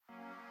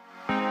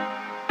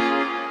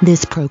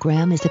This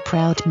program is a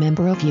proud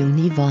member of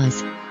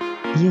Univoz.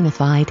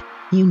 Unified,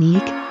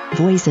 unique,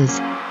 voices.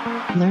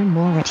 Learn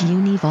more at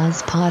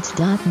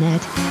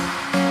univozpods.net.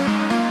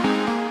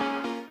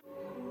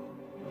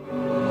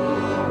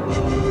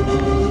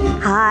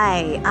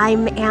 Hi,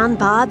 I'm Ann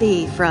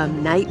Bobby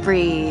from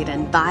Nightbreed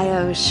and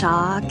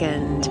BioShock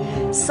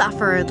and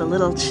Suffer the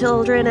Little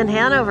Children and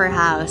Hanover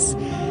House.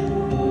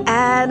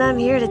 And I'm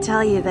here to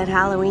tell you that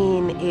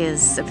Halloween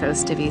is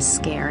supposed to be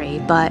scary,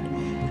 but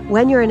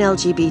when you're an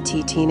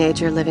LGBT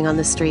teenager living on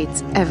the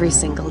streets, every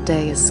single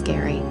day is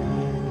scary.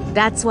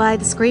 That's why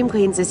the Scream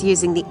Queens is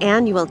using the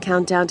annual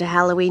Countdown to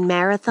Halloween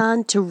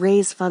Marathon to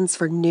raise funds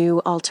for new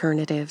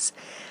alternatives.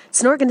 It's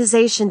an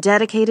organization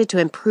dedicated to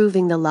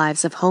improving the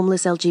lives of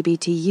homeless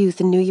LGBT youth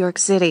in New York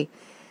City.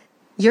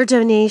 Your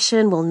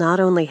donation will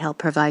not only help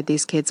provide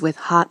these kids with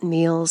hot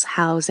meals,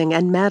 housing,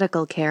 and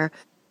medical care,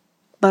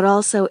 but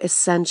also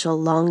essential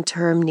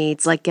long-term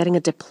needs like getting a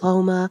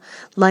diploma,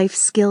 life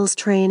skills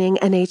training,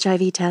 and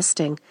HIV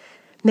testing.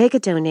 Make a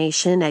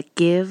donation at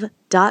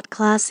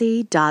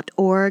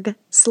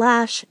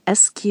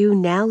give.classy.org/SQ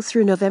now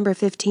through November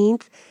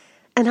 15th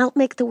and help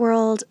make the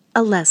world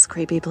a less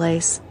creepy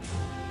place.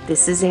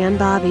 This is Ann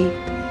Bobby.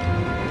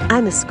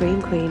 I'm a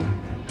Scream Queen.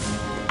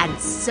 And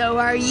so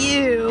are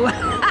you.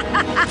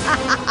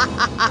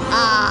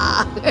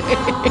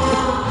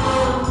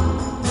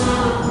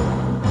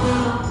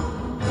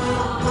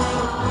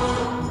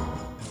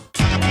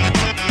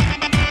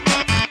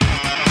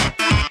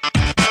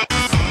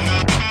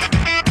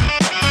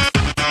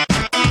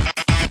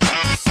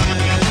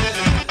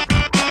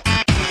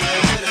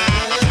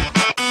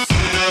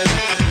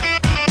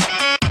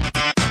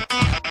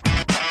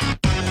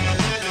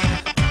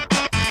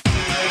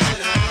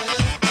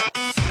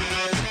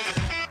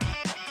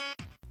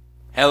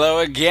 Hello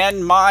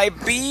again, my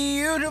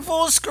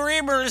beautiful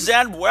screamers,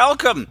 and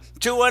welcome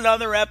to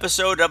another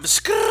episode of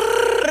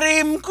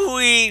Scream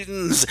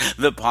Queens,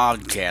 the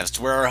podcast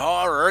where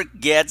horror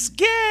gets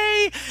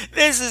gay.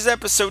 This is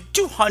episode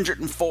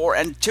 204,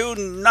 and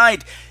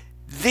tonight,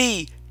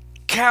 the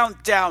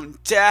Countdown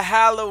to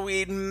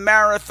Halloween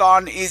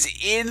Marathon is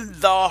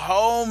in the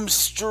home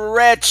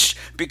stretch,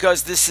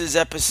 because this is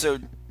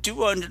episode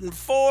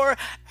 204,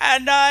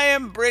 and I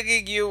am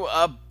bringing you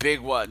a big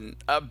one.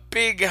 A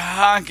big,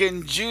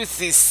 honkin',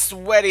 juicy,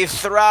 sweaty,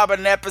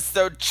 throbbing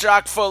episode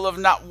chock full of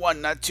not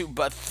one, not two,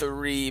 but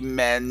three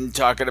men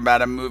talking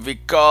about a movie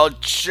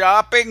called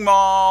Chopping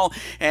Mall.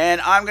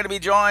 And I'm going to be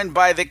joined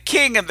by the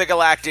king of the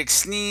galactic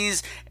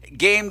sneeze,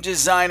 game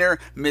designer,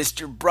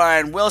 Mr.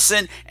 Bryan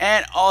Wilson,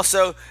 and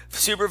also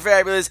super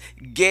fabulous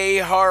gay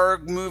horror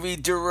movie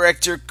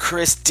director,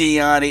 CHRIS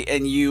DIANI,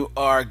 and you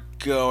are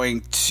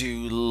going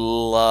to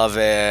love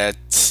it.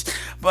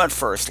 But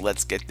first,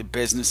 let's get the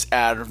business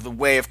out of the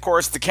way. Of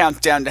course, the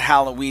Countdown to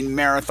Halloween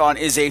Marathon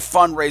is a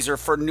fundraiser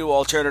for New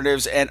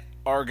Alternatives, an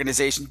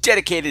organization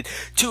dedicated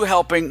to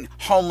helping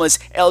homeless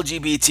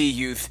LGBT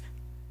youth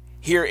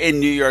here in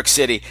New York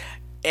City.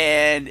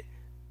 And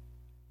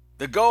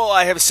the goal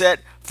I have set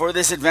for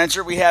this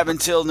adventure, we have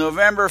until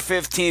November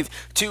 15th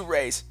to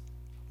raise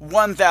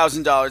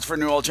 $1,000 for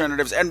New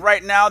Alternatives. And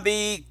right now,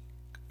 the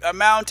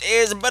amount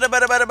is we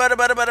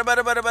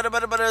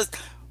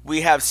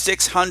have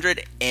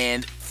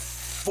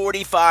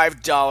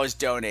 $645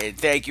 donated.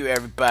 Thank you,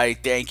 everybody.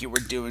 Thank you. We're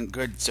doing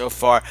good so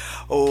far.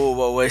 Oh,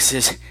 well, this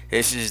is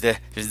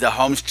the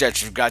home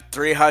stretch. We've got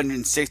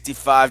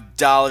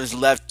 $365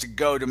 left to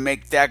go to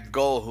make that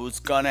goal. Who's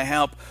gonna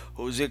help?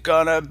 Who's it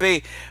gonna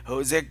be?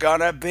 Who's it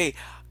gonna be?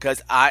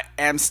 Because I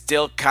am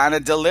still kind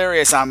of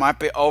delirious. I might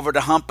be over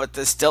the hump, but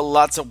there's still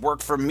lots of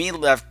work for me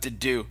left to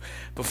do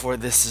before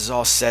this is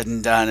all said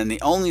and done. And the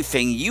only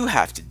thing you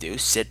have to do,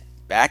 sit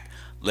back,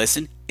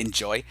 listen,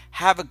 enjoy,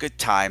 have a good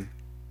time,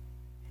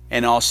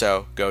 and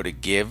also go to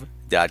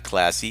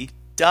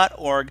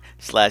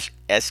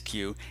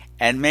give.classy.org/SQ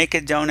and make a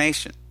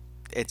donation.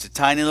 It's a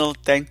tiny little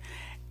thing.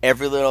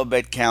 Every little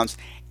bit counts,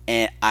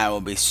 and I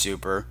will be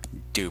super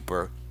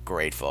duper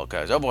grateful,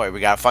 because oh boy, we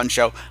got a fun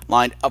show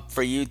lined up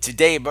for you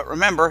today. But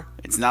remember,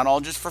 it's not all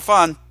just for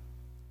fun.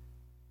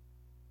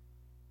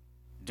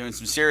 Doing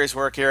some serious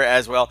work here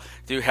as well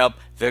to help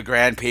the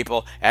grand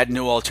people at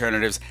New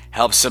Alternatives,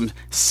 help some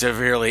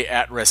severely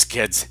at-risk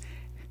kids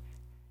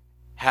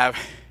have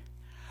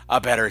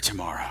a better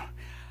tomorrow.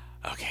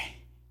 Okay,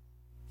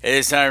 it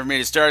is time for me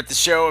to start the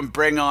show and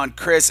bring on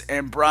Chris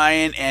and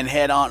Bryan and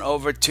head on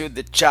over to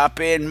the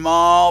Chop-In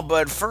Mall.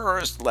 But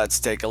first, let's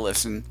take a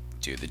listen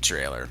to the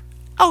trailer.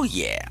 Oh,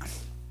 yeah.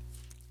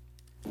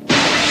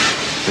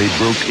 They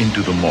broke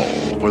into the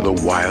mall for the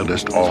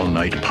wildest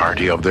all-night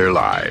party of their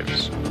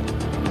lives.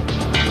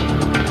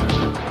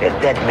 Get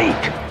that meat.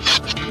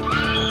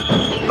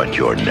 But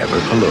you're never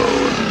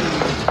alone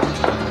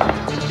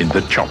in the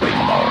Chopping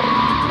Mall.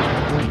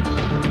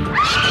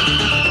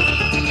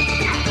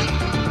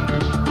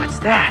 What's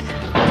that?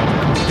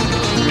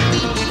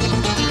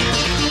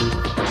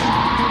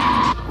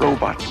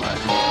 Robot blood.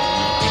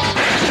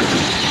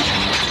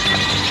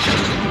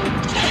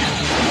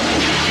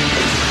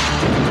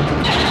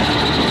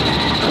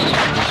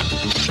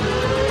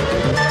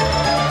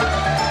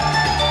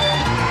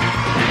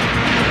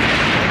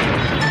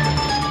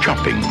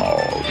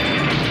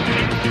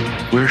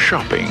 where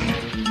shopping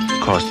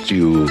costs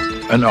you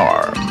an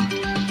arm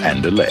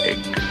and a leg.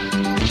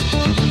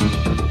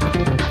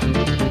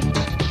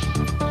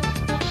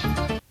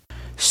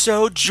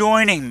 So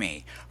joining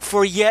me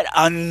for yet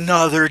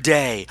another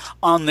day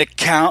on the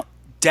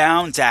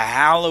Countdown to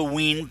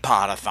Halloween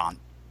Pod-A-Thon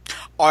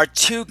are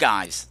two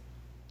guys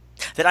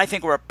that I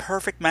think were a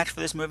perfect match for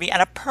this movie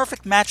and a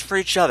perfect match for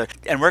each other.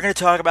 And we're going to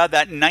talk about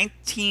that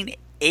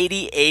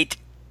 1988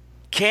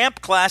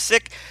 camp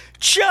classic,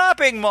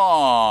 Chopping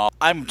Mall.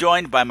 I'm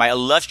joined by my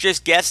illustrious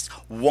guests.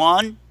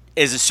 One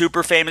is a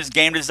super famous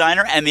game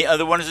designer, and the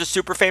other one is a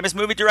super famous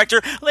movie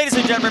director. Ladies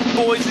and gentlemen,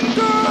 boys and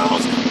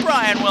girls,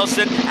 Bryan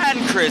Wilson and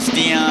CHRIS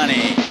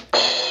Diani.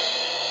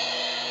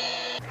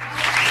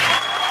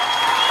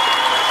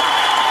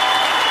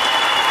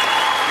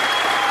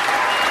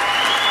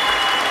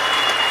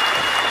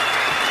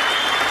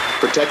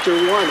 Protector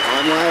 1,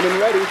 online and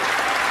ready.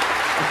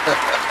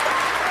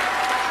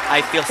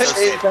 I feel so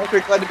Hey, safe.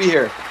 Patrick, glad to be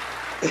here.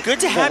 Good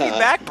to have you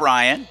back,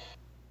 Bryan.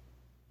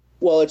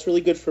 Well, it's really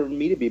good for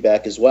me to be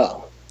back as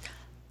well.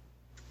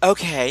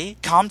 Okay,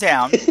 calm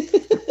down.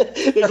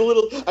 There's a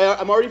little.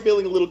 I'm already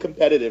feeling a little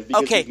competitive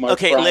because Okay, of Mark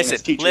Bryan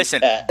as teacher's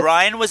listen. pet.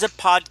 Bryan was a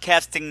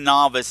podcasting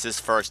novice his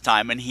first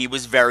time, and he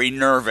was very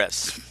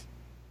nervous.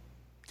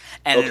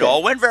 And it Okay.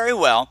 all went very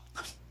well.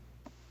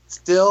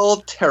 Still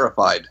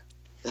terrified.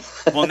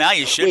 Well, now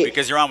you should Wait.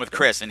 because you're on with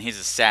Chris, and he's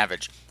a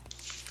savage.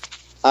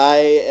 I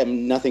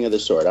am nothing of the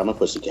sort. I'm a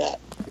pussycat.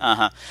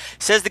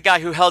 Says the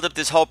guy who held up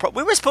this whole...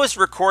 We were supposed to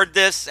record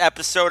this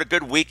episode a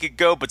good week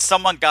ago, but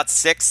someone got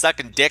sick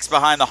sucking dicks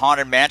behind the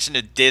Haunted Mansion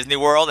at Disney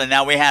World, and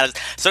now we had...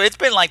 So it's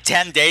been like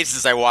 10 days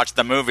since I watched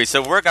the movie,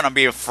 so we're going to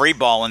be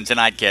free-balling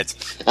tonight, kids.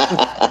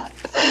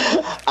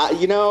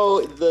 You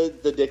know,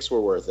 the dicks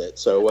were worth it.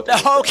 So what? Can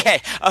I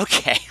say?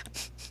 Okay.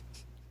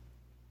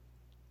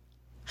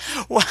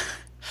 Well,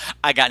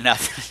 I got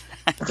nothing.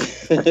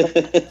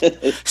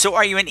 So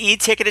are you an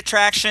e-ticket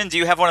attraction? Do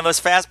you have one of those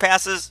fast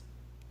passes?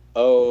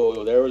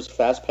 Oh, there was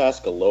fast pass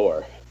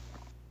galore.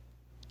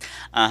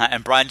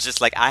 And Bryan's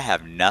just like, I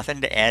have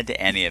nothing to add to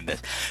any of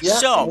this. Yeah,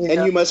 So,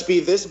 And you must be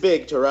this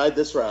big to ride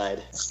this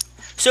ride.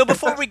 So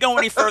before we go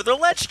any further,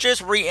 let's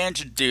just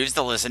reintroduce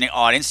the listening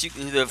audience,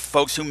 the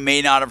folks who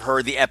may not have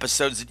heard the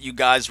episodes that you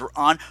guys were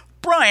on.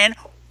 Bryan,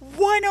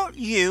 why don't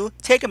you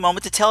take a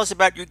moment to tell us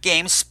about your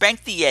games,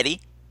 Spank the Yeti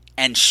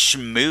and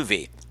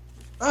Schmovie?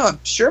 Oh,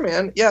 sure,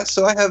 man. Yeah,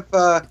 so I have,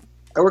 I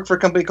work for a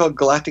company called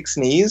Galactic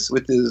Sneeze,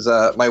 which is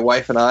my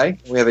wife and I.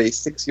 We have a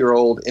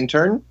 6-year-old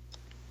intern,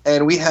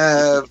 and we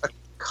have a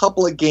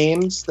couple of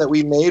games that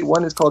we made.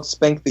 One is called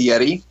Spank the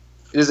Yeti.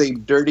 It is a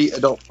dirty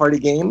adult party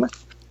game.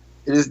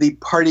 It is the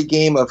party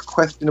game of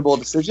questionable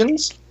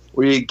decisions,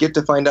 where you get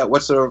to find out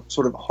what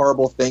sort of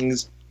horrible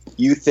things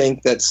you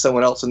think that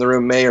someone else in the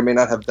room may or may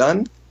not have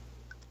done.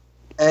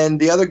 And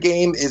the other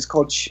game is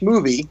called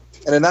Schmovie,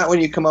 and in that one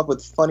you come up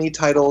with funny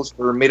titles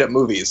for made-up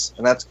movies,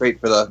 and that's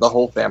great for the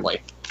whole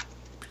family.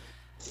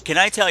 Can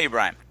I tell you,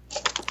 Bryan,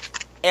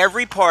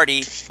 every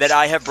party that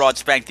I have brought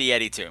Spank the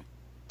Yeti to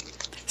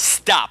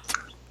stopped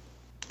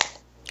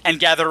and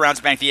gathered around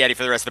Spank the Yeti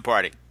for the rest of the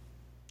party.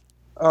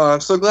 Oh,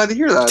 I'm so glad to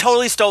hear that.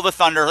 Totally stole the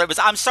thunder. It was,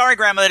 I'm sorry,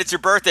 Grandma, that it's your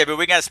birthday, but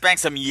we got to spank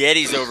some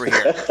Yetis over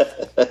here.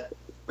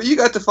 But you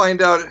got to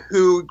find out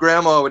who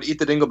Grandma would eat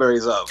the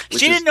dingleberries of.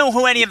 She didn't know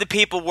who any of the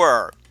people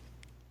were.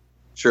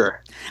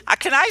 Sure.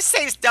 Can I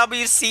say it's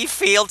W.C.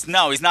 Fields?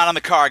 No, he's not on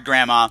the card,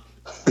 Grandma.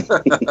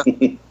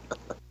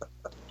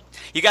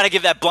 You got to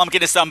give that blumpkin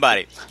to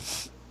somebody.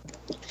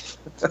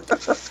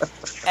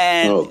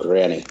 Oh,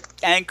 Granny.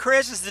 And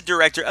Chris is the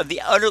director of the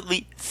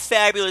utterly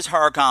fabulous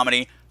horror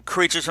comedy,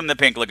 Creatures from the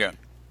Pink Lagoon.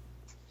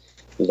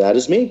 That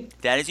is me.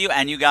 That is you,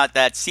 and you got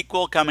that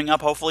sequel coming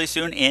up hopefully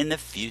soon in the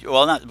future.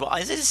 Well,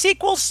 is it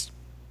sequels?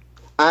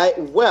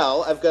 I've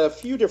got a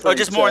few different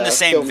just more in the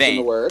same films vein. in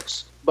the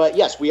works. But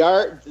yes,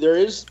 there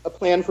is a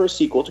plan for a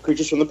sequel to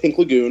Creatures from the Pink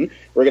Lagoon.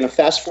 We're going to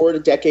fast forward a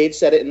decade,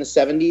 set it in the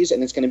 70s,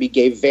 and it's going to be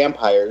gay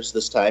vampires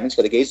this time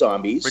instead of gay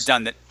zombies.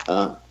 Redundant.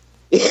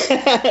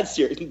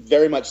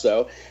 Very much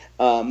so.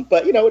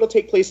 But, it'll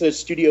take place in a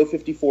Studio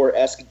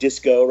 54-esque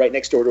disco right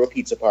next door to a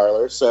pizza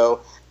parlor.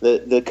 So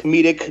the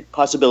comedic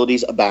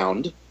possibilities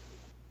abound.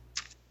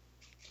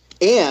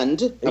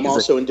 And I'm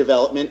also in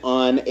development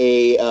on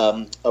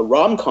a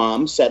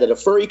rom-com set at a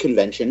furry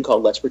convention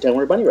called Let's Pretend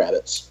We're Bunny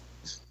Rabbits.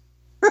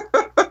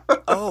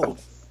 Oh.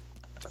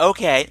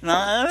 Okay. All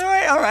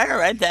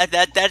right.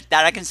 That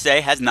I can say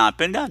has not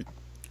been done.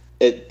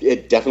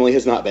 It definitely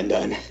has not been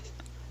done.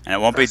 And it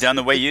won't be done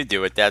the way you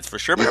do it, that's for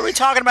sure. But are we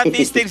talking about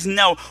these things?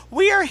 No.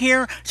 We are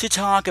here to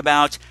talk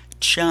about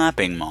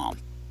Chopping Mall.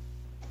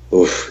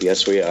 Oof,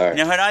 yes, we are.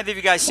 Now, had either of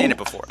you guys seen it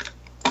before?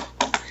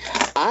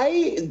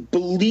 I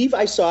believe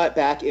I saw it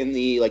back in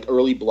the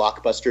early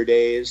Blockbuster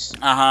days.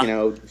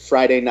 Uh-huh.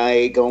 Friday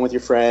night, going with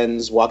your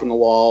friends, walking the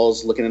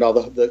walls, looking at all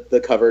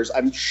the covers.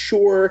 I'm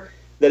sure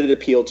that it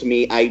appealed to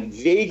me. I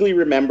vaguely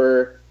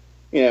remember,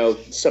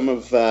 some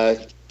of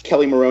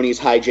Kelly Maroney's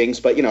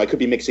hijinks, but I could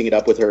be mixing it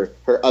up with her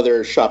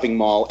other shopping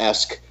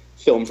mall-esque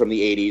film from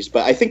the 80s.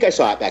 But I think I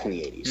saw it back in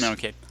the 80s.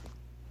 Okay.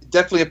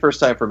 definitely a first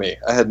time for me.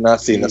 I had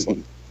not seen this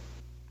one.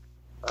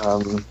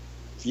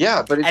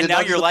 Yeah, but and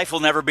now your life will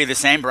never be the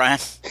same, Brian.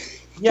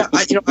 Yeah,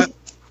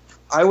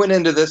 I went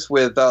into this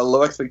with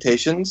low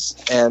expectations,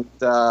 and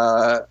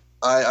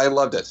I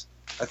loved it.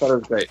 I thought it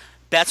was great.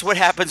 That's what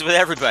happens with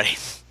everybody.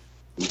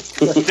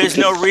 There's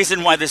no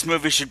reason why this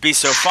movie should be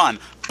so fun,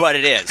 but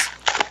it is.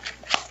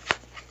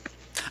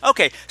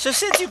 Okay, so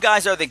since you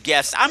guys are the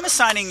guests, I'm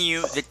assigning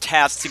you the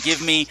task to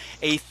give me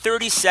a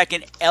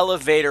 30-second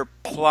elevator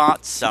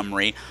plot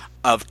summary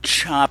of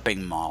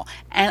Chopping Mall.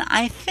 And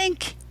I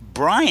think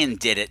Brian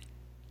did it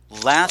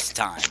last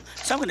time.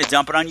 So I'm going to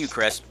dump it on you,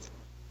 Chris.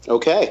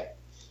 Okay.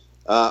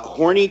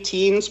 Horny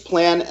teens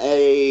plan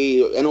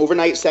an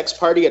overnight sex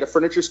party at a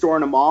furniture store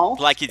in a mall.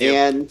 Like you do.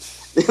 And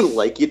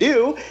like you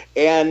do.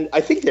 And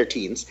I think they're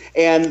teens.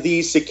 And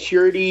the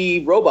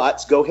security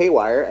robots go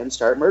haywire and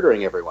start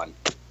murdering everyone.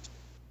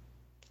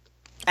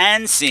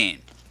 And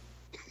scene.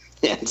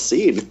 And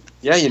scene.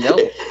 Yeah, you know.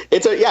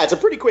 It's a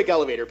pretty quick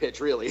elevator pitch,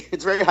 really.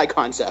 It's very high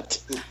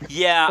concept.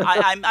 Yeah,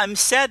 I'm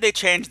sad they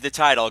changed the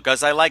title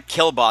because I like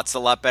Killbots a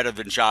lot better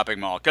than Chopping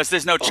Mall because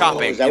there's no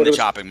chopping in the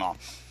Chopping Mall.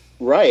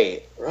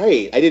 Right.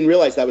 I didn't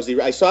realize that was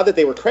I saw that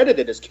they were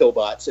credited as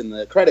Killbots in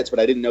the credits, but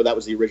I didn't know that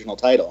was the original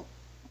title.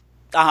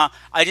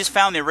 I just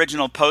found the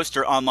original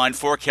poster online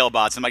for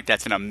Killbots. I'm like,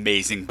 that's an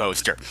amazing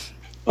poster.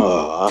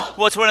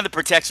 Well, it's one of the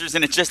protectors,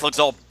 and it just looks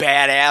all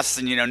badass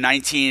and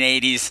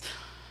 1980s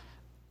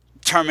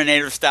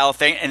Terminator style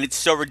thing, and it's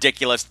so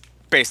ridiculous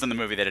based on the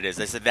movie that it is.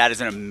 I said that is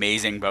an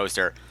amazing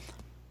poster.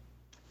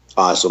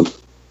 Awesome.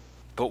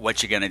 But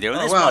what you gonna do?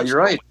 Oh, wow, you're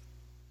right.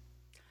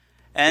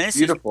 And this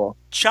beautiful.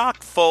 Is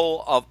chock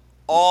full of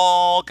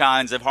all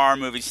kinds of horror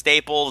movie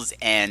staples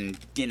and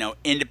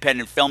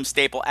independent film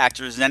staple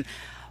actors and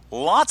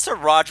lots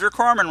of Roger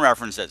Corman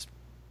references.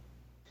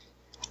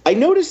 I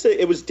noticed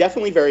that it was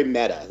definitely very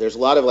meta. There's a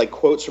lot of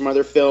quotes from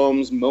other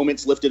films,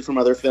 moments lifted from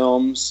other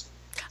films.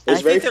 It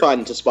was very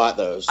fun to spot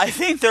those. I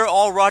think they're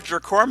all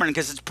Roger Corman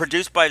because it's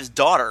produced by his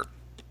daughter.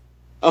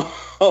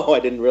 Oh, I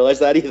didn't realize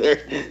that either.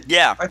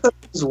 Yeah. I thought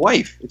it was his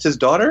wife. It's his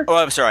daughter? Oh,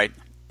 I'm sorry.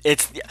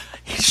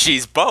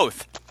 She's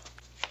both.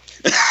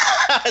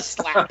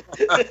 Slap.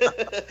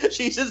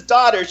 She's his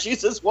daughter.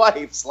 She's his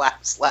wife.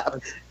 Slap, slap.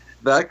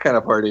 That kind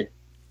of party.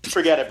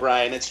 Forget it,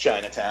 Brian. It's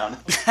Chinatown.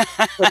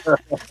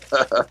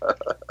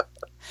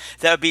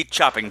 That would be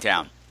Chopping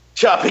Town.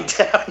 Chopping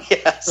Town,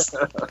 yes.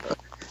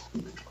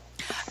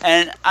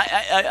 And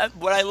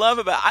what I love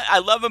about I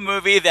love a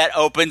movie that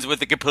opens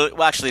with a complete.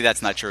 Well, actually,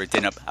 that's not true. It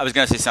didn't. I was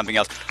going to say something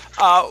else.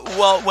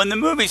 Well, when the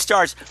movie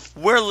starts,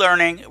 we're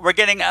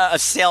getting a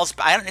sales.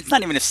 It's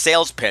not even a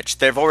sales pitch.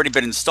 They've already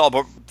been installed,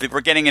 but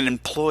we're getting an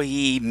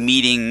employee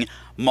meeting,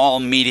 mall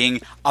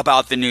meeting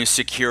about the new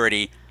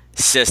security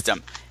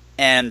system,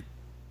 and.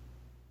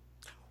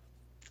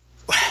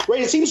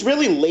 Right, it seems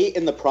really late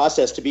in the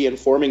process to be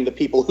informing the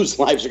people whose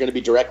lives are going to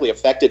be directly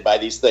affected by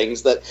these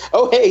things that,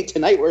 oh, hey,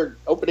 tonight we're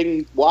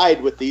opening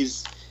wide with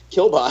these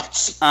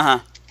Killbots.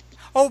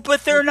 Oh,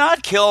 but they're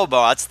not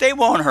Killbots. They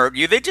won't hurt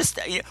you. They just,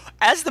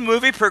 as the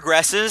movie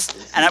progresses,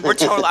 and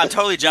I'm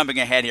totally jumping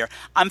ahead here,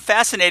 I'm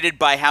fascinated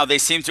by how they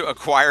seem to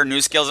acquire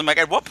new skills. I'm like,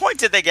 at what point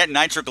did they get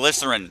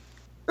nitroglycerin?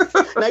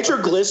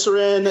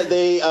 Nitroglycerin,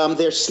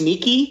 they're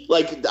sneaky.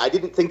 I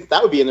didn't think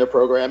that would be in their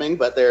programming,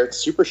 but they're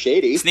super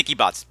shady. Sneaky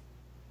bots.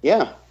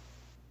 Yeah,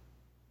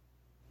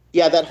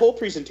 that whole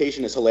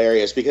presentation is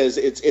hilarious because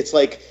it's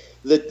like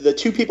the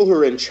two people who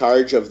are in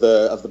charge of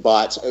the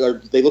bots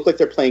they look like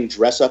they're playing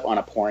dress up on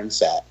a porn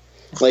set.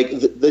 Like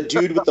the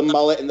dude with the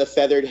mullet and the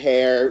feathered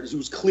hair,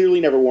 who's clearly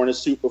never worn a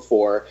suit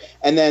before,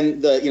 and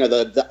then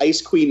the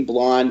Ice Queen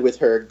blonde with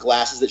her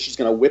glasses that she's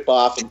going to whip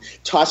off and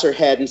toss her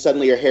head, and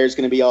suddenly her hair is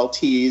going to be all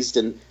teased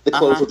and the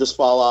clothes will just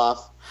fall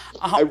off.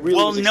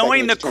 Well,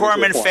 knowing the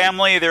Corman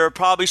family, they were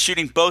probably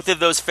shooting both of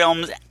those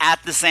films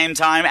at the same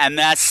time, and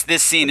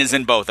this scene is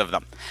in both of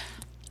them.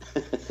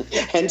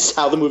 Hence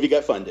how the movie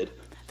got funded.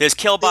 There's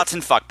Killbots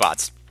and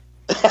Fuckbots.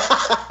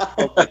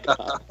 Oh my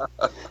God.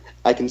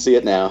 I can see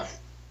it now.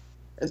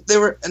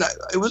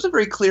 It wasn't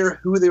very clear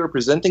who they were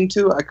presenting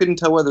to. I couldn't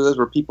tell whether those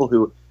were people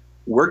who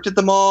worked at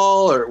the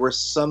mall or were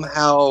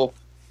somehow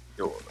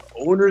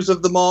owners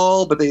of the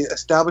mall, but they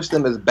established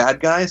them as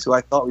bad guys who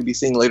I thought we'd be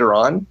seeing later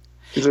on.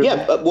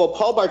 Yeah, well,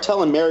 Paul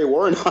Bartel and Mary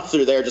Warrenoff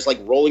are there, just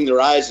rolling their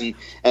eyes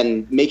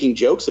and making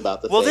jokes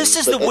about the. Well, things,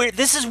 this is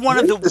This is one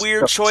of the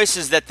weird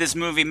choices that this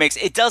movie makes.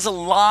 It does a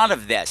lot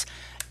of this.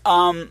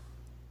 That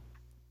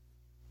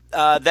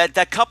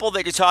couple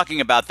that you're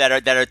talking about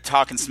that are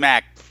talking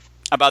smack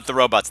about the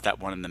robots. That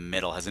one in the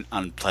middle has an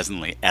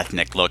unpleasantly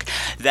ethnic look.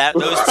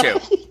 Those two,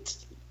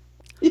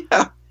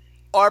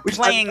 are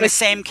playing the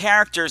same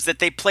characters that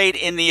they played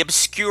in the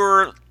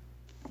obscure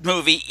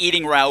movie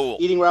Eating Raoul.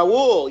 Eating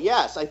Raoul,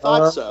 yes, I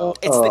thought so.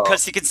 It's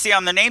because you can see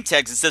on their name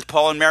tags it says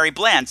Paul and Mary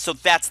Bland, so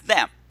that's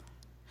them.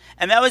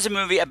 And that was a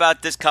movie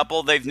about this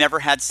couple. They've never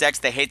had sex.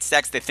 They hate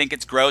sex. They think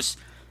it's gross.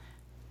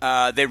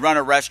 They run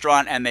a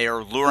restaurant and they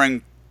are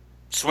luring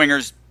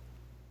swingers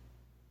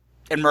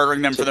and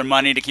murdering them for their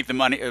money to keep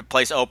the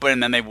place open,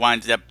 and then they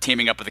wind up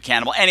teaming up with a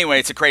cannibal. Anyway,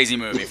 it's a crazy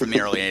movie from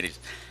the early 80s.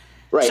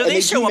 Right, So and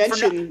they show do up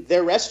mention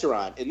their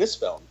restaurant in this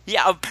film.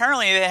 Yeah,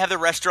 apparently they have the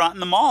restaurant in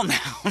the mall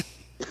now.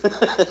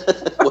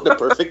 What a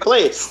perfect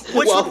place.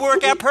 Which would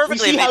work out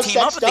perfectly if they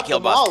team up with the Killbots. The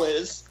mall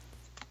is.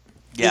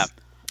 Yeah.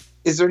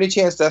 Is there any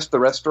chance that's the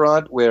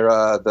restaurant where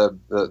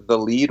the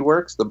lead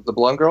works, the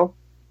blonde girl?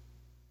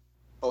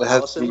 Oh,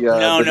 Allison?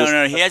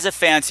 No. He has a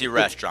fancy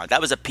restaurant. That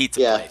was a pizza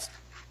place.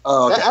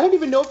 Oh, okay. I don't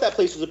even know if that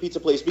place was a pizza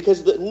place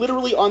because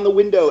literally on the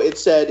window it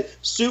said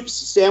soups,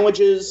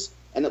 sandwiches,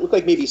 and it looked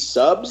like maybe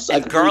subs.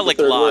 And garlic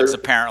logs,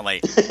 apparently.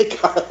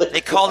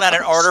 They call that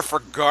an order for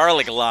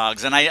garlic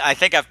logs, and I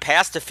think I've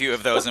passed a few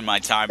of those in my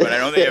time, but I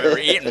don't think I've ever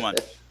eaten one.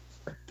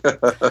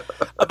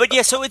 But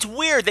yeah, so it's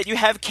weird that you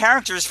have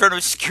characters from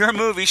obscure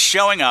movies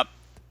showing up.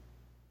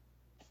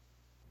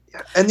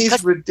 And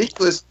these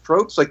ridiculous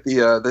tropes, like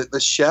the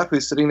chef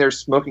who's sitting there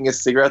smoking a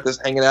cigarette that's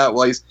hanging out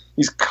while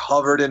he's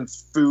covered in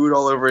food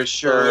all over his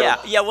shirt.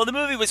 Yeah. Well, the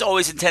movie was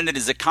always intended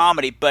as a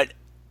comedy, but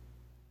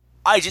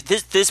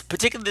this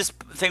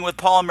thing with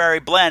Paul and Mary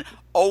Bland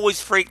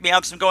always freaked me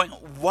out because I'm going,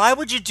 why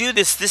would you do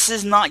this? This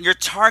is not your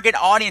target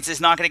audience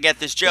is not going to get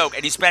this joke,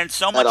 and you spend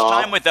so much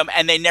time with them,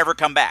 and they never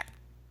come back.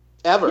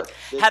 Ever.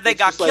 Had they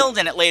got killed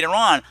in it later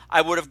on,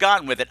 I would have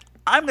gotten with it.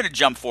 I'm going to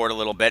jump forward a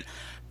little bit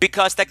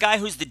because that guy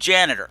who's the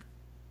janitor.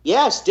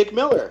 Yes, Dick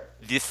Miller.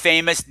 The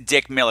famous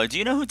Dick Miller. Do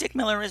you know who Dick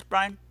Miller is,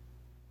 Brian?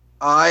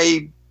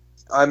 I'm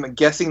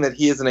guessing that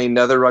he is in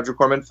another Roger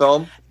Corman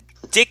film.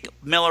 Dick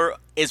Miller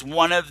is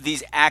one of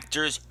these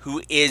actors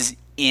who is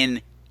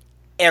in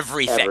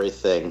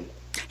everything.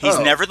 He's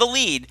never the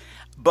lead,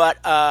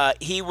 but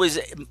he was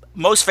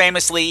most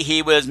famously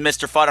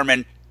Mr.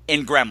 Futterman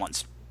in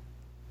Gremlins.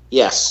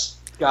 Yes,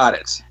 got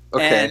it.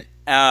 Okay,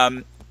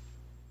 and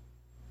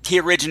he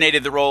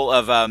originated the role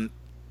of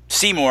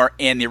Seymour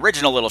in the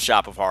original Little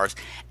Shop of Horrors,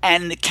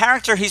 and the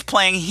character he's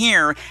playing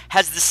here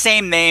has the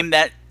same name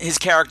that his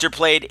character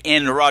played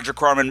in the Roger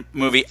Corman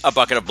movie A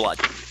Bucket of Blood.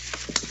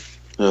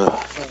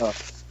 So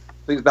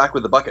he's back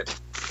with the bucket.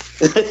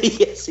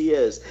 Yes, he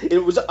is.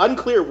 It was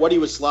unclear what he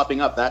was slopping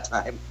up that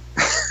time.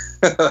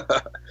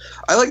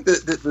 I like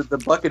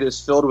the bucket is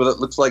filled with, it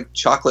looks like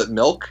chocolate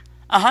milk.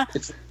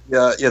 It's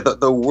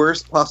the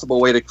worst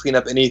possible way to clean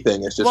up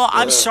anything. It's just. Well,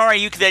 I'm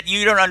sorry that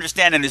you don't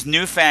understand in this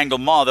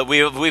newfangled mall that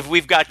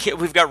we've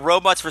got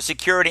robots for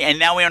security, and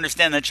now we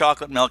understand that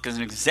chocolate milk is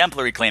an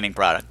exemplary cleaning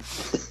product.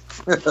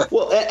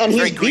 Well, and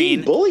he's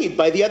being bullied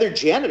by the other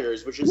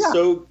janitors, which is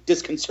so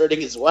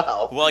disconcerting as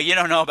well. Well, you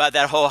don't know about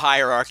that whole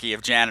hierarchy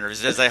of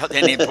janitors. Poor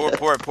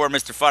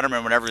Mr.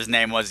 Futterman, whatever his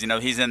name was,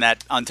 he's in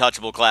that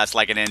untouchable class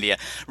like in India.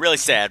 Really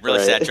sad,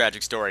 sad,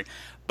 tragic story.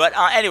 But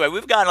anyway,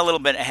 we've gotten a little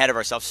bit ahead of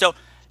ourselves. So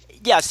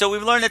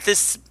we've learned that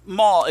this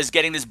mall is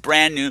getting this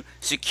brand new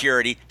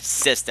security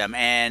system,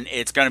 and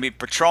it's going to be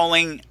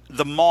patrolling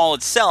the mall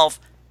itself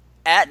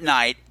at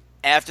night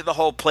after the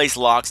whole place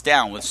locks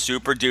down with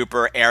super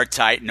duper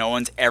airtight, no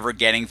one's ever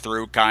getting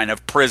through kind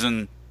of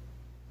prison.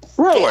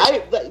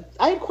 Right.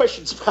 I have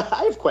questions.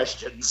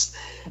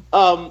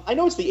 I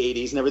know it's the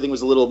 80s and everything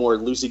was a little more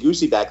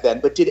loosey-goosey back then,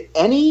 but did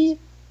any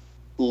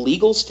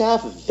legal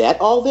staff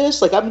vet all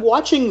this? Like, I'm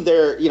watching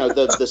their,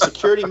 the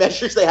security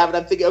measures they have, and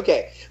I'm thinking,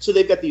 okay, so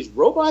they've got these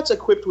robots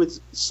equipped with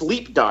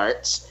sleep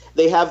darts.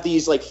 They have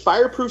these,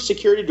 fireproof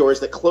security doors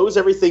that close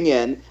everything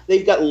in.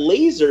 They've got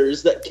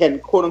lasers that can,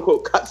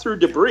 quote-unquote, cut through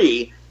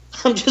debris.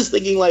 I'm just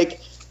thinking,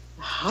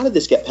 how did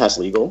this get past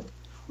legal?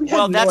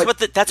 Well, that's what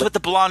the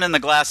blonde in the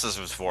glasses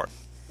was for.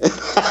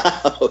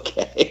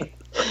 Okay.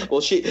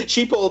 Well,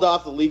 she pulled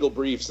off the legal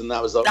briefs, and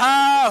that was all.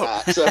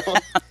 Oh! So.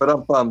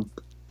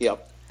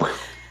 Yep.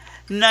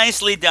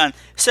 Nicely done.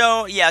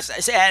 So,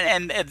 yes,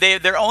 and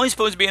they're only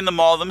supposed to be in the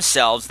mall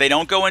themselves. They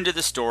don't go into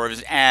the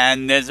stores,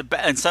 and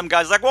some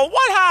guy's like, well,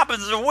 what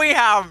happens if we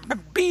have to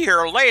be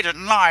here late at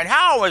night?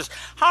 How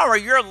are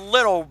your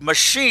little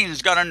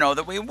machines going to know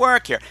that we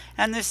work here?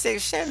 And they say,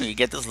 you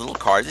get this little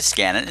card to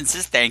scan it, and it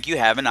says, thank you,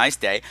 have a nice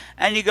day,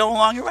 and you go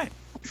along your way.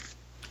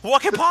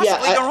 What could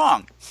possibly go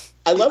wrong?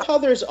 I love how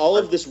there's all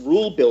of this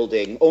rule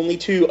building, only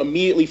to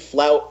immediately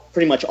flout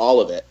pretty much all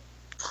of it.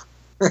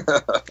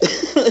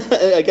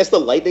 I guess the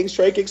lightning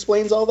strike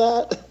explains all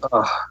that.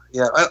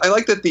 I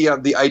like that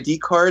the ID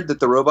card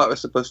that the robot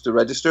was supposed to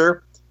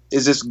register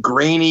is this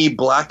grainy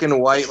black and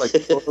white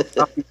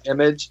photocopy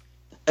image,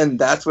 and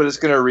that's what it's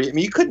going to read. I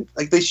mean, you couldn't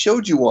they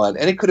showed you one,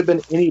 and it could have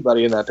been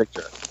anybody in that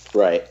picture,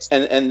 right?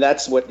 And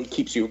that's what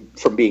keeps you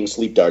from being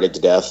sleep darted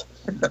to death,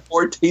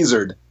 or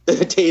tasered,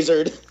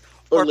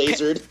 or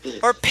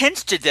lasered, or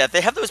pinched to death.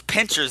 They have those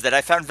pinchers that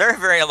I found very,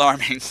 very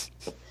alarming.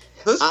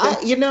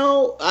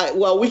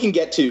 Well, we can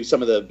get to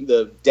some of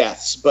the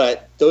deaths,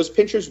 but those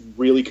pinchers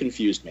really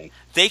confused me.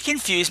 They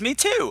confused me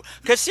too.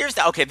 Because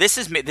seriously, okay, this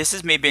is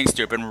me being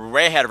stupid. We're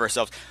way ahead of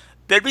ourselves.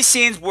 There'd be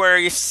scenes where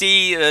you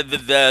see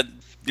the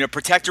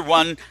protector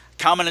one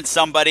coming at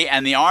somebody,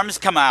 and the arms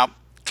come out,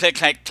 click,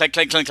 click, click,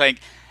 click, click, click,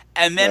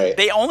 and then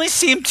they only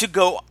seem to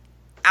go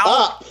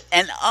out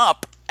and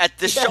up at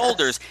the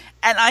shoulders.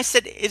 And I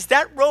said, is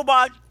that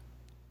robot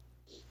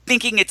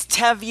thinking it's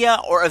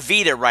Tevye or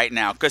Evita right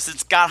now because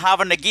it's got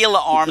Hava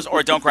Nagila arms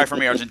or Don't Cry for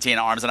Me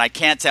Argentina arms, and I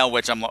can't tell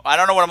which I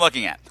don't know what I'm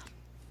looking at.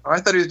 I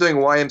thought he was doing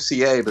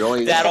YMCA, but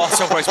only... That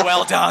also works.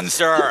 Well done,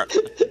 sir.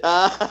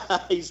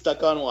 He's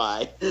stuck on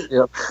Y.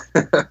 Yep.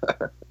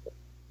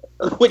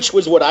 Which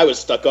was what I was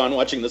stuck on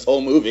watching this whole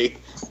movie.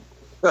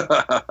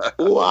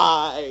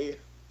 Why?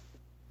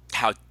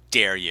 How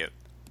dare you?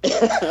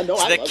 No,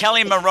 so that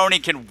Kelly Maroney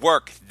can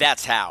work,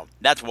 that's how.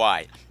 That's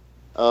why.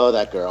 Oh,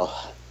 that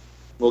girl.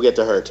 We'll get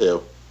to her,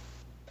 too.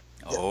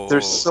 Oh.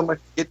 There's so much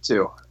to get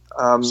to.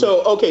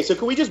 So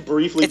can we just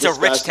briefly It's a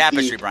discuss rich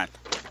tapestry, Brian.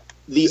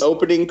 The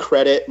opening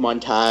credit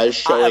montage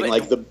showing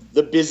like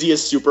the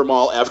busiest super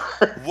mall ever.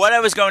 What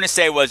I was going to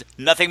say was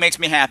nothing makes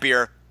me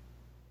happier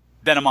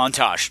than a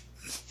montage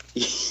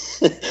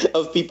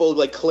of people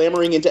like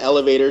clamoring into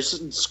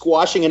elevators,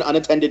 squashing an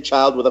unattended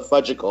child with a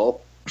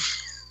fudgicle.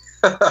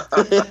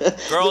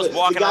 Girls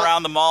walking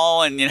around the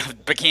mall in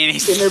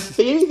bikinis. In their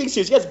bathing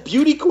suits. Yes,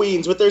 beauty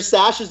queens with their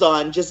sashes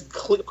on, just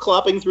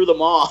clopping through the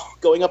mall,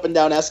 going up and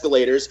down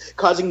escalators,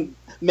 causing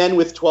men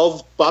with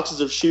 12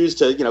 boxes of shoes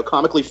to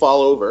comically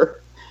fall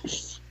over.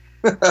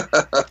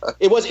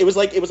 It was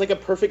like a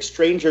perfect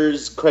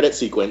Strangers credit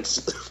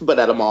sequence, but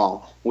at a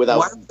mall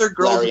without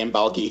Larry and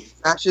Balky.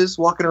 Ashes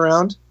walking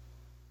around.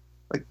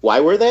 Like, why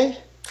were they?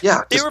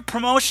 Yeah, they were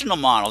promotional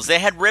models. They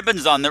had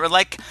ribbons on. They were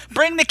like,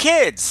 "Bring the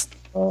kids.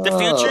 The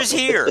future's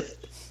here."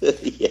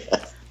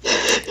 Yeah,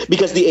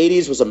 because the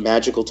 '80s was a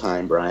magical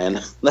time, Brian.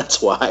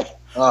 That's why.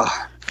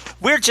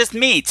 We're just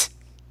meat.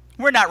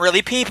 We're not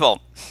really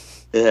people.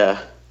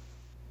 Yeah.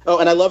 Oh,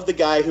 and I love the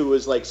guy who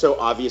was like so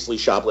obviously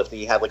shoplifting.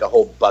 He had like a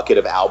whole bucket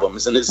of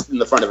albums in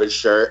the front of his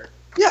shirt.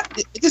 Yeah,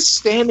 just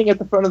standing at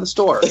the front of the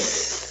store.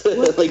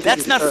 Like,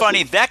 that's not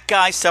funny. That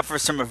guy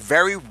suffers from a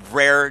very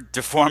rare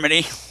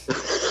deformity.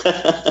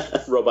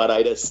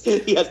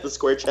 Robotitis. He has the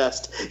square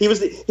chest. He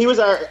was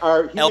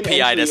our human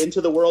entry into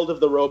the world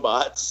of the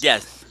robots.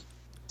 Yes.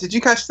 Did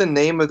you catch the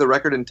name of the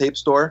record and tape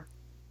store?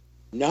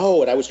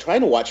 No, and I was trying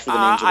to watch for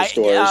the names of the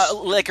stores.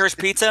 Licorice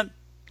Pizza.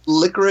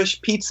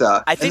 Licorice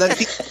Pizza. I think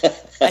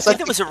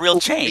that was a real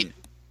chain.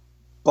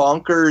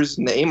 Bonkers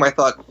name. I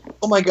thought,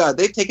 oh my god,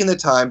 they've taken the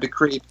time to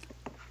create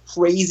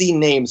crazy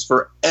names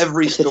for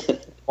every store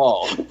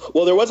mall.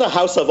 Well, there was a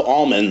House of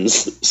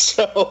Almonds,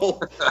 so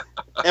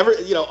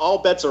all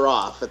bets are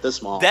off at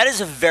this mall. That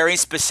is a very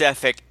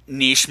specific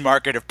niche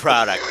market of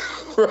product,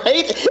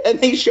 right? And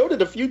they showed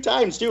it a few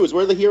times too. It was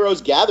where the heroes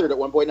gathered at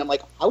one point, and I'm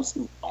like, House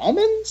of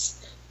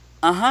Almonds?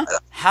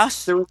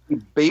 House. There was a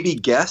Baby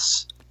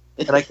Guess.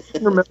 And I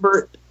can't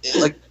remember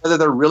whether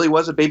there really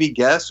was a baby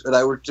guest or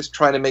I were just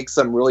trying to make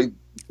some really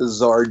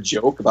bizarre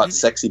joke about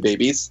sexy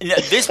babies. No,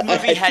 this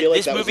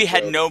movie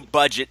had no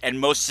budget, and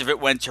most of it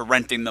went to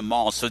renting the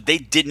mall, so they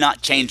did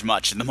not change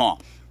much in the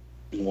mall.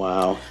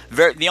 Wow.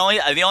 The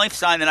only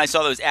sign that I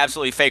saw that was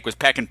absolutely fake was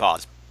Peck and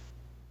Paws.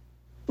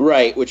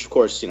 Right, which of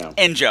course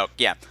in joke,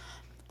 yeah.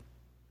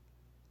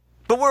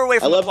 But we're away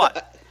from the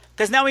plot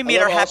because now we meet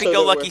our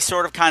happy-go-lucky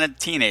sort of kind of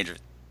teenagers.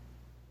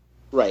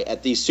 Right,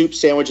 at the soup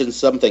sandwich and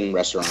something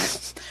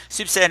restaurant.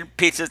 Soup sandwich,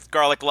 pizza,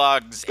 garlic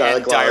logs,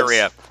 and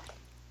diarrhea.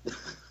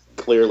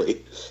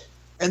 Clearly.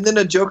 And then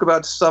a joke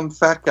about some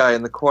fat guy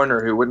in the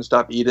corner who wouldn't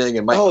stop eating.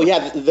 And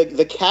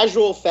the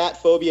casual fat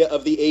phobia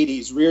of the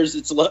 80s rears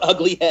its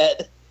ugly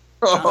head.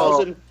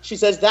 Oh. She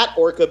says, that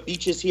orca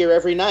beaches here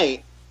every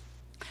night.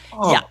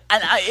 Oh. Yeah,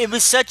 and it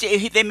was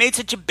they made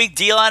such a big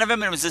deal out of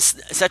him, and it was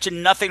such a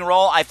nothing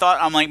role.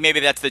 I'm like,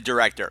 maybe that's the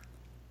director.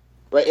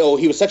 Right. Oh,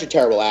 he was such a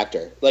terrible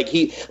actor.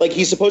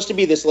 He's supposed to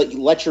be this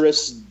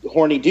lecherous,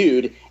 horny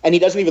dude, and he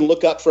doesn't even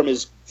look up from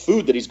his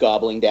food that he's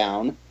gobbling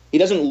down. He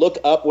doesn't look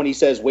up when he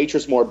says,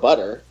 "Waitress, more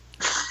butter."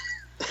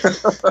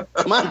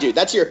 Come on, dude.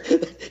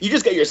 You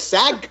just got your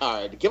SAG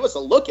card. Give us a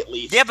look at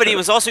least. Yeah, but he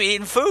was also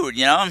eating food,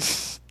 and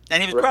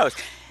he was gross.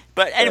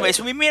 But anyway,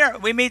 so we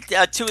meet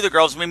two of the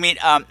girls. We meet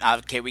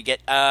we get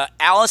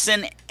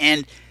Allison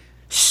and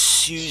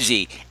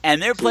Susie,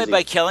 and they're played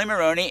by Kelly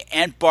Maroney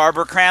and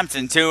Barbara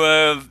Crampton, two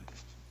of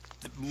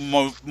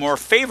more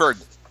favored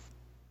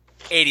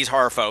 80s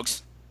horror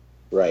folks.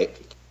 Right.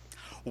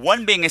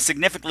 One being a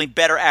significantly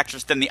better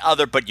actress than the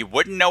other, but you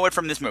wouldn't know it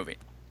from this movie.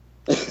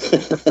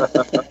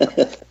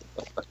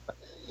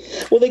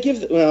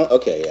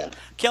 Okay, yeah.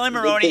 Kelly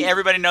Maroney,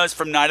 everybody knows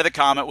from Night of the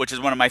Comet, which is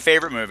one of my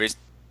favorite movies.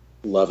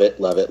 Love it,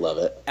 love it, love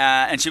it.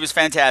 And she was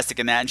fantastic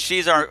in that. And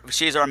she's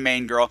our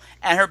main girl.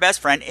 And her best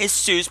friend is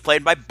Suze,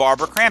 played by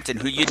Barbara Crampton,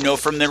 who you'd know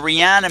from The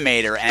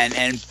Reanimator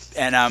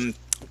and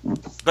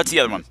what's the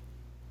other one?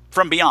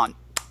 From Beyond.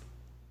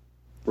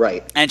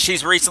 Right. And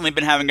she's recently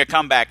been having a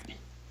comeback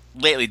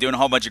lately, doing a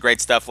whole bunch of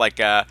great stuff like,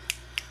 I'm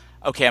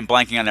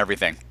blanking on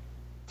everything.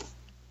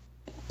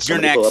 You're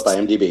next. Pull up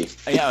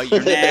IMDb. Yeah,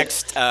 you're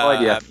next. No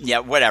idea. Yeah,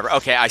 whatever.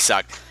 Okay, I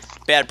suck.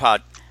 Bad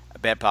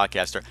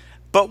podcaster.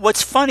 But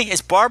what's funny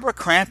is Barbara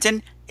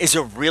Crampton is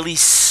a really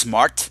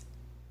smart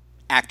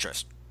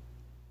actress.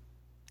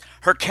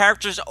 Her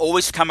characters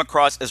always come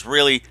across as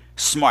really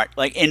smart.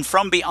 Like in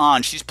From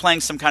Beyond, she's playing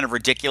some kind of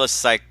ridiculous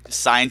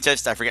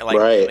scientist. I forget,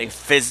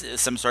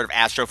 some sort of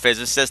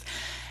astrophysicist.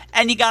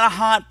 And you got a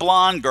hot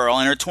blonde girl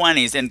in her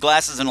 20s in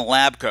glasses and a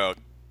lab coat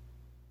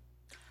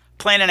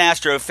playing an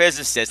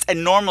astrophysicist.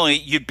 And normally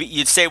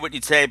you'd say what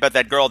you'd say about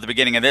that girl at the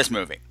beginning of this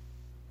movie.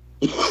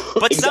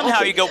 But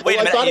somehow you go, wait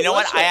a minute, you know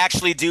what? I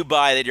actually do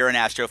buy that you're an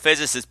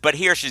astrophysicist. But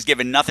here she's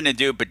given nothing to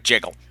do but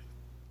jiggle.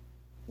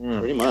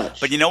 Pretty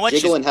much. But you know what?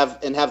 Jiggle and have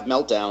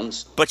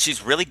meltdowns. But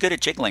she's really good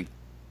at jiggling.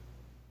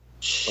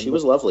 She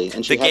was lovely.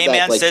 And she The gay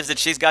man says that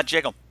she's got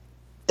jiggle.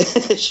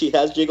 She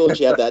has jiggle, and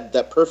she had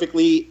that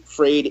perfectly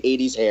frayed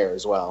 80s hair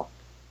as well.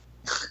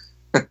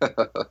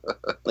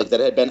 Like that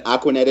had been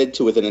aquanetted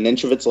to within an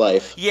inch of its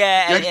life.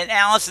 Yeah, and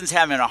Allison's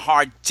having a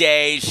hard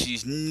day.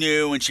 She's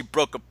new, and she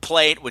broke a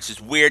plate, which is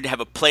weird to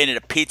have a plate at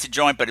a pizza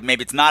joint, but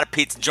maybe it's not a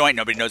pizza joint.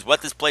 Nobody knows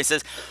what this place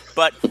is.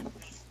 But,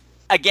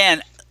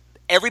 again,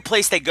 every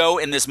place they go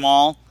in this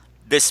mall,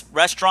 this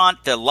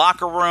restaurant, the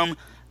locker room,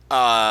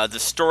 the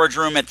storage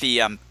room at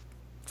the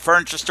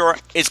furniture store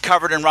is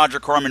covered in Roger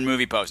Corman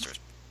movie posters.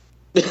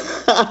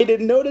 I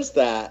didn't notice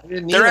that.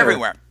 They're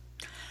everywhere.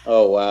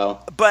 Oh,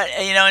 wow. But,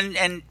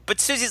 but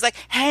Susie's like,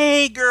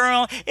 hey,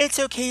 girl, it's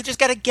okay. You just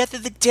got to get through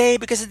the day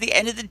because at the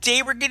end of the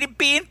day, we're going to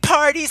be in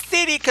Party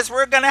City because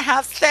we're going to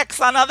have sex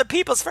on other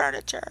people's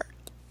furniture.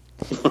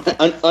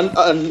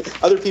 on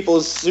other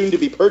people's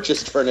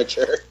soon-to-be-purchased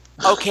furniture.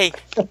 Okay,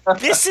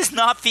 this is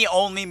not the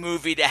only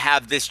movie to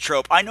have this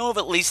trope. I know of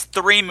at least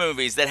 3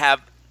 movies that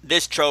have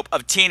this trope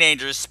of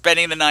teenagers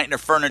spending the night in a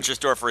furniture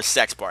store for a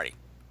sex party.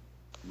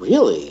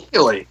 Really?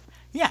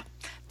 Yeah.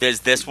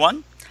 There's this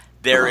one.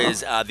 There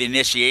is The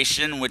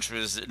Initiation, which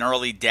was an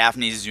early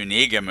Daphne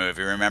Zuniga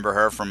movie. Remember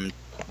her from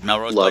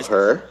Melrose Place?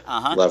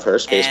 Love her.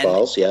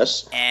 Spaceballs,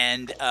 yes.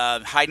 And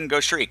Hide and Go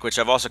Shriek, which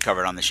I've also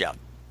covered on the show.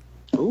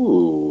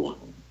 Ooh.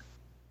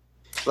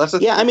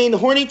 Yeah, I mean,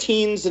 horny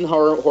teens and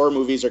horror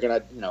movies are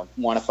going to,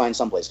 want to find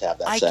someplace to have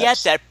that sex. I get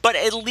that, but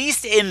at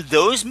least in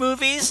those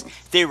movies,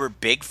 they were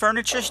big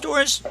furniture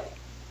stores.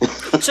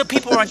 So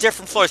people were on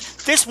different floors.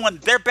 This one,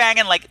 they're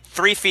banging like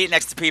 3 feet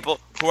next to people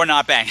who are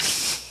not banging.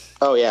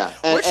 Oh, yeah.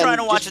 We're trying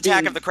to watch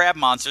Attack of the Crab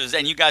Monsters,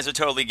 and you guys are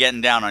totally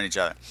getting down on each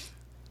other.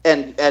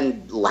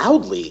 And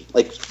loudly,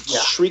 like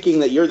shrieking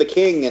that you're the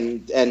king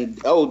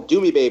and oh,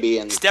 do me, baby.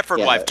 And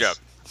Stepford wife joke.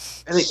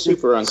 And it's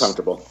super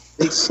uncomfortable.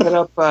 They set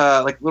up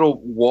like little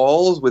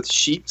walls with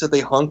sheets that they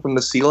hung from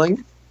the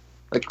ceiling,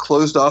 like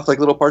closed off like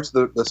little parts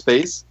of the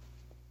space.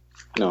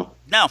 No.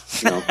 No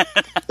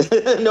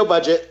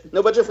budget.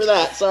 No budget for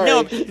that.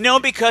 Sorry. No,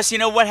 because you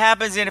know what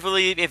happens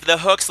if the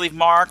hooks leave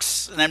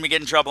marks, and then we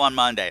get in trouble on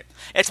Monday.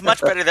 It's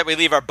much better that we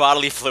leave our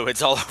bodily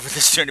fluids all over the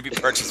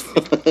soon-to-be-purchased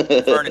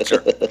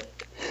furniture.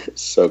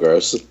 So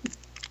gross.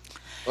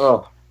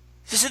 Oh.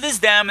 So there's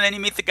them, and then you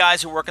meet the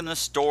guys who work in the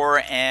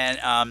store,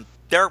 and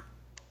they're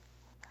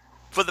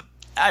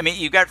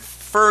you got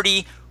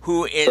Ferdy,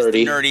 who is our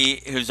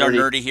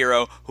nerdy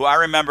hero, who I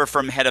remember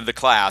from Head of the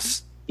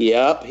Class.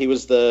 Yep, he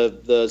was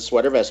the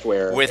sweater vest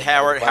wearer. With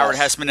Howard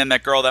Hessman and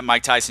that girl that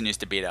Mike Tyson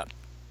used to beat up.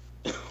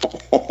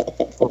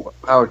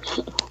 Ouch.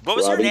 What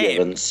was her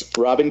name?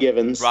 Robin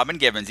Givens. Robin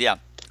Givens, yeah.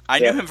 I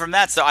knew him from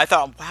that, so I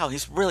thought, wow,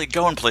 he's really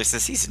going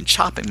places. He's in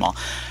Chopping Mall.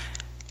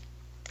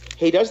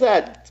 He does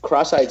that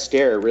cross-eyed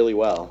stare really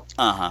well.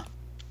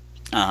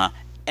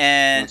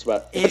 And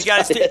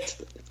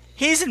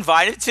he's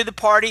invited to the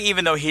party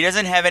even though he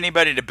doesn't have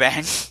anybody to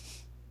bang.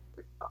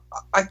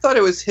 I thought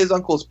it was his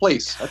uncle's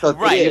place. I thought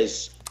right. It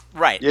is.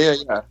 Right.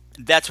 Yeah.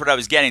 That's what I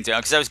was getting to.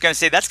 Because I was going to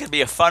say, that's going to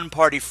be a fun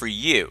party for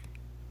you.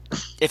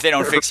 If they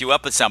don't fix you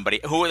up with somebody.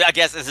 Who, I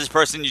guess, is this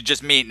person you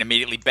just meet and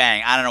immediately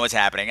bang. I don't know what's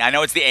happening. I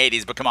know it's the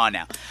 80s, but come on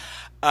now.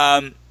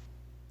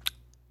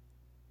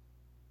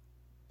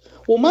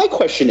 Well, my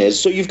question is,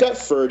 so you've got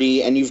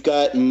Ferdy and you've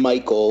got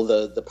Michael,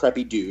 the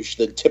preppy douche,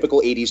 the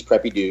typical 80s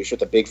preppy douche with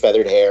the big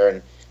feathered hair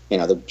and,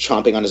 the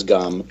chomping on his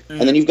gum. Mm.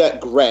 And then you've got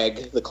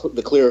Greg, the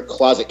clear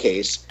closet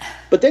case.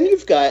 But then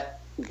you've got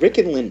Rick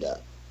and Linda,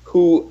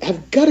 who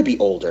have got to be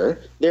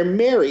older. They're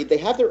married. They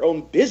have their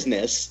own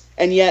business.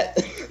 And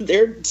yet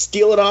they're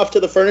stealing off to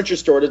the furniture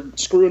store to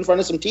screw in front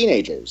of some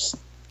teenagers.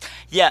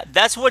 Yeah,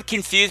 that's what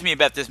confused me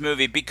about this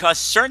movie, because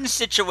certain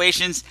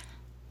situations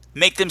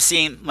make them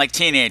seem like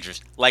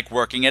teenagers, like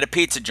working at a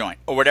pizza joint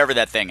or whatever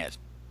that thing is.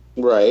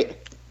 Right.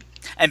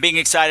 And being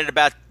excited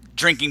about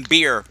drinking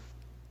beer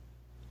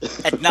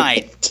at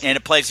night in a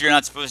place you're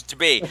not supposed to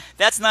be.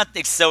 That's not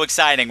so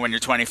exciting when you're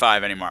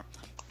 25 anymore.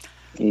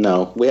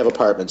 No, we have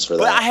apartments for that.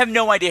 But I have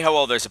no idea how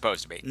old they're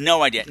supposed to be.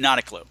 No idea. Not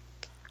a clue.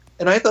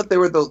 And I thought they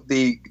were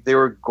they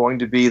were going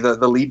to be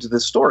the leads of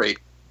this story.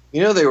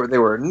 They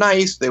were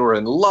nice. They were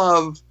in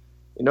love.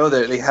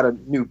 They had a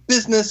new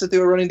business that they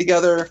were running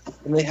together,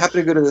 and they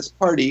happened to go to this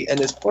party. And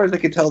as far as I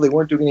could tell, they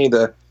weren't doing any of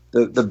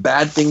the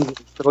bad things that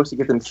were supposed to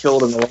get them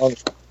killed in the long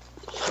run.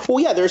 Well,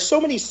 yeah, there's so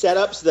many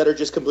setups that are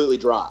just completely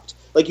dropped.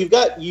 Like you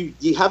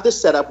have this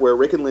setup where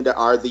Rick and Linda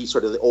are the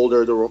sort of the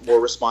older, the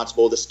more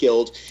responsible, the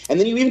skilled, and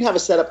then you even have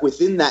a setup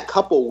within that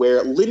couple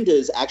where Linda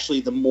is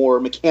actually the more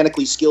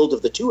mechanically skilled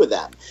of the two of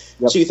them.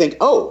 Yep. So you think,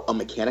 a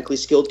mechanically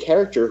skilled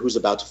character who's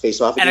about to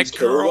face off against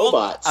killer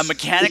robots. A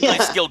mechanically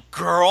skilled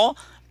girl?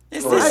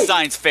 This is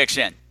science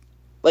fiction.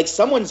 like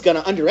someone's going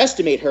to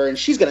underestimate her and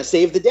she's going to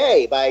save the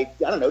day by,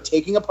 I don't know,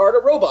 taking apart a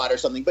robot or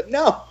something. But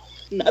no,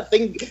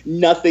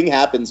 nothing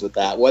happens with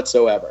that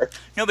whatsoever.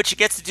 No, but she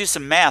gets to do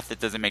some math that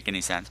doesn't make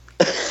any sense.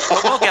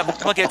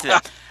 But we'll get to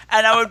that.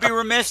 And I would be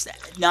remiss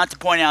not to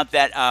point out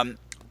that,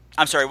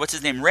 I'm sorry, what's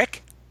his name,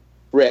 Rick?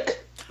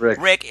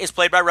 Rick is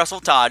played by Russell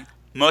Todd,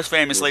 most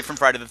famously from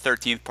Friday the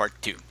 13th, Part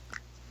 2.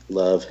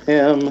 Love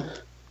him.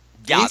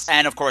 Yeah,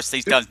 and of course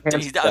he's done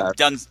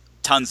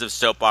tons of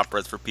soap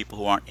operas for people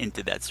who aren't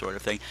into that sort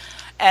of thing.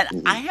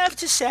 And I have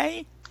to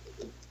say,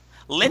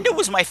 Linda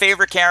was my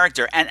favorite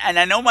character. And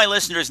I know my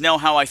listeners know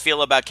how I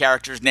feel about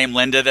characters named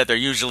Linda, that they're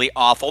usually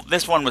awful.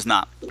 This one was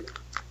not.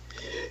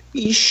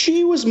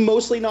 She was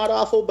mostly not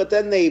awful, but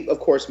then they, of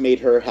course, made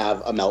her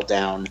have a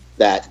meltdown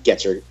that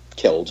gets her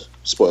killed.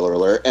 Spoiler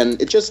alert.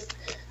 And it just,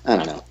 I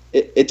don't know.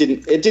 It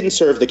didn't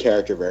serve the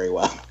character very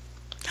well.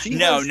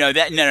 No.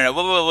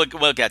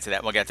 We'll get to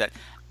that.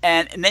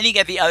 And then you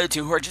get the other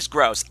two who are just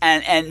gross.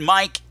 And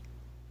Mike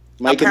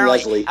and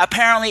Leslie.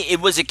 Apparently,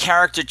 it was a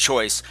character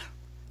choice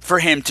for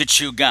him to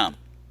chew gum.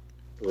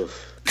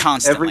 Oof.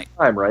 Constantly. Every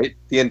time, right?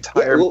 The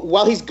entire... Yeah,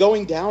 while he's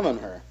going down on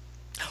her.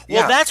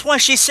 Well, that's why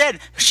she said,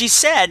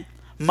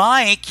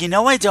 Mike,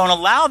 I don't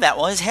allow that.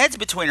 Well, his head's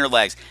between her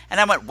legs. And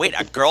I went, wait,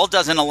 a girl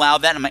doesn't allow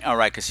that? And I'm like, all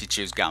right, because she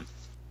chews gum.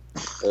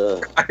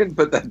 I didn't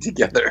put that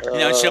together.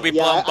 She'll be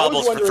blowing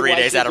bubbles for 3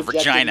 days out of her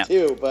vagina.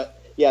 Too,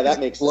 but yeah, that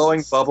makes blowing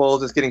sense.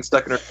 bubbles, just getting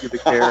stuck in her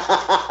pubic hair.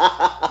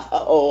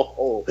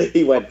 Oh,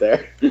 he went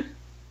there.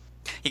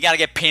 You got to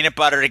get peanut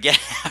butter to get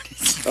out.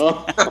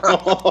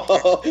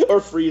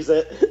 Or freeze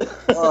it.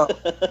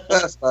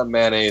 That's not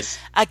mayonnaise.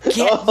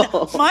 Again,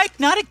 Mike,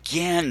 not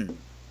again.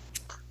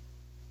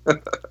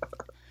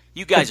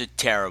 You guys are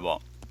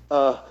terrible.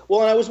 Well,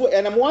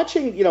 and I'm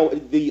watching,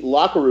 the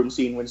locker room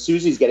scene when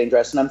Susie's getting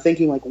dressed, and I'm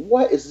thinking, like,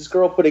 what is this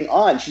girl putting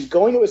on? She's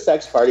going to a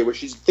sex party where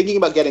she's thinking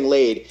about getting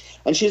laid,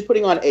 and she's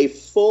putting on a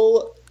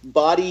full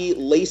body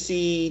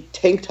lacy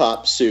tank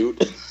top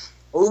suit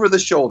over the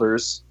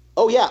shoulders.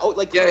 Oh yeah,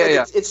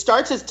 yeah. It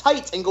starts as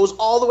tights and goes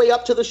all the way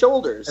up to the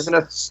shoulders, and then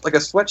a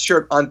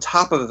sweatshirt on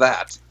top of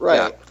that.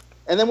 Right, yeah.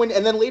 and then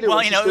later, well,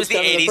 when it was the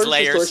 '80s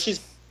layers.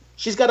 Store,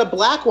 she's got a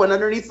black one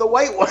underneath the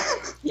white one.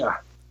 Yeah.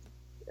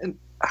 And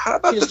how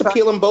about just to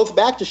peel them both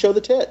back to show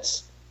the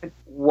tits?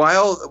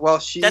 While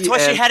she that's why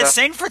she had to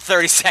sing for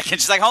 30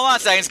 seconds. She's like, hold on a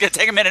second, it's gonna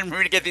take a minute for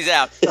me to get these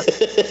out.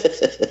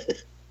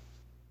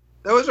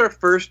 That was our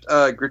first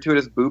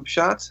gratuitous boob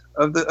shot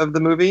of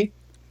the movie,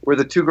 where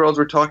the two girls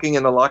were talking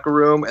in the locker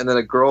room, and then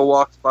a girl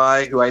walks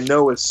by who I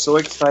know is so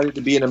excited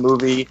to be in a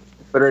movie,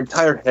 but her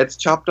entire head's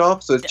chopped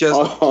off, so it's just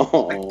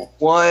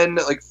one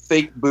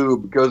fake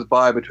boob goes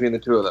by between the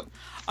two of them.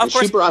 Of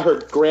course, she brought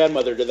her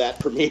grandmother to that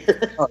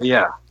premiere. Oh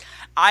yeah,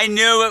 I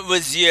knew it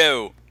was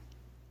you.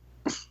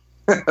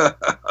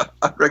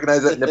 I'd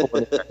recognize that nipple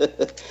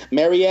anywhere.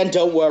 Marianne,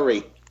 don't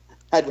worry.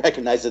 I'd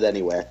recognize it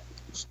anywhere.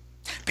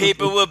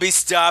 People will be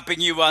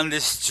stopping you on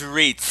the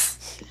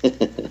streets.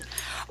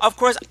 Of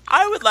course,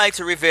 I would like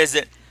to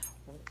revisit,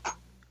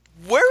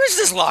 where is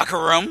this locker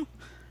room?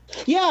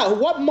 Yeah,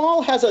 what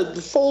mall has a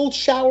full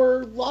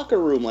shower locker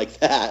room like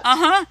that?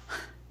 Uh-huh.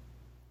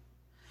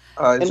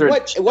 And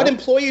what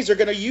employees are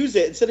going to use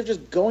it instead of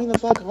just going the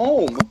fuck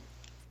home?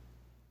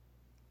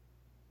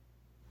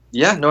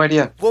 Yeah, no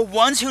idea. Well,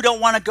 ones who don't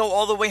want to go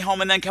all the way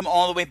home and then come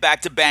all the way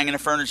back to bang in a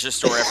furniture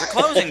store after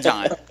closing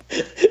time.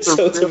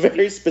 So it's a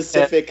very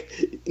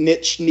specific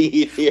niche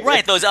need here.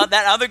 Right,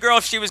 that other girl,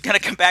 if she was going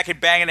to come back and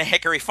bang in a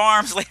Hickory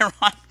Farms later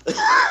on.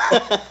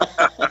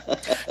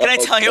 Can I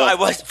tell you,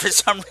 for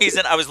some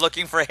reason, I was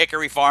looking for a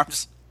Hickory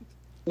Farms.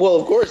 Well,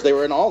 of course, they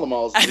were in all the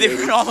malls. They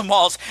were in all the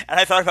malls, and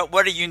I thought about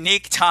what a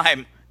unique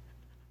time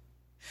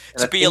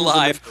to be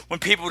alive when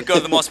people would go to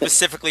the mall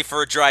specifically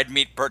for a dried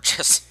meat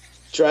purchase.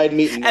 Dried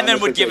meat and then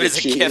would give it as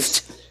a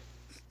gift.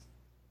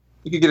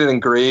 You could get it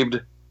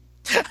engraved.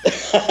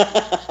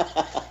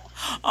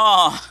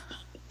 Oh.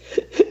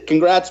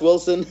 Congrats,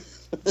 Wilson.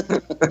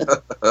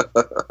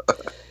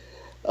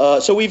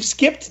 So we've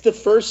skipped the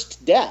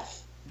first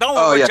death.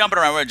 We're jumping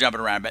around. We're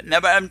jumping around, but no,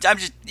 but I'm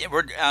just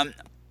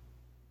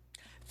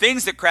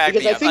things that crack me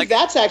up.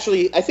 Because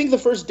I think the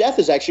first death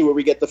is actually where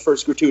we get the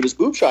first gratuitous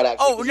boob shot.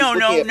 Actually,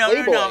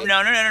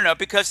 no.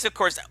 Because of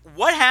course,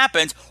 what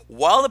happens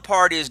while the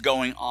party is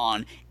going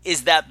on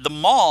is that the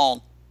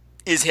mall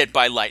is hit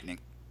by lightning.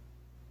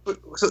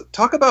 So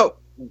talk about.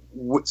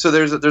 So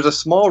there's a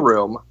small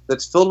room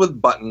that's filled with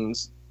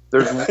buttons.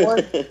 There's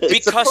one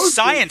because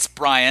science,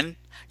 Brian.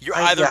 You're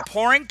either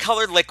pouring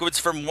colored liquids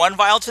from one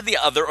vial to the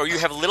other, or you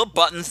have little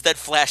buttons that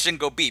flash and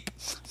go beep.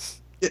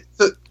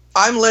 So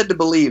I'm led to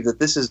believe that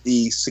this is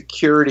the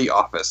security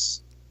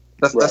office.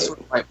 That's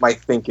my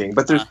thinking.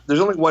 But there's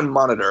only one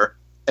monitor,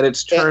 and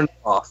it's turned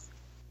off.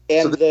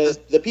 And so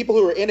the people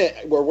who were in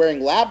it were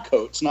wearing lab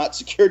coats, not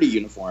security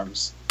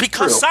uniforms.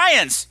 Because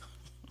science!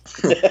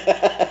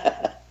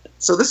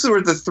 So this is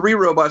where the three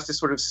robots just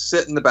sort of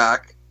sit in the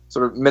back,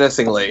 sort of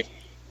menacingly.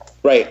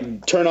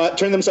 Right.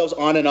 Turn themselves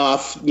on and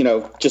off,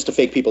 just to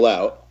fake people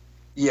out.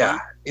 Yeah.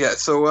 Yeah.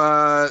 So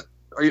are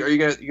you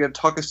gonna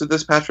talk us through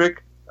this,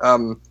 Patrick?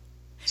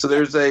 So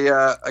there's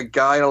a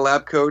guy in a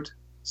lab coat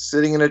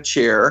sitting in a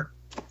chair,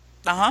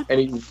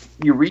 and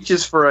he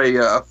reaches for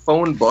a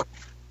phone book,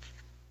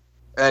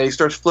 and he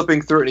starts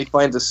flipping through it, and he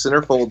finds a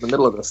centerfold in the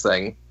middle of this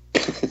thing.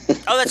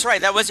 Oh, that's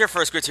right. That was your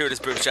first gratuitous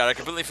boob shot. I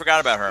completely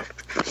forgot about her.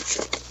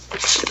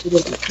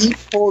 He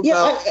pulls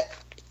out.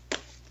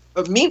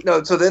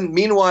 So then,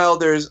 meanwhile,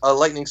 there's a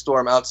lightning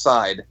storm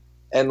outside,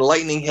 and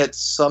lightning hits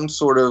some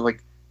sort of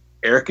like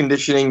air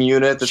conditioning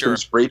unit that's been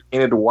spray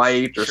painted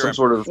white or some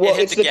sort of. Well,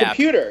 it's the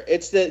computer.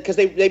 It's because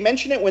they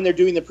mention it when they're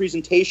doing the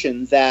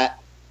presentation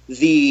that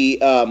the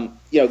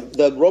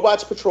the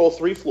robots patrol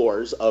 3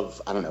 floors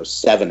of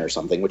 7 or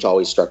something, which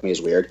always struck me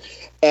as weird,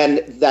 and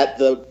that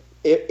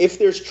if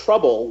there's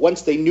trouble,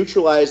 once they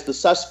neutralize the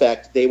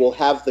suspect, they will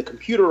have the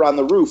computer on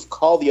the roof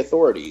call the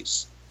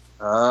authorities.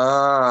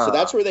 So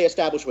that's where they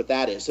establish what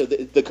that is. So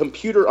the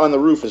computer on the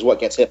roof is what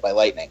gets hit by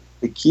lightning.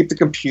 They keep the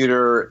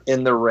computer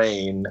in the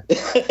rain.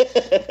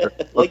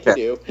 Like you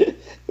do. It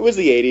was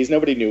the 80s.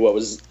 Nobody knew what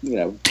was,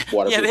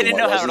 waterproof. Yeah, they didn't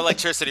know how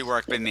electricity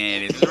worked in the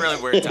 80s. It was a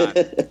really weird time.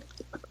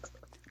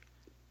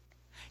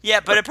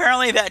 Yeah, but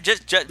apparently that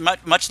just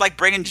much like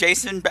bringing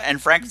Jason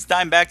and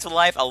Frankenstein back to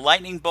life, a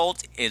lightning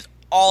bolt is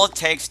all it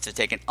takes to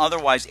take an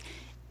otherwise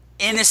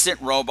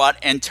innocent robot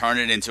and turn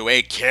it into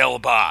a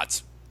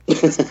Killbot.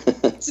 This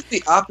is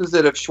the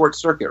opposite of Short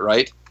Circuit,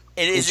 right?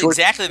 It is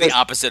exactly the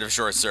opposite of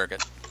Short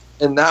Circuit.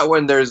 In that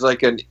one, there's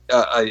like an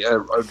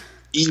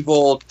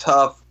evil,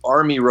 tough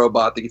army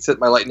robot that gets hit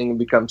by lightning and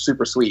becomes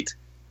super sweet.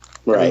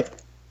 Right. And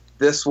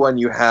this one,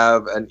 you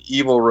have an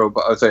evil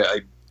robot,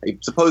 a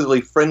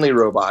supposedly friendly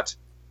robot.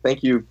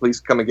 Thank you,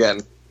 please come again.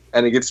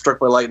 And it gets struck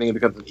by lightning and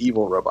becomes an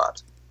evil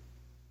robot.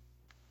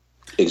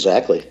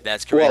 Exactly.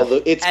 That's correct.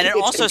 Well, it's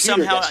also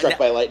somehow gets struck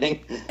by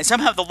lightning. And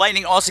somehow the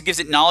lightning also gives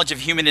it knowledge of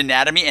human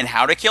anatomy and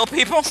how to kill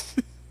people.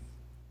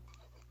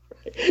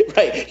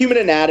 Right. Human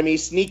anatomy,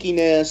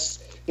 sneakiness,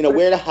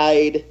 where to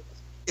hide.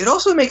 It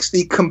also makes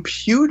the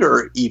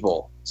computer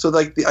evil. So,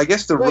 I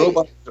guess the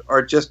robots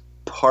are just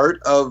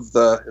part of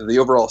the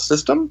overall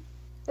system.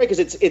 Right, because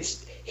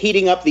it's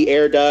heating up the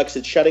air ducts,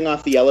 it's shutting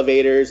off the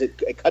elevators,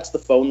 it cuts the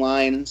phone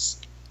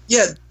lines.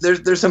 Yeah,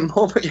 there's a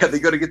moment. Yeah, they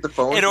go to get the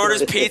phone. It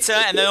orders pizza,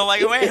 and they're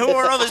like, "Wait, who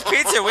ordered all this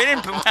pizza? We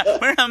didn't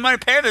have money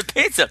to pay for the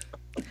pizza."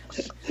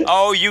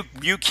 Oh, you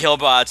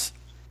Killbots!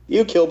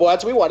 You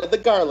Killbots! We wanted the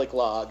garlic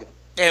log.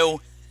 Ew.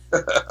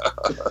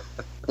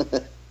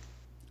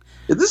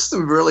 This is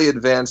some really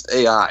advanced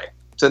AI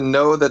to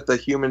know that the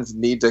humans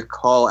need to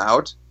call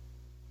out.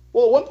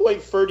 Well, at one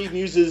point, Ferdy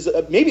muses,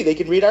 maybe they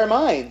can read our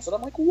minds, and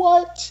I'm like,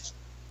 what,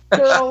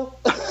 girl?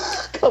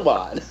 Come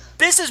on.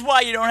 This is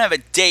why you don't have a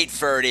date,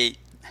 Ferdy.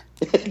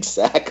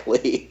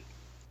 Exactly.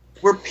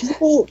 Were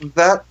people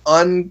that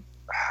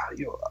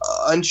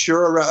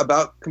unsure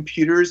about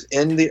computers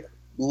in the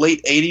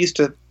late 80s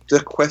to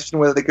question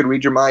whether they could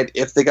read your mind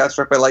if they got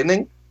struck by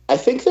lightning? I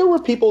think there were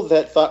people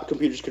that thought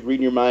computers could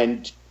read your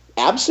mind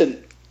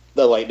absent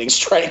the lightning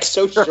strike,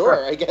 so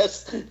sure, I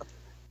guess.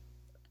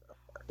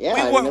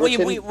 Yeah, well,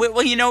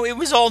 it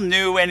was all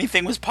new.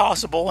 Anything was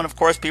possible, and of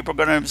course, people are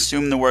going to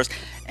assume the worst.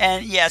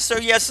 And so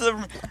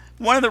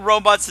one of the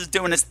robots is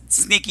doing a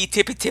sneaky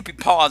tippy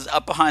paws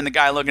up behind the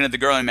guy looking at the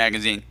girly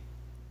magazine.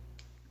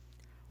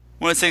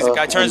 One of the things, the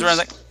guy turns around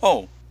and is like,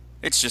 "Oh,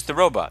 it's just the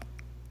robot."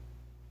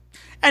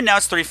 And now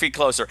it's 3 feet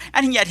closer,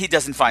 and yet he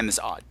doesn't find this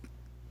odd.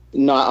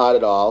 Not odd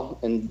at all,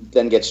 and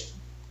then gets,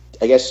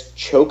 I guess,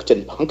 choked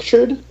and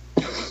punctured.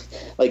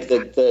 Like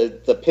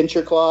the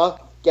pincher claw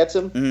gets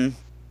him. Mm-hmm.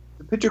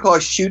 The pincher claw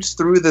shoots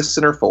through the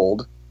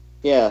centerfold.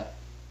 Yeah.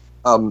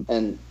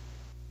 And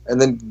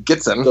then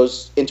gets him.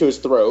 Goes into his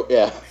throat,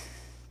 yeah.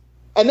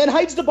 And then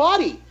hides the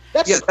body.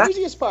 That's the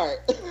craziest part.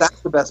 That's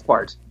the best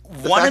part.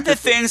 One of the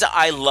things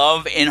I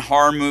love in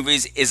horror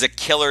movies is a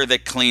killer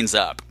that cleans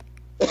up.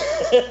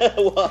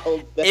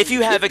 Well, if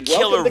you have a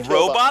killer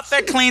robot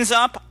that cleans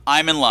up,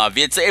 I'm in love.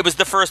 It was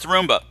the first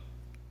Roomba.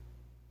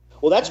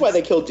 Well, that's why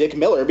they killed Dick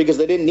Miller, because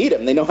they didn't need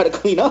him. They know how to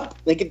clean up.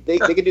 They could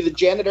do the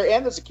janitor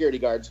and the security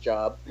guard's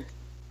job.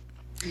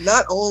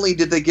 Not only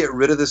did they get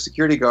rid of the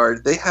security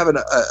guard, they have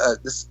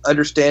this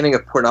understanding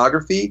of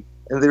pornography,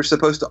 and they're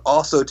supposed to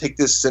also take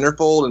this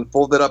centerfold and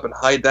fold it up and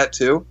hide that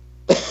too.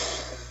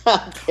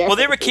 Well,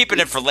 they were keeping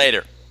it for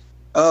later.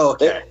 Oh,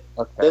 okay.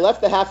 They left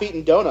the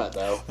half-eaten donut,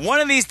 though. One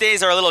of these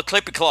days, our little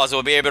clippy claws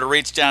will be able to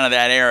reach down to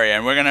that area,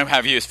 and we're going to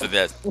have use for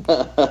this.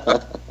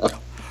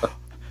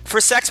 For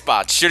sex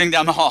bots shooting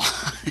down the hall.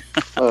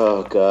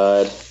 Oh,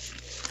 God.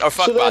 Or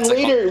fuck so bots. Then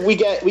later, we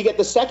get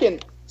the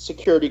second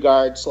security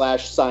guard /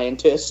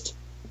 scientist,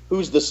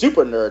 who's the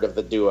super nerd of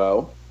the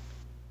duo.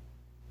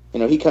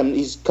 He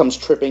comes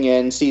tripping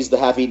in, sees the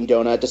half-eaten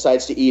donut,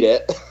 decides to eat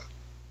it.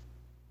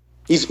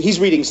 He's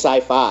reading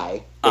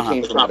sci-fi that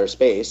came from outer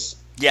space.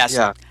 Yes.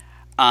 Yeah.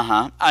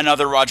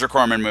 Another Roger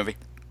Corman movie.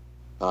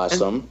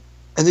 Awesome.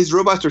 And these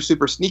robots are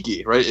super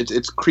sneaky, right?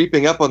 It's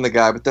creeping up on the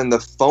guy, but then the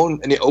phone,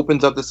 and it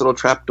opens up this little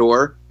trap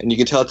door, and you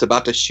can tell it's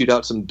about to shoot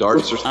out some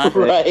darts or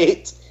something.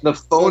 Right. The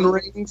phone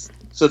rings,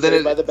 so then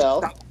it by the bell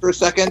stops for a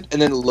second,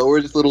 and then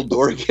lowers its little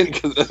door again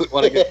because it doesn't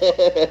want to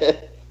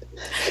get.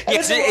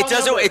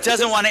 It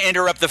doesn't want to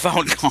interrupt the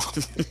phone call.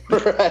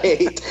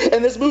 Right.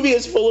 And this movie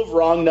is full of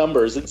wrong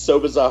numbers. It's so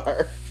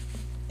bizarre.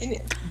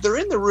 And they're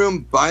in the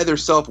room by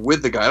themselves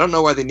with the guy. I don't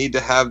know why they need to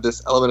have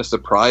this element of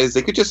surprise.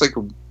 They could just like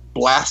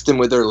blast him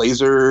with their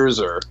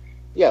lasers or...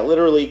 Yeah,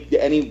 literally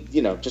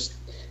just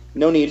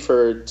no need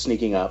for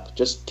sneaking up.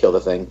 Just kill the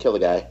thing. Kill the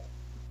guy.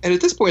 And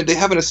at this point, they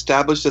haven't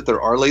established that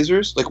there are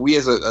lasers. Like, we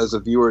as a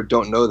viewer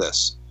don't know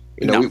this.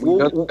 We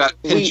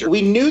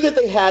knew that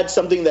they had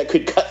something that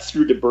could cut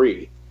through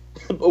debris,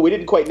 but we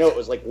didn't quite know it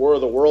was like War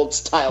of the Worlds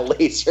style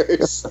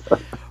lasers.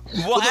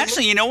 Well,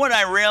 actually, you know what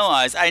I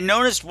realized? I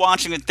noticed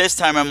watching it this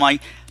time, I'm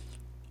like,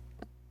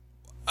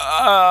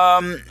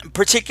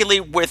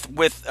 particularly with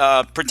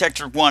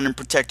Protector 1 and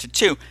Protector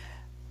 2,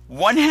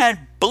 one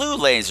had blue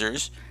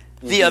lasers,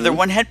 the other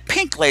one had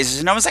pink lasers,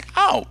 and I was like,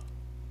 oh,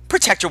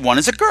 Protector 1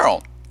 is a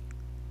girl.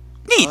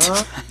 Neat.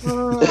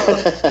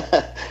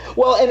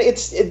 Well, and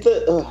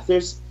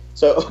there's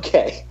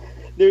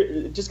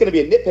just going to be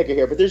a nitpicker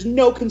here, but there's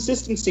no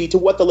consistency to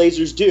what the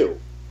lasers do.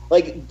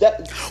 Like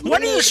that. Why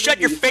don't you shut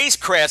your face,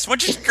 Chris? Why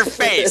don't you shut your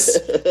face?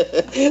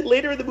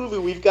 Later in the movie,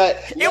 we've got.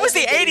 It was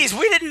the 80s.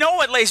 We didn't know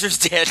what lasers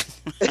did.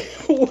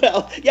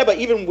 Well, yeah, but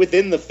even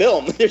within the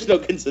film, there's no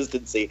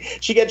consistency.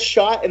 She gets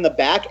shot in the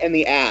back and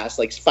the ass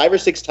like 5 or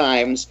 6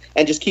 times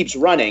and just keeps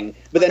running,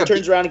 but then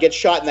turns around and gets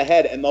shot in the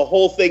head, and the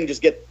whole thing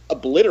just gets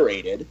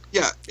obliterated.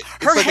 Yeah,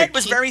 her head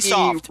was very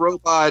soft.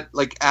 Robot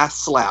like ass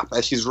slap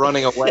as she's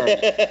running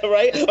away,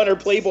 right on her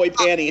Playboy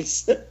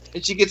panties.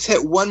 And she gets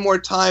hit one more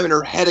time, and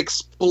her head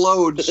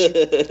explodes.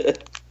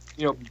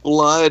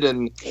 Blood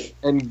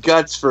and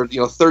guts for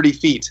 30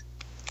 feet.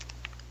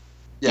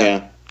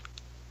 Yeah.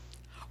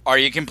 Are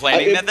you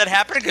complaining that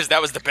happened? Because that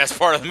was the best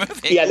part of the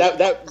movie. Yeah,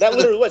 that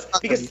literally was.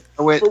 Because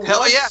I went,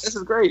 hell yeah, this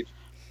is great.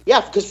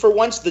 Yeah, because for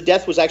once the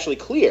death was actually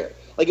clear.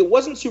 Like, it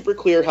wasn't super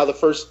clear how the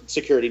first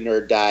security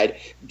nerd died.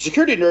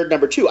 Security nerd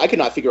number 2, I could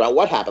not figure out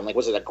what happened. Like,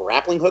 was it a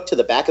grappling hook to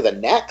the back of the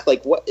neck?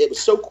 Like, what? It was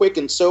so quick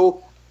and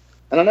so,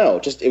 I don't know.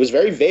 Just, it was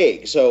very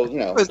vague. So,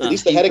 at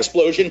least the head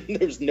explosion,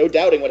 there's no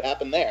doubting what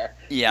happened there.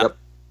 Yeah. Yep.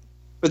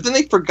 But then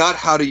they forgot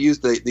how to use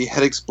the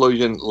head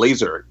explosion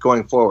laser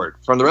going forward.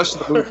 From the rest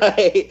of the movie.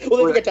 Right.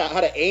 Well, they forgot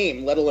how to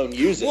aim, let alone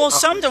use it. Well,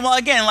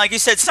 again, like you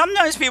said,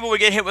 sometimes people would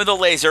get hit with a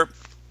laser,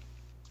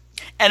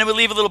 and it would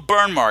leave a little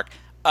burn mark.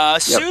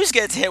 Suze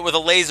gets hit with a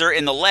laser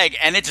in the leg,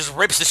 and it just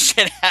rips the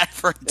shit out of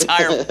her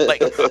entire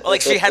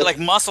like she had like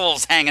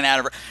muscles hanging out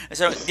of her.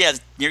 So yeah,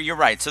 you're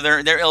right. So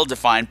they're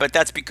ill-defined, but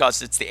that's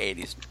because it's the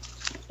 80s.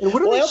 And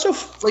what are they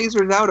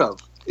lasers out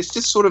of? It's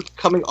just sort of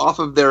coming off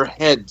of their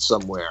head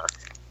somewhere.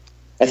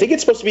 I think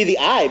it's supposed to be the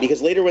eye,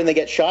 because later when they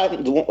get shot,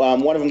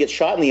 one of them gets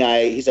shot in the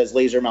eye, he says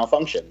laser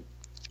malfunction.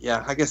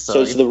 Yeah, I guess so.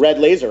 So it's the red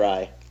laser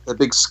eye. The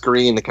big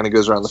screen that kind of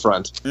goes around the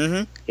front.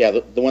 Mm-hmm. Yeah,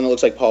 the one that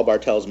looks like Paul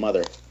Bartel's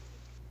mother.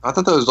 I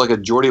thought that was like a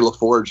Geordie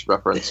LaForge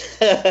reference.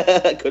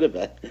 Could have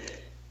been.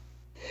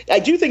 I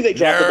do think they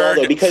dropped the ball,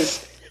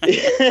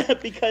 though,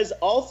 because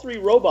all 3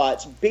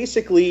 robots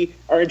basically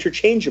are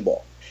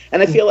interchangeable.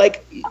 And I feel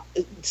like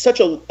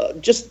such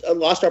just a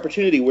lost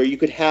opportunity where you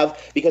could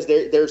have, because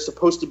they're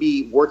supposed to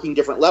be working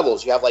different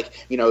levels. You have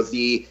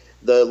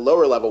the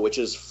lower level, which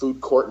is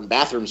food court and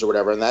bathrooms or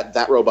whatever, and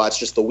that robot's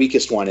just the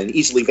weakest one and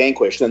easily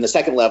vanquished. Then the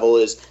second level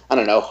is, I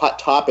don't know, Hot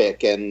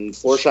Topic and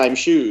Florsheim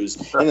shoes.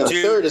 And then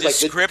the third is like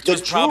the script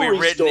was probably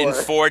written in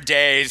 4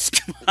 days.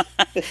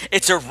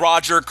 It's a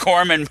Roger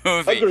Corman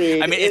movie.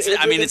 Agreed. I mean,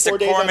 it's a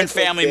Corman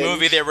family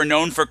movie. They were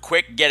known for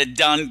quick, get it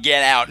done,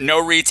 get out. No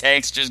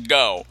retakes, just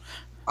go.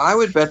 I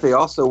would bet they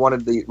also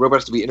wanted the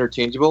robots to be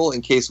interchangeable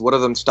in case one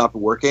of them stopped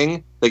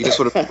working. They could just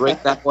sort of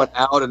break that one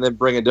out and then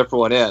bring a different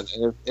one in.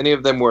 And if any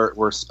of them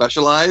were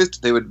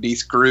specialized, they would be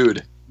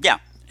screwed. Yeah,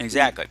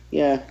 exactly.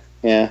 Yeah.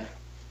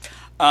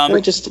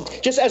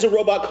 Just as a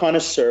robot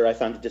connoisseur, I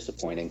found it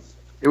disappointing.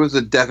 It was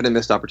a definite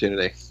missed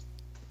opportunity.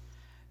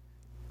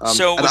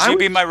 So would you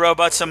be my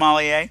robot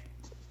sommelier?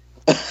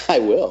 I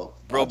will.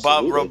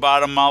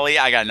 Robot Molly,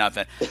 I got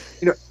nothing.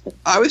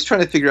 I was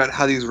trying to figure out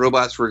how these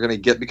robots were going to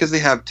get, because they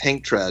have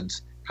tank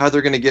treads, how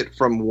they're going to get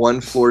from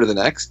one floor to the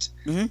next.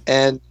 Mm-hmm.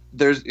 And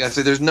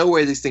there's no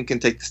way these things can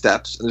take the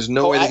steps. And there's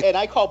no way. And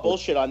I call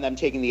bullshit on them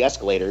taking the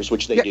escalators,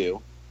 which they do.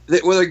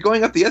 When they're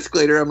going up the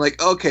escalator, I'm like,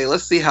 okay,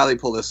 let's see how they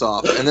pull this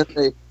off. And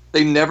then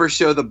they never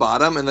show the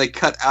bottom, and they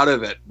cut out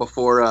of it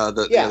before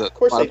the. Yeah, the of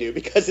course bottom. they do,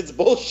 because it's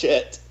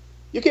bullshit.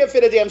 You can't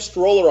fit a damn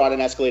stroller on an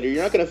escalator.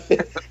 You're not going to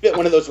fit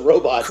one of those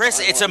robots.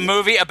 Chris, it's a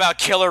movie about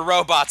killer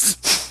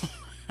robots.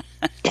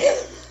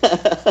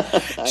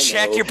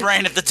 Check your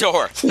brain at the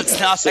door. It's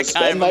not that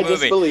kind of a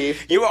movie.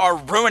 Disbelief. You are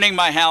ruining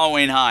my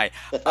Halloween high.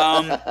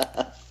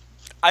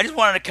 I just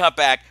wanted to cut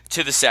back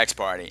to the sex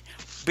party,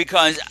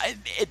 because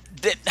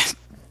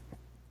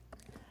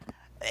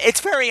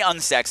it's very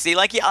unsexy.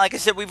 Like I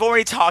said, we've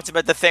already talked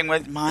about the thing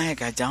with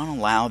Mike. I don't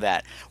allow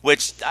that.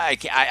 Which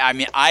I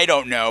mean, I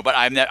don't know, but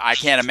I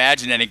can't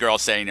imagine any girl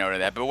saying no to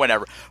that. But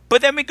whatever.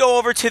 But then we go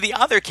over to the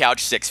other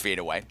couch 6 feet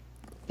away,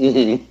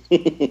 and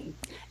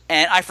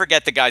I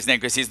forget the guy's name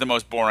because he's the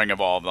most boring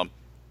of all of them.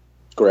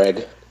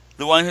 Greg,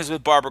 the one who's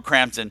with Barbara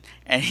Crampton,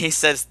 and he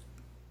says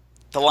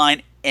the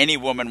line any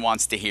woman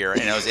wants to hear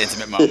in those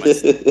intimate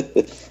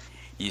moments.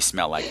 You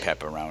smell like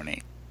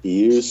pepperoni.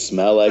 You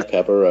smell like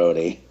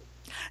pepperoni.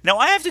 Now,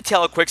 I have to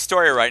tell a quick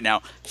story right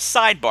now.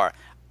 Sidebar.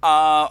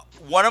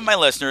 One of my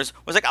listeners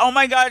was like, oh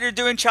my God, you're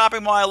doing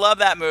Chopping Mall. I love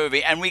that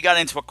movie. And we got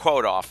into a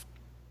quote off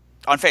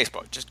on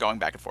Facebook, just going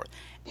back and forth.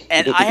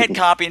 And I had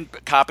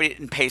copied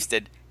and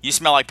pasted, you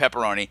smell like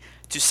pepperoni,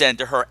 to send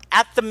to her.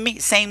 At the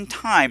same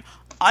time,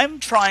 I'm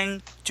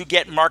trying to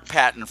get Mark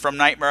Patton from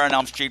Nightmare on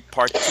Elm Street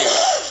Part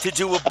 2 to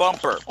do a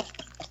bumper.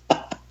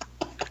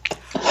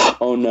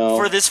 Oh no!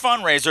 For this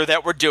fundraiser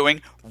that we're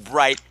doing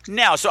right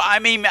now. So I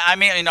mean,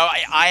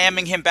 I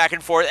aming him back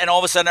and forth, and all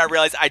of a sudden I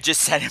realized I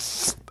just sent him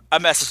a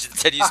message that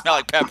said, "You smell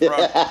like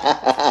pepperoni."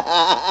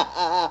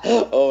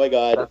 Oh my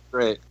God! That's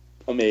great.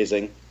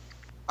 Amazing.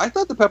 I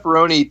thought the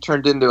pepperoni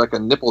turned into like a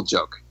nipple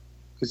joke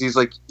because he's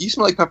like, "You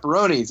smell like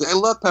pepperoni." He's like, I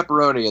love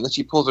pepperoni, and then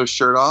she pulls her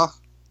shirt off.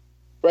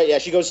 Right? Yeah.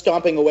 She goes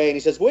stomping away, and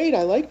he says, "Wait,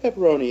 I like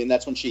pepperoni," and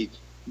that's when he's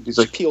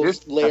like,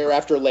 peels layer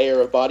after layer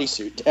of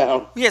bodysuit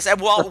down. Yes, and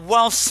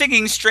while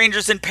singing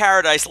 "Strangers in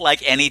Paradise"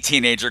 like any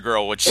teenager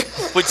girl would do.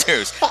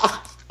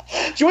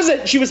 She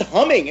was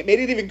humming. It made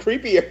it even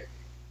creepier.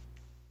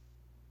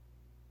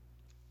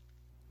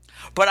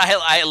 But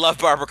I love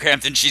Barbara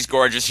Crampton. She's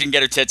gorgeous. She can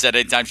get her tits out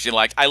anytime she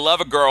likes. I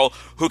love a girl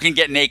who can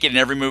get naked in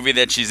every movie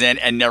that she's in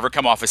and never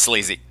come off as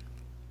sleazy.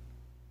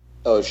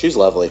 Oh, she's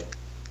lovely.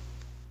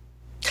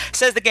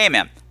 Says the gay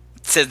man.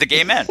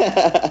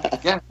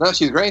 Yeah, no,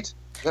 she's great.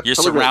 Yep, You're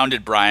totally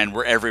surrounded, Brian.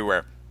 We're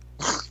everywhere.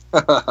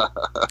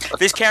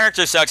 This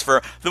character sucks for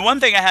her. The one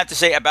thing I have to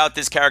say about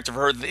this character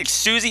for her,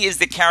 Susie is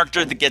the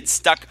character that gets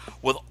stuck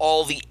with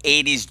all the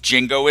 80s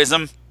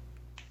jingoism.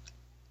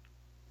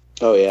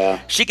 Oh,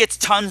 yeah. She gets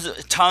tons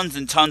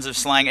and tons of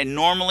slang, and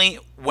normally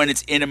when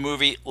it's in a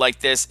movie like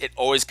this, it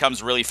always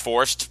comes really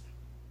forced.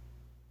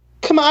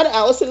 Come on,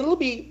 Allison, it'll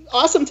be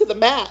awesome to the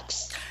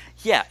max.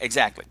 Yeah,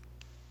 exactly.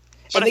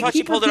 But And I thought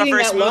she pulled it off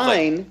very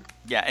smoothly.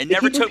 Yeah, it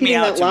never took me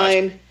out too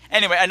much.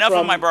 Anyway, enough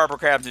of my Barbara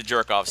Crampton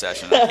jerk-off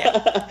session.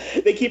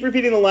 They keep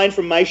repeating the line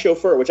from My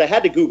Chauffeur, which I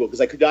had to Google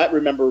because I could not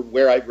remember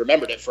where I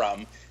remembered it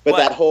from. But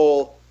that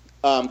whole,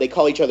 they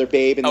call each other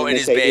babe, and then they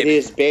say, babe. It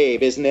is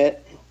babe, isn't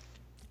it?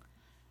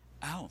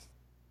 Oh.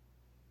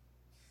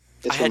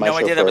 It's I had no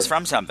idea that was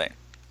from something.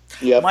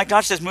 Yep. Oh my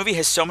gosh, this movie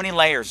has so many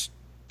layers.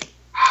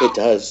 It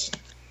does.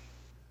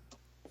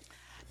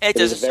 It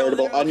does. Is a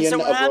veritable onion so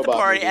of we're at the robot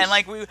party, movies.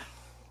 and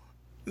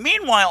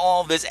meanwhile,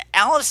 all of this,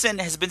 Allison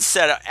has been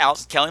set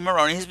up. Kelly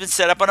Maroney has been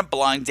set up on a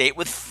blind date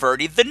with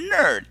Ferdy the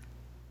nerd.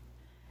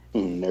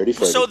 Nerdy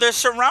Ferdy. So they're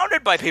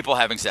surrounded by people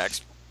having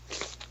sex,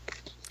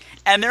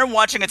 and they're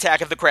watching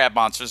Attack of the Crab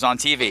Monsters on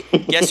TV.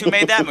 Guess who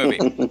made that movie?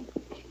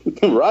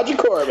 Roger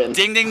Corman.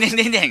 Ding, ding, ding,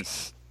 ding, ding.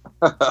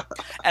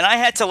 And I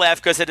had to laugh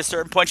because at a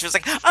certain point she was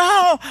like,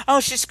 oh,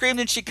 she screamed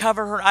and she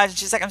covered her eyes and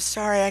she's like, I'm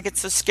sorry, I get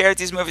so scared at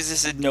these movies. I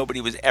said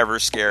nobody was ever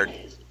scared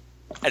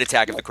at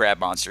Attack of the Crab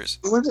Monsters.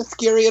 It wasn't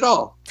scary at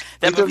all.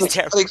 That there's movie's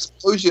an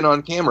explosion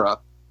on camera.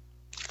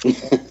 And,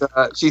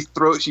 she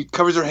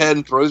covers her head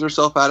and throws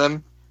herself at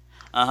him.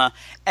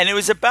 And it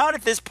was about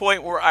at this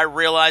point where I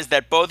realized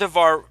that both of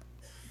our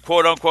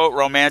quote-unquote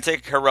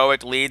romantic,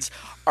 heroic leads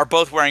are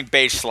both wearing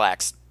beige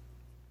slacks.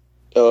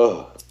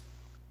 Oh.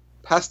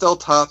 Pastel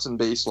tops and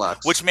beige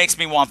slacks. Which makes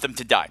me want them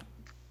to die.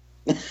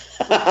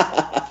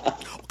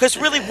 Because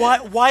really,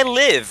 why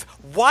live?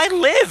 Why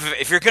live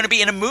if you're going to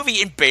be in a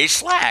movie in beige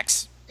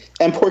slacks?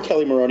 And poor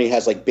Kelly Maroney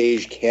has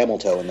beige camel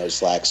toe in those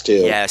slacks too.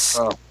 Yes.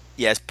 Oh.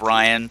 Yes,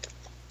 Brian.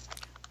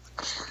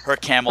 Her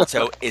camel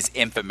toe is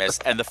infamous.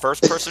 And the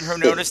first person who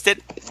noticed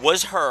it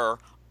was her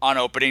on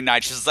opening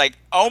night. She's like,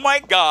 oh my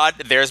God,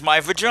 there's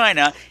my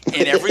vagina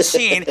in every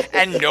scene,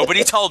 and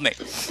nobody told me.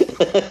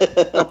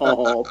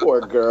 Oh, poor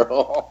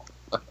girl.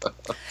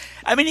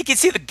 I mean, you can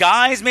see the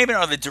guys, maybe,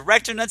 or the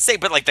director, not say,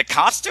 but the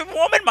costume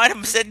woman might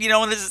have said,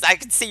 this is, I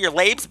can see your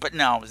labes, but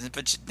no.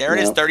 But there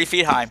it is, 30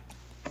 feet high.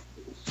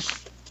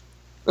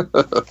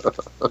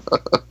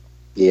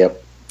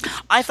 Yep.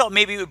 I thought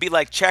maybe it would be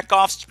like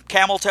Chekhov's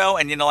camel toe,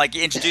 and, you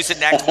introduce it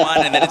in Act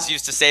 1, and then it's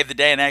used to save the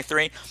day in Act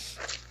 3.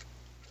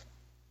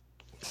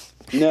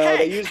 No,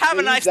 hey, have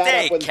a nice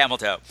day, camel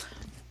toe.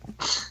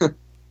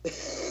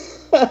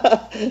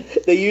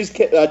 They used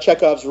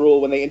Chekhov's rule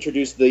when they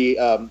introduced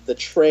the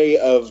tray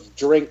of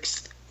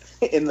drinks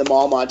in the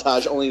mall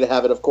montage, only to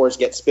have it, of course,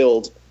 get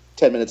spilled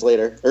 10 minutes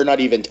later. Or not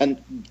even,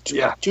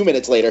 2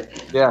 minutes later.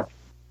 Yeah.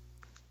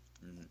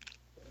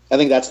 I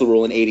think that's the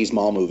rule in 80s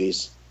mall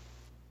movies.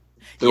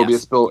 There will be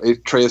a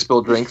tray of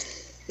spilled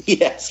drinks?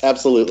 Yes,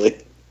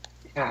 absolutely.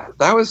 Yeah,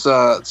 that was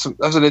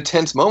an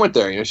intense moment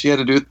there. She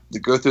had to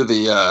go through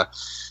the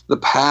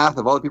path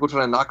of all the people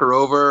trying to knock her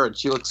over, and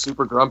she looked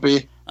super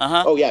grumpy.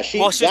 Oh yeah, she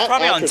was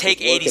probably on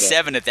take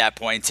 87 at that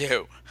point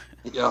too.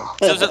 Yeah,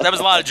 so that was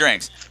a lot of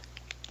drinks.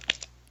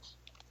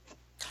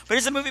 But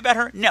is the movie about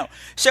her? No.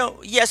 So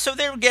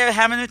they're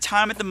having their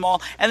time at the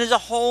mall, and there's a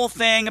whole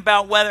thing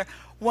about whether,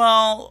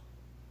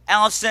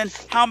 Allison,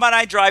 how about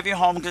I drive you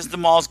home because the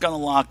mall's going to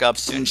lock up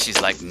soon?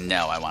 She's like,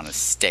 no, I want to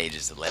stay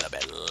just a little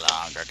bit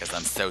longer because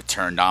I'm so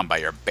turned on by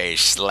your beige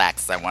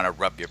slacks. I want to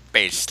rub your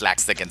beige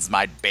slacks against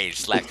my beige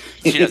slacks.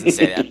 She doesn't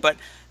say that, but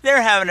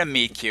they're having a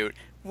meet cute.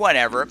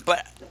 Whatever,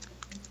 but...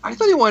 I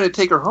thought he wanted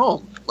to take her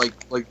home,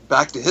 like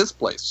back to his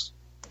place.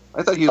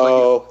 I thought he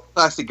was like a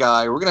classy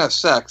guy. We're going to have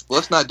sex, but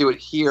let's not do it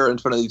here in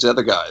front of these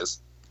other guys.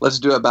 Let's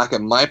do it back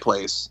at my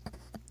place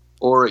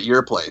or at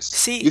your place.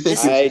 See,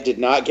 I did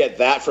not get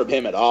that from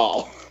him at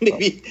all.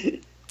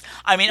 Maybe.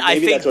 I mean, I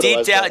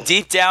think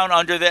deep down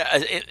under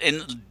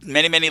in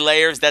many, many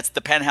layers, that's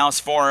the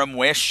Penthouse Forum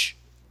wish.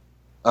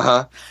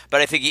 Uh-huh.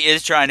 But I think he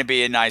is trying to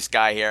be a nice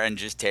guy here and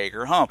just take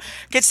her home.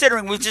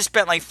 Considering we've just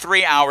spent like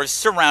 3 hours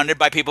surrounded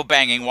by people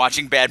banging,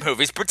 watching bad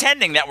movies,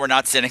 pretending that we're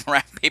not sitting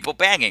around people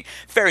banging.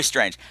 Very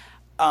strange.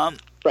 Right,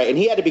 and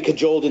he had to be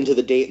cajoled into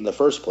the date in the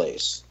first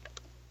place.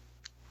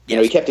 You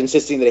know, he kept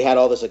insisting that he had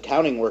all this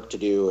accounting work to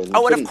do. And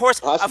of course,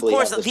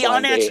 the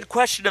unanswered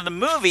question of the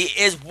movie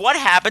is what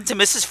happened to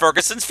Mrs.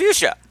 Ferguson's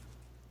fuchsia?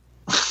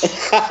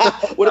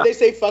 What did they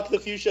say? Fuck the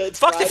fuchsia.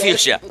 Fuck the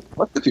fuchsia.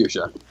 Fuck the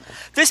fuchsia.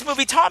 This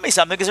movie taught me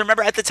something because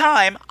remember at the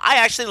time I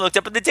actually looked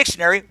up in the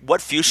dictionary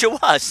what fuchsia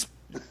was.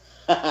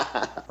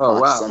 Oh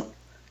wow,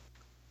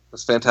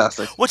 that's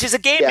fantastic. Which is a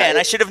gay man.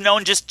 I should have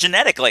known just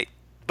genetically,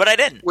 but I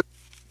didn't.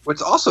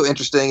 What's also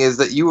interesting is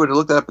that you would have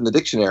looked that up in the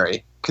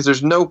dictionary because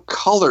there's no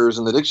colors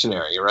in the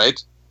dictionary,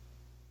 right?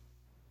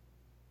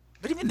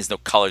 What do you mean there's no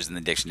colors in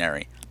the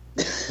dictionary?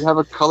 You have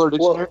a color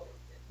dictionary? Well,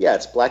 yeah,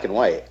 it's black and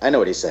white. I know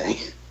what he's saying.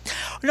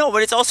 No,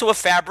 but it's also a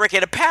fabric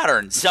and a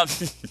pattern. It's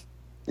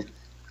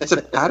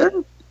a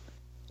pattern?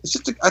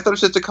 I thought it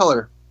was just a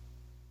color.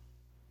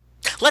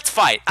 Let's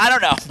fight. I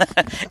don't know.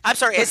 I'm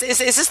sorry. Is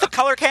this the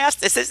color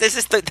cast? Is this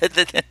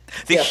the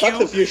yeah, Hugh? Fuck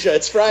the fuchsia.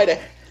 It's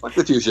Friday. Fuck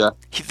the fuchsia.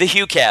 The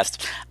Hugh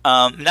cast.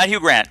 Not Hugh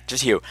Grant,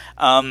 just Hugh.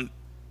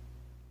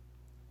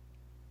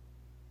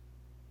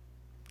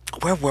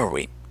 Where were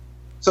we?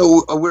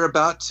 So we're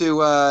about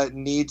to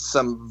need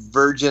some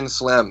Virgin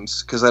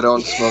Slims because I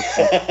don't smoke.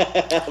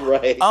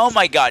 Right. Oh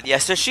my God! Yeah.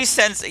 So she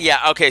sends.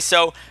 Yeah. Okay.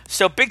 So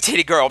big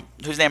titty girl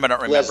whose name I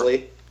don't remember.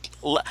 Leslie.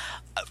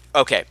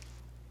 Okay.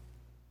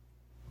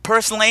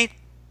 Personally,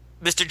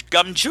 Mr.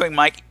 Gum Chewing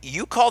Mike,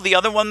 you call the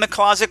other one the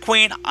closet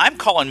queen. I'm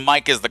calling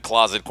Mike as the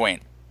closet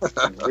queen.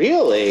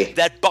 Really?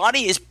 That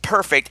body is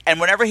perfect, and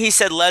whenever he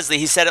said Leslie,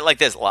 he said it like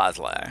this: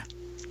 Leslie.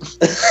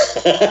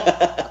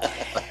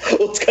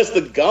 Well, it's because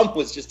the gum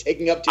was just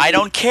taking up too I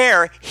don't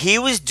care. He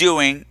was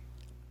doing,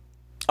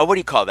 what do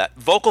you call that?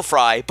 Vocal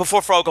fry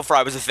before vocal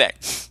fry was a thing.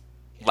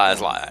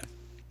 Leslie.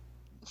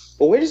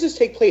 Well, where does this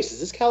take place?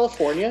 Is this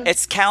California?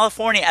 It's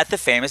California at the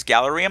famous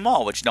Galleria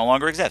Mall, which no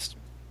longer exists.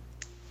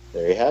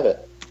 There you have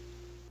it.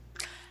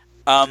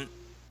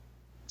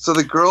 So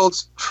the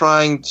girl's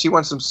she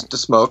wants him to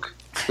smoke,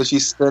 so she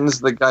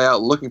sends the guy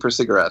out looking for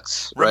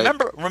cigarettes, right?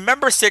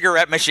 Remember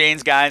cigarette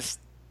machines, guys?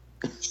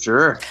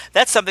 Sure.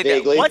 That's something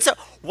Vaguely. that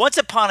once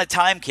upon a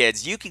time,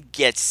 kids, you could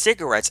get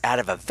cigarettes out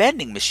of a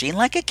vending machine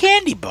like a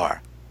candy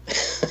bar.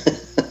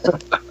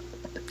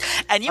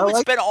 And you would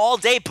spend all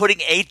day putting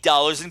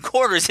 $8 in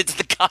quarters into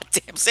the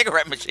goddamn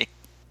cigarette machine.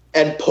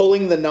 And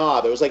pulling the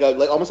knob. It was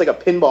almost like a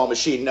pinball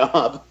machine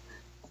knob.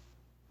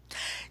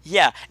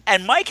 Yeah,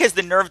 and Mike has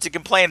the nerve to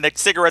complain that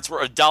cigarettes were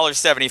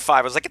 $1.75.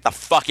 I was like, get the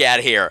fuck out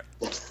of here.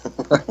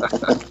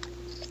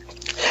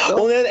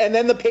 Well, and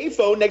then the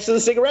payphone next to the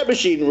cigarette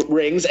machine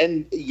rings,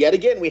 and yet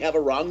again we have a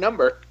wrong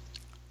number.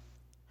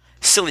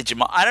 Silly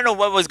Jamal. I don't know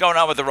what was going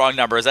on with the wrong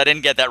numbers. I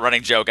didn't get that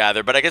running joke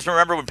either. But I guess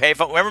remember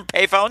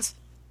payphones?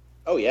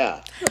 Oh,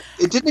 yeah.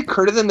 It didn't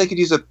occur to them they could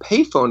use a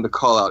payphone to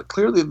call out.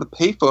 Clearly the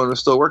payphone was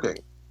still working.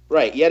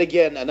 Right. Yet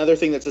again, another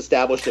thing that's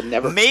established and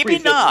never Maybe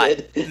not.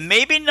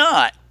 Maybe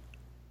not.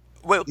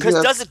 Wait,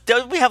 because doesn't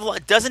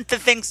the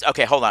things...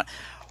 Okay, hold on.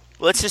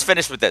 Let's just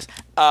finish with this.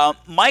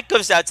 Mike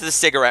goes out to the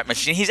cigarette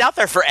machine. He's out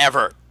there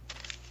forever.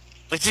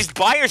 Like, just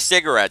buy your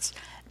cigarettes.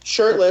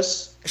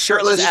 Shirtless.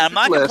 And I'm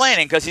not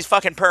complaining because he's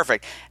fucking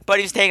perfect. But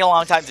he's taking a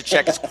long time to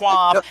check his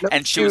quaff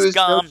and chew his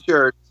gum. No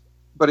shirt,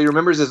 but he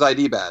remembers his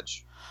ID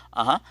badge.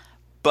 Uh-huh.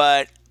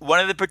 But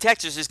one of the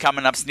protectors is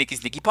coming up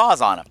sneaky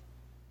paws on him.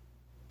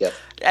 Yep.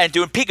 And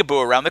doing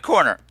peekaboo around the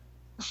corner.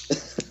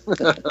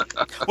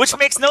 Which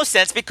makes no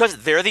sense because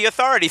they're the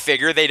authority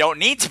figure. They don't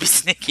need to be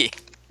sneaky.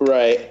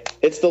 Right.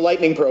 It's the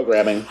lightning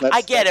programming.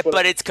 I get it,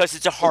 but it's because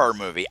it's a horror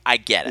movie. I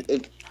get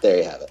it. There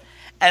you have it.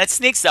 And it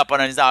sneaks up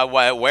on him.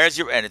 Where's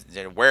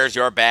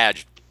your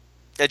badge?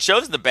 It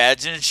shows him the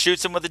badge and it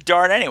shoots him with a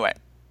dart anyway.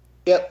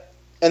 Yep.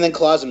 And then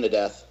claws him to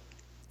death.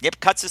 Yep,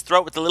 cuts his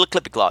throat with the little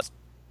clippy claws.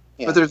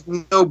 Yeah. But there's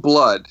no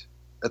blood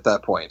at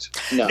that point.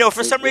 No,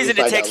 for some reason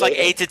it takes like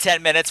 8 to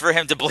 10 minutes for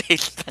him to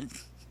bleed.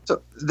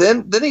 So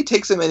then he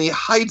takes him and he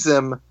hides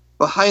him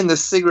behind the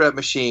cigarette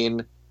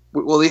machine.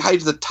 Well, he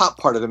hides the top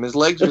part of him. His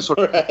legs are sort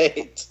of...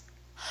 Right.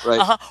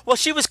 Right. Well,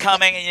 she was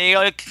coming,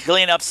 and you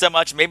clean up so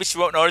much. Maybe she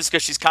won't notice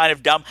because she's kind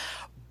of dumb.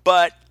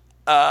 But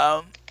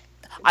I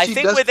I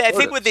think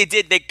what they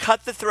did, they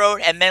cut the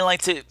throat, and then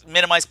like to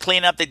minimize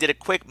cleanup, they did a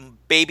quick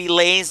baby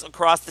lace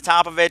across the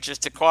top of it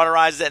just to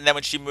cauterize it. And then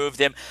when she moved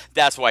him,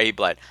 that's why he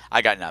bled.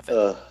 I got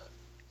nothing.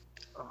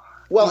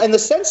 Well, and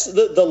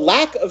the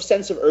lack of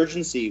sense of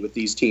urgency with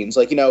these teens.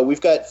 Like,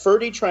 we've got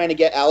Ferdy trying to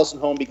get Allison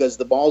home because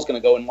the mall's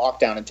going to go in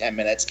lockdown in 10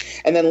 minutes.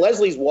 And then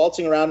Leslie's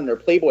waltzing around in her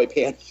Playboy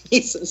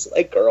panties. It's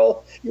like,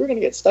 girl, you're going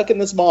to get stuck in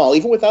this mall.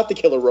 Even without the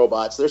killer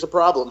robots, there's a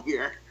problem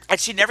here. And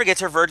she never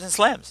gets her Virgin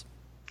Slims.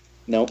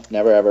 Nope,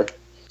 never ever.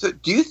 So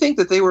do you think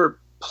that they were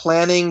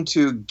planning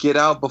to get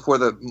out before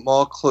the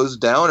mall closed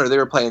down, or they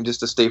were planning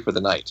just to stay for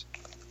the night?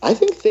 I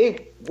think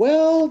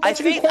that's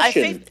a good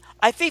question.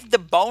 I think the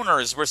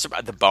boners were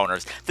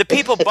the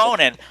people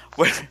boning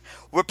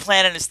were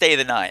planning to stay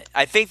the night.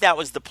 I think that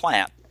was the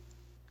plan.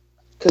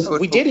 Because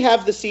we did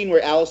have the scene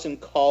where Allison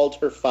called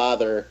her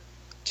father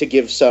to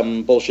give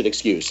some bullshit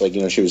excuse. Like,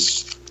 she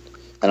was,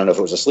 I don't know if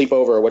it was a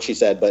sleepover or what she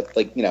said, but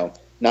like, not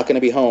going to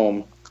be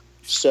home.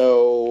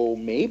 So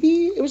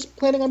maybe it was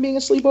planning on being a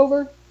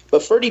sleepover.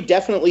 But Ferdy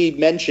definitely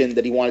mentioned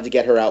that he wanted to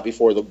get her out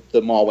before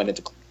the mall went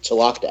into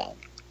lockdown.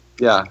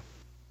 Yeah.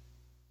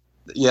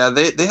 Yeah,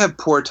 they have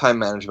poor time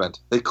management.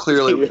 They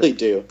clearly really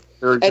do.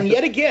 And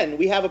yet again,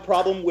 we have a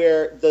problem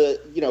where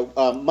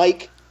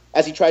Mike,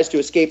 as he tries to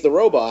escape the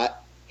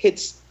robot,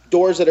 hits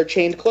doors that are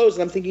chained closed.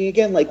 And I'm thinking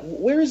again, like,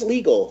 where is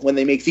legal when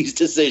they make these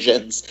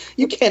decisions?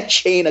 You can't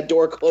chain a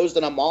door closed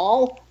in a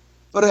mall.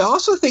 But I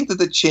also think that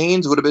the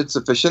chains would have been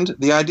sufficient.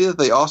 The idea that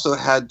they also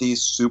had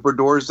these super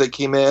doors that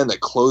came in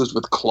that closed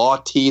with claw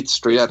teeth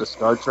straight out of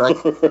Star Trek.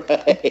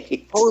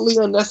 Right. Totally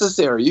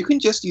unnecessary. You can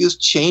just use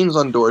chains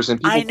on doors and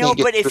people I know, can't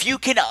get but if you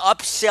can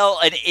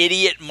upsell an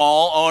idiot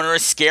mall owner,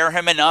 scare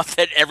him enough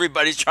that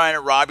everybody's trying to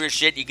rob your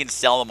shit, you can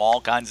sell them all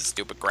kinds of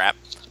stupid crap.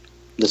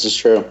 This is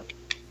true.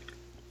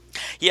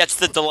 Yeah, it's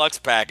the deluxe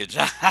package.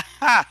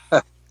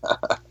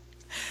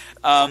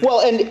 Well,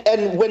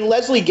 and when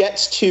Leslie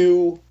gets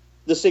to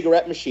the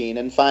cigarette machine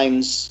and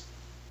finds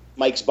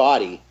Mike's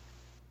body,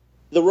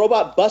 the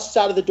robot busts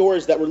out of the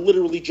doors that were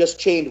literally just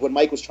chained when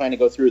Mike was trying to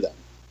go through them.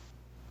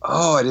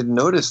 Oh, I didn't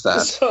notice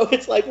that. So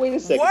it's like, wait a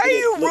second. Why are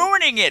you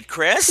ruining it,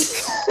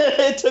 Chris?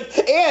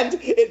 And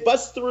it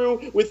busts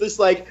through with this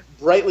like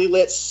brightly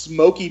lit,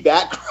 smoky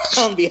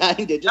background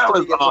behind it. That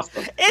was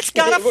awesome. It's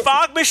got a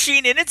fog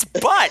machine in its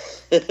butt.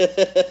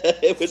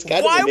 It was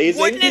kind of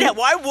amazing.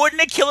 Why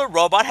wouldn't a killer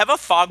robot have a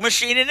fog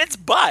machine in its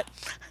butt?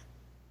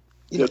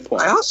 Good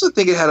point. I also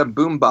think it had a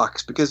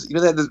boombox because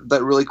that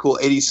really cool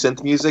 80s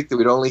synth music that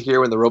we'd only hear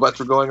when the robots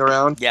were going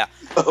around. Yeah.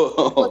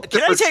 Oh.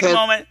 Can I take a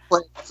moment?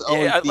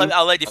 Yeah,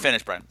 I'll let you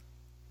finish, Brian.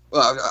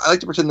 Well, I like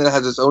to pretend that it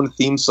has its own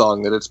theme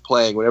song that it's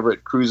playing whenever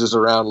it cruises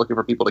around looking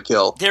for people to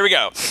kill. Here we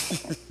go.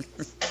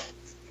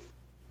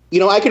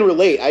 I can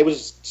relate. I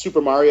was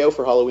Super Mario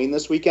for Halloween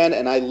this weekend,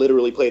 and I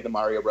literally played the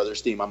Mario Brothers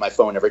theme on my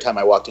phone every time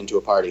I walked into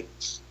a party.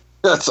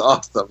 That's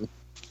awesome.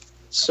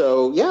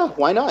 So, yeah,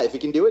 why not? If you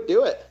can do it,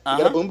 do it. You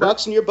got a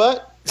boombox in your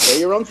butt, play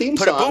your own theme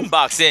song. Put a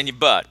boombox in your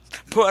butt.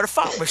 Put a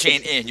fog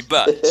machine in your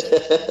butt.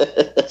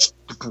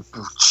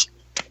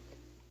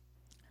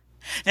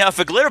 Now, if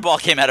a glitter ball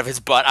came out of his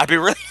butt, I'd be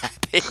really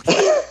happy.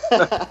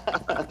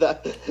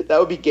 that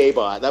would be gay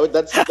bot.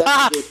 That's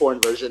the gay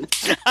porn version.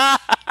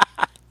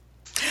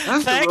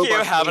 Thank you.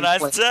 Have a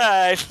nice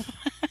day.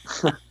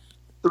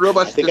 The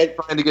robot's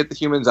trying to get the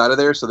humans out of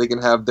there so they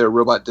can have their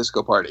robot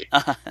disco party.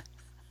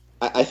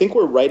 I think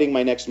we're writing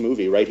my next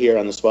movie right here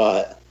on the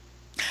spot.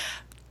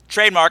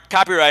 Trademark,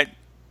 copyright.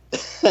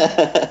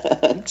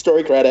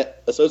 Story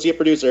credit, associate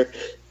producer.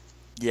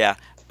 Yeah.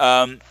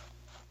 So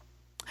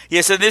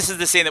this is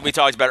the scene that we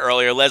talked about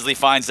earlier. Leslie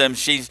finds them.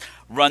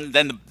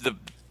 Then the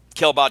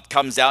Killbot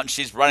comes out, and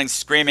she's running,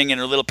 screaming in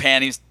her little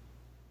panties.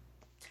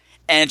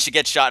 And she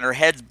gets shot, and her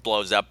head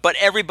blows up. But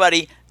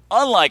everybody,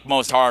 unlike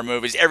most horror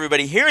movies,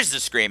 everybody hears the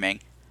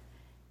screaming,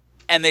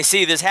 and they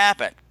see this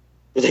happen.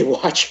 They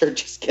watch her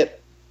just get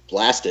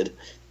blasted.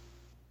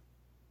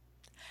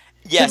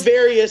 Yes. To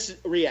various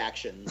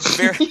reactions.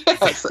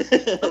 Yes.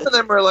 Some of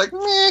them are like,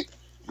 meh.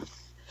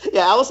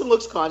 Yeah, Allison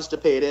looks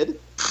constipated.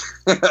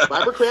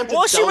 Barbara Crampton.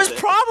 Well, she was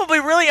probably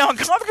really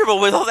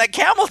uncomfortable with all that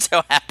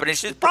cameltoe happening.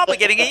 She was probably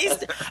getting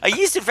a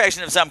yeast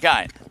infection of some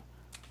kind.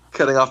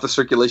 Cutting off the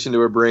circulation to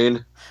her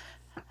brain.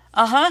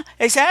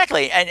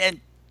 Exactly. And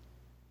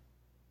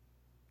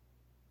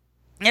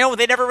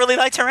they never really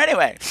liked her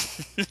anyway.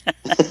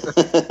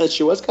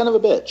 She was kind of a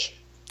bitch.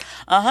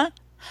 And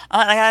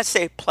I gotta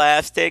say,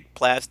 plastic,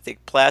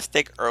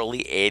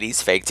 early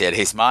 80s fake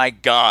titties. My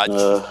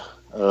God.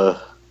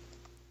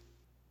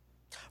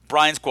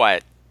 Brian's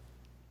quiet.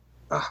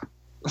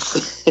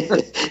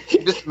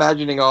 Just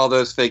imagining all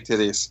those fake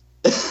titties.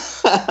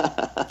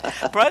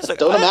 Brian's like,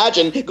 don't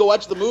imagine. Go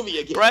watch the movie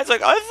again. Brian's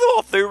like, I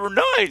thought they were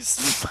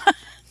nice.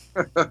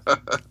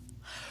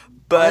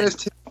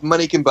 But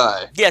money can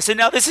buy. Yeah, so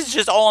now this is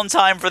just all in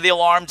time for the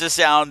alarm to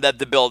sound that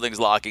the building's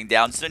locking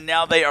down. So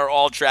now they are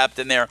all trapped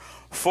in there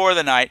for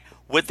the night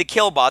with the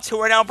Killbots, who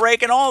are now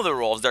breaking all the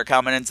rules. They're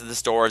coming into the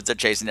stores, they're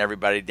chasing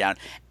everybody down,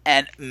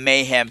 and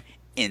mayhem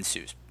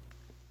ensues.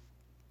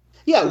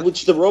 Yeah,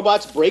 which the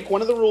robots break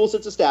one of the rules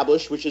that's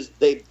established, which is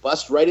they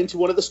bust right into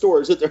one of the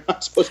stores that they're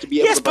not supposed to be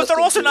able to bust Yes, but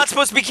they're also into. not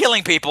supposed to be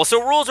killing people,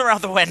 so rules are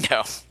out the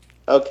window.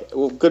 Okay,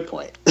 well, good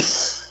point.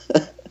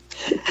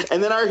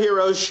 And then our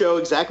heroes show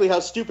exactly how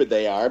stupid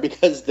they are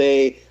because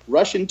they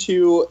rush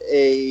into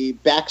a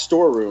back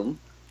storeroom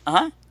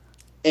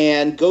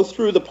and go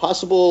through the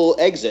possible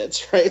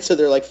exits, right? So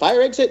they're like,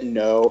 fire exit?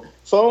 No.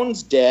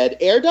 Phone's dead.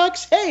 Air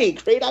ducts? Hey,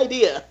 great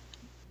idea.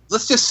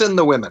 Let's just send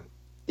the women.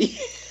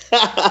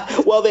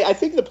 Well, I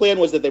think the plan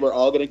was that they were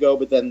all going to go,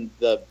 but then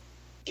the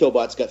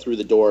Killbots got through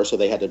the door, so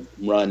they had to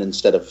run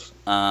instead of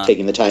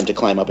taking the time to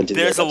climb up into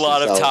the air ducts There's a lot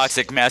themselves. of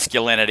toxic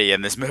masculinity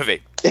in this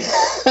movie.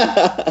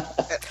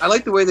 I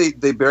like the way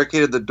they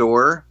barricaded the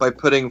door by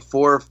putting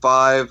 4 or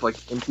 5 like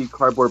empty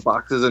cardboard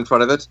boxes in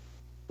front of it.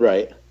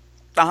 Right.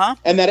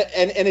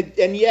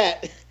 And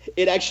yet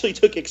it actually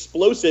took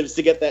explosives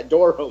to get that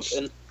door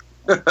open.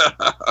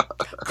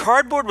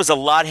 Cardboard was a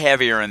lot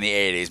heavier in the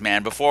 80s,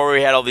 man, before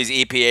we had all these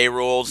EPA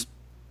rules.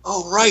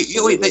 Oh, right.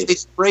 They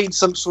sprayed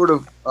some sort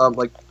of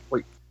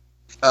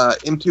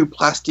M2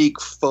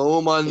 plastic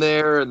foam on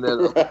there, and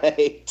then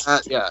right.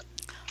 Yeah.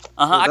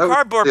 A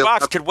cardboard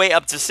box could weigh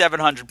up to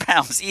 700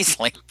 pounds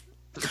easily.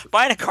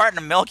 Buying a carton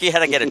of milk, you had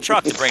to get a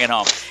truck to bring it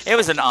home. It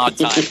was an odd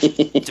time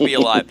to be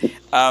alive.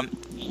 I'm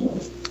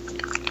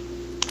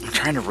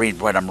trying to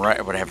read what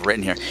I have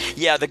written here.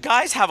 Yeah, the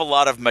guys have a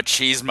lot of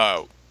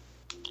machismo.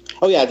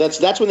 Oh yeah,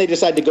 that's when they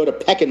decide to go to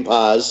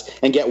Peckinpah's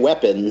and get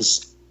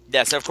weapons.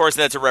 Yes, of course,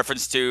 that's a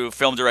reference to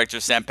film director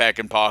Sam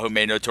Peckinpah, who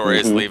made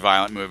notoriously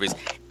violent movies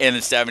in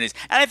the 70s.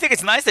 And I think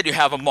it's nice that you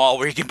have a mall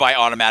where you can buy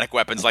automatic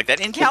weapons like that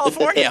in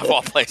California, of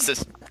all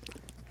places.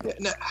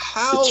 Now,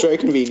 It's very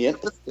convenient.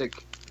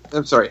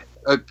 I'm sorry.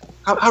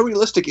 How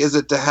realistic is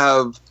it to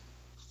have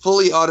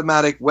fully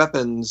automatic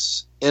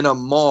weapons in a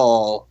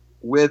mall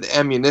with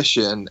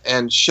ammunition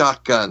and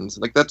shotguns?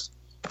 Like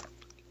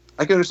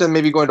I can understand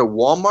maybe going to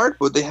Walmart,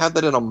 but would they have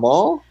that in a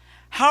mall?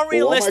 How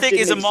realistic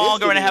is a mall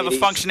going to have a 80s.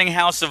 functioning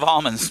House of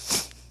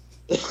Almonds?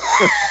 If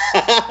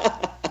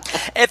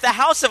the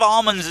House of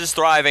Almonds is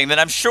thriving, then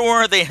I'm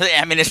sure the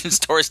ammunition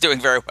store is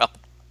doing very well.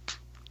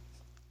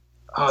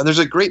 Oh, and there's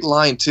a great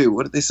line too.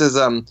 What it says,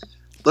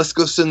 let's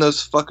go send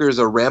those fuckers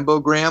a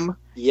Rambogram.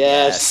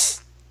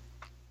 Yes,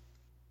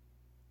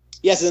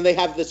 and then they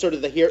have the sort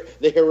of the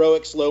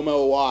heroic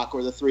slow-mo walk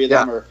where the three of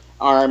them are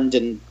armed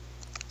and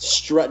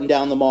strutting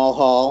down the mall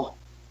hall.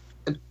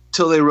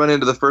 Until they run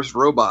into the first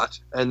robot,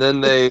 and then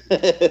they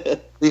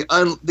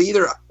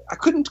either, I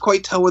couldn't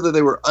quite tell whether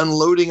they were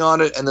unloading on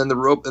it and then the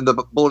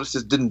bullets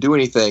just didn't do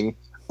anything,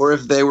 or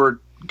if they were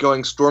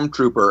going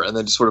stormtrooper and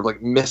then just sort of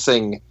like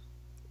missing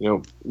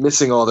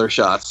all their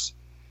shots.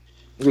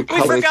 We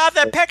forgot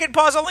that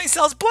Peckinpah's only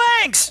sells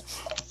blanks.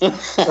 Damn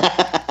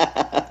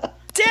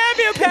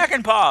you,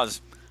 Peckinpah's!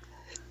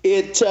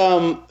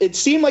 It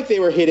seemed like they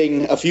were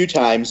hitting a few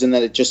times, and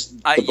then it just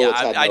the bullets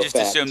had no I just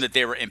effect. assumed that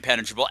they were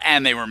impenetrable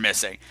and they were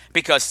missing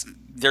because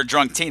they're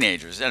drunk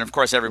teenagers, and of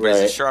course everybody's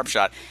a sharp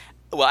shot.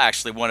 Well,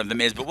 actually, one of them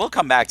is, but we'll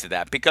come back to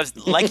that because,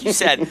 like you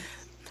said,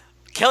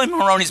 Kelly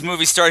Maroney's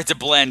movie started to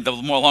blend the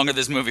more longer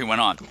this movie went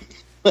on.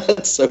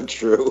 That's so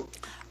true.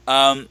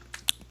 So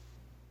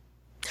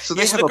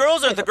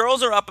the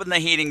girls are up in the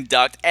heating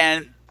duct,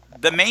 and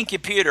the main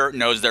computer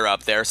knows they're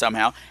up there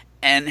somehow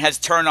and has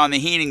turned on the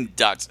heating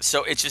ducts.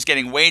 So it's just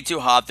getting way too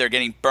hot. They're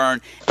getting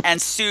burned.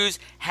 And Suze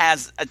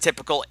has a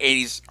typical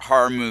 80s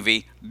horror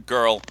movie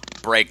girl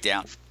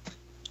breakdown.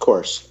 Of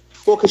course.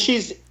 Well, because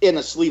she's in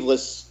a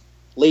sleeveless,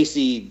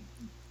 lacy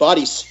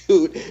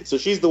bodysuit, so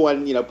she's the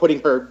one,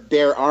 putting her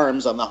bare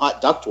arms on the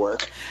hot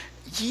ductwork.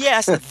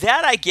 Yes,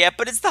 that I get,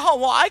 but it's the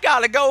whole, I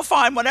gotta go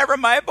find whatever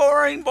my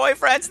boring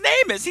boyfriend's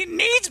name is. He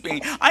needs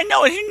me. I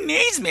know it. He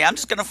needs me. I'm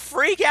just gonna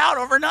freak out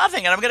over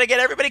nothing, and I'm gonna get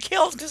everybody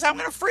killed because I'm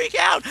gonna freak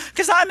out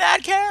because I'm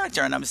that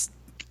character. And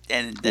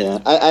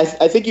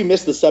I think you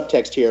missed the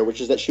subtext here,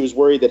 which is that she was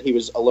worried that he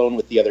was alone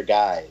with the other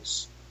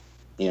guys.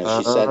 She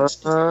said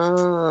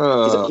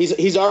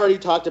he's already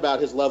talked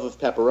about his love of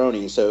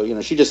pepperoni,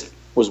 so she just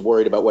was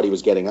worried about what he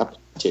was getting up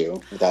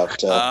to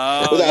without you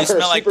her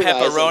smell like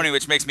supervising. pepperoni,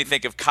 which makes me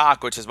think of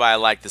cock, which is why I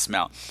like the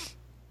smell.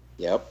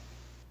 Yep.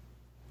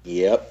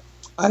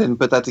 I didn't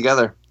put that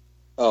together.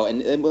 Oh,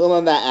 and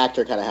that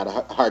actor kind of had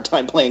a hard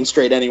time playing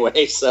straight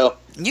anyway. So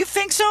you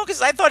think so?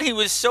 Because I thought he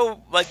was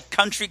so like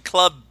country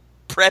club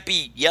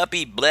preppy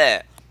yuppie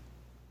bleh.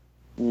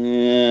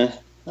 Yeah,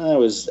 I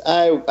was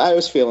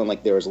feeling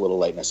like there was a little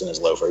lightness in his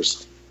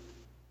loafers.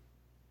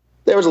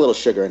 There was a little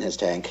sugar in his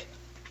tank.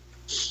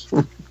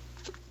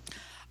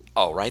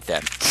 Oh, right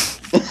then.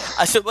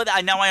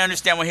 Now I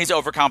understand when he's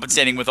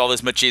overcompensating with all this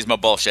machismo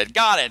bullshit.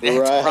 Got it.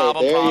 Right,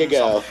 there you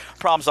go.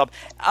 Problem solved.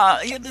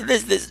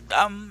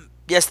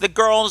 Yes, the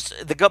girls,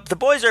 the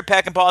boys are at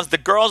Peckinpah's. The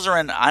girls are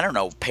in, I don't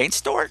know, paint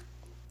store?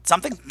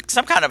 Some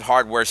kind of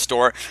hardware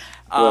store.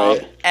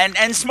 Right.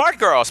 And Smart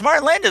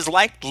Linda's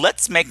like,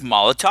 let's make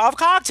Molotov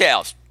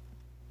cocktails.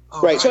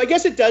 Right. So I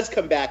guess it does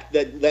come back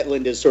that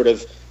Linda's sort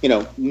of,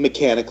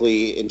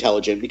 mechanically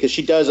intelligent because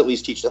she does at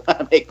least teach them how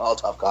to make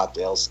Molotov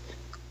cocktails.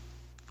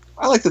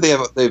 I like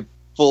that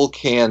full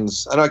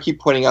cans. I know I keep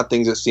pointing out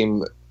things that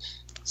seem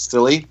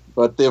silly,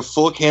 but they have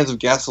full cans of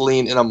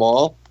gasoline in a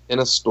mall, in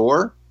a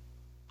store.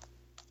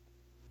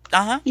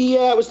 Uh-huh.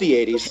 Yeah, it was the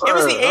 80s. It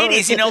was the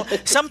 80s, you know.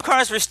 Some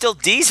cars were still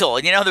diesel.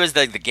 You know, there was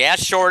the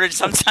gas shortage.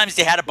 Sometimes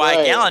you had to buy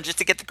a gallon just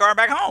to get the car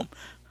back home.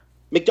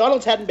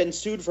 McDonald's hadn't been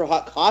sued for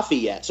hot coffee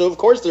yet, so of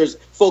course there's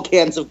full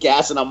cans of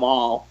gas in a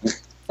mall.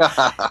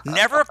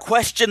 Never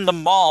question the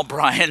mall,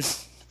 Brian.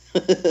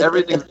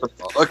 Everything's the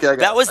mall. Okay,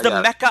 that was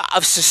the mecca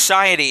of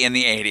society in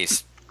the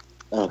 80s.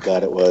 Oh,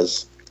 God, it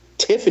was.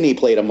 Tiffany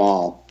played a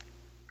mall.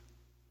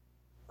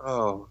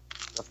 Oh.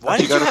 Why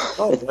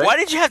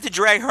did you have to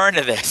drag her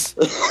into this?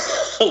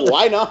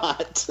 Why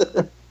not?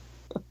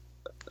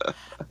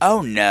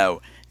 Oh,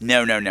 no.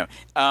 No.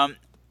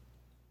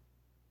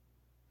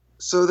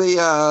 So they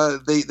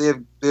have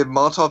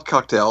Molotov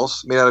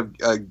cocktails made out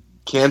of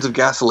cans of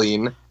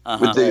gasoline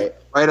with the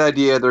right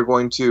idea. They're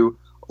going to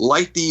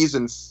light these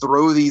and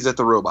throw these at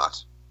the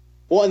robot.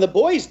 Well, and the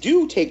boys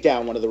do take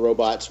down one of the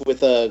robots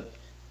with a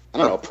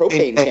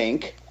propane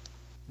tank.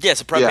 Yes,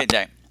 a propane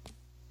tank.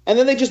 And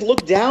then they just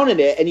look down at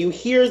it, and you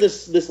hear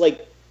this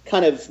like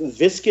kind of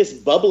viscous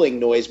bubbling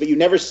noise, but you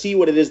never see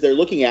what it is they're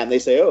looking at, and they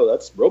say, "Oh,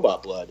 that's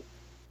robot blood."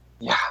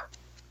 Yeah.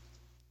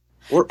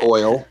 Or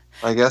oil,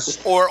 I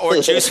guess. Or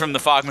juice from the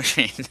fog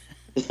machine.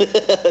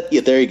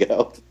 Yeah, there you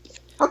go.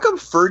 How come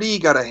Ferdy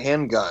got a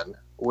handgun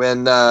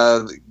when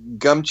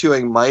gum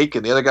chewing Mike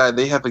and the other guy,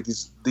 they have like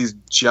these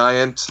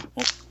giant,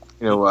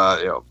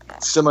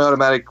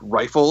 semi-automatic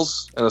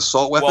rifles and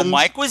assault weapons? Well,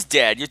 Mike was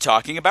dead. You're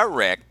talking about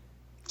Rick.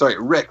 Sorry,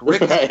 Rick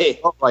has an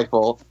assault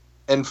rifle,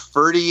 and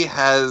Ferdy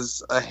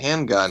has a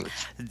handgun.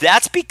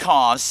 That's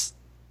because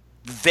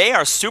they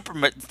are super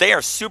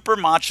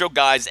macho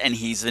guys, and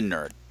he's a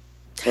nerd.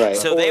 Right.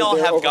 So they all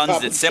have guns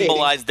that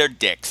symbolize their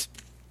dicks.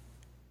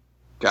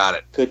 Got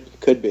it.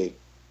 Could be.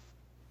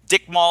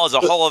 Dick Mall is a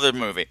whole other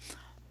movie.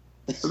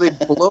 So they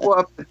blow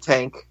up the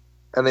tank,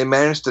 and they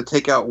manage to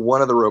take out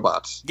one of the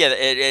robots. Yeah,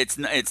 it's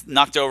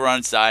knocked over on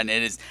its side, and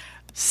it is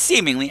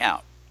seemingly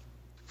out.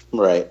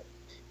 Right.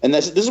 And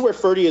this is where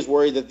Ferdy is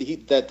worried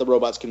that the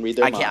robots can read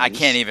their minds. I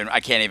can't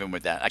even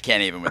with that.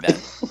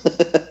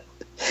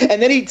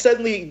 And then he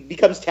suddenly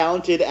becomes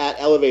talented at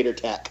elevator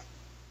tech.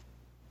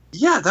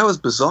 Yeah, that was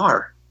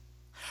bizarre.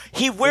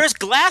 He wears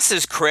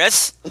glasses,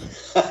 Chris.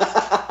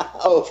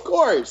 Oh, of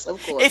course.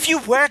 If you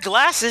wear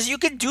glasses, you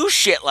can do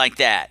shit like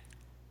that.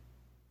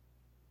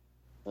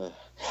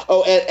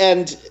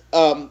 And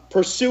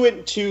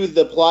pursuant to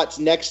the plot's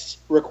next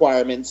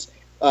requirements,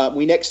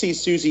 we next see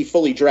Susie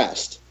fully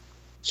dressed.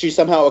 She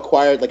somehow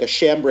acquired like a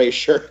chambray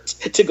shirt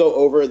to go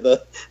over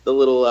the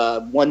little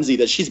onesie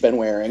that she's been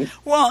wearing.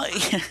 Well,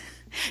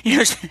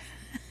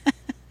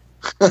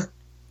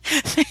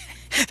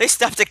 they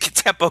stopped at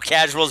Tempo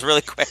Casuals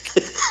really quick.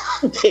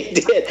 They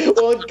did.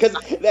 Well, because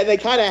they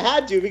kind of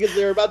had to, because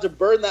they were about to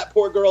burn that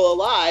poor girl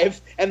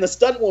alive, and the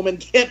stunt woman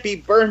can't be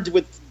burned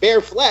with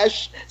bare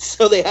flesh,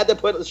 so they had to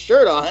put a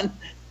shirt on.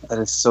 That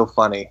is so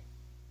funny.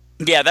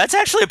 Yeah, this is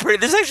actually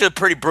a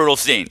pretty brutal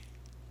scene.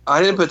 I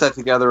didn't put that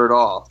together at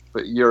all,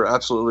 but you're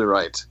absolutely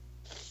right.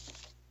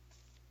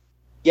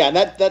 Yeah, and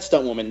that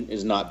stunt woman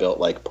is not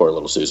built like poor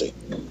little Susie.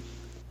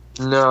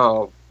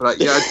 No, but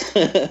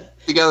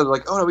together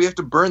like, oh no, we have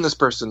to burn this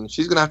person.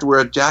 She's gonna have to wear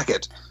a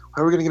jacket.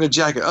 How are we gonna get a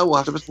jacket? Oh, we'll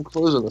have to put some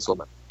clothes on this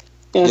woman.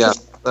 Yeah.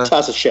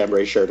 Toss a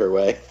chambray shirt her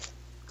way.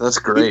 That's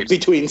great.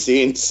 Between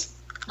scenes.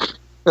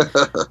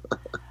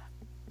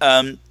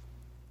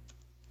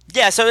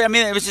 Yeah, so I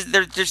mean, it was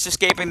they're just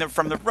escaping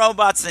from the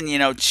robots,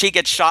 and she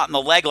gets shot in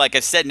the leg, like I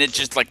said, and it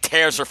just like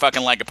tears her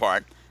fucking leg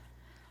apart,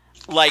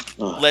 like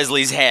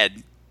Leslie's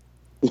head.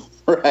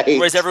 Right.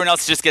 Whereas everyone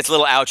else just gets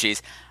little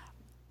ouchies,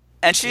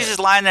 and she's just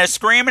lying there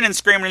screaming and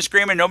screaming and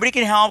screaming. Nobody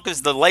can help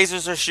because the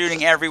lasers are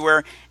shooting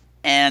everywhere,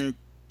 and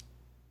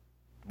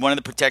one of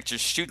the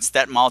protectors shoots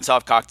that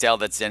Molotov cocktail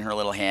that's in her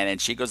little hand,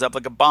 and she goes up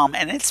like a bomb,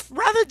 and it's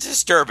rather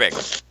disturbing.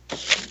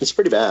 It's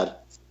pretty bad.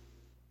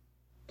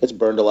 Gets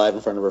burned alive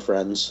in front of her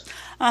friends.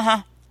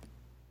 Uh-huh.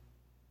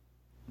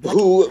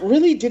 Who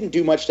really didn't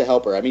do much to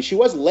help her. I mean, she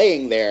was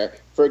laying there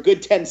for a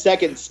good 10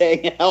 seconds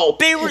saying help.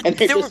 There were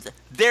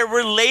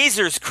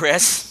lasers,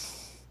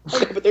 Chris.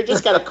 Okay, but they're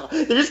just kind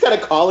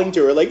of calling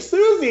to her like,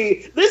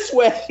 Susie, this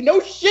way.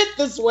 No shit,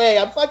 this way.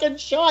 I'm fucking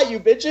shot,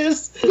 you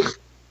bitches.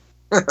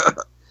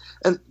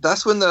 And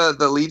that's when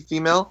the lead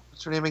female,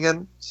 what's her name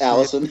again?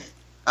 Allison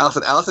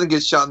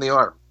gets shot in the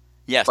arm.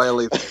 Yes. By a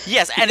laser.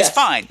 Yes, and it's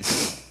fine.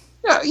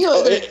 Yeah,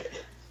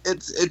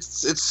 it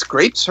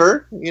scrapes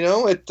her,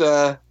 it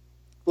a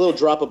little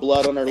drop of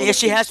blood on her. Yeah,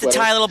 she has to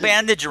tie a little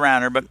bandage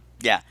around her, but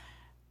yeah.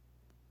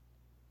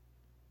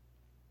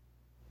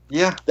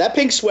 Yeah. That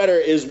pink sweater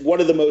is one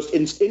of the most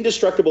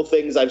indestructible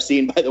things I've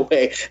seen, by the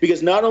way,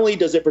 because not only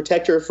does it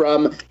protect her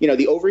from,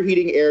 the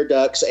overheating air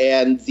ducts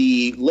and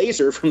the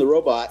laser from the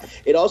robot,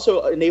 it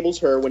also enables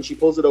her, when she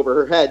pulls it over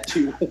her head,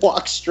 to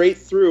walk straight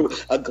through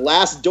a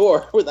glass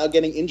door without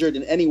getting injured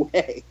in any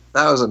way.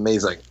 That was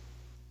amazing.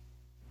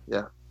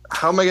 Yeah.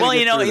 How am I going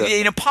to get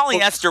through this?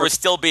 Polyester was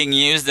still being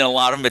used in a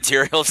lot of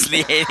materials in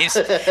the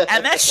 80s,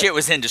 and that shit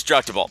was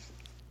indestructible.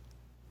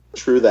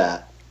 True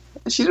that.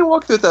 She didn't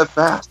walk through it that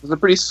fast. It was a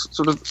pretty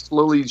sort of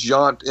slowly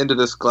jaunt into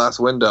this glass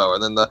window,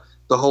 and then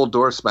the whole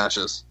door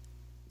smashes.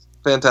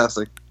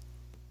 Fantastic.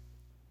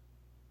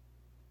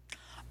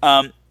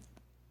 The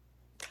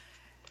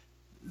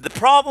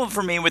problem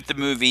for me with the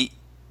movie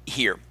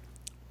here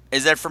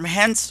is that from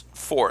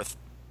henceforth,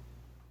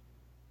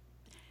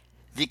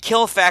 the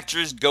kill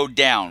factors go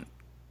down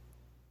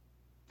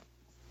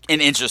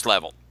in interest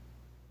level.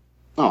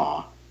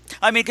 Aw.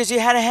 I mean, because you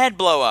had a head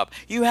blow up,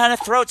 you had a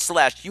throat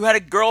slashed, you had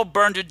a girl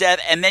burned to death,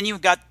 and then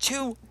you've got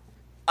two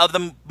of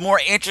the more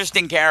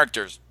interesting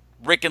characters,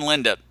 Rick and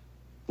Linda,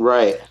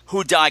 Right.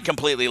 who die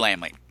completely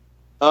lamely.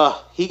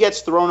 He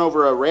gets thrown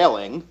over a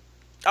railing.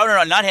 Oh,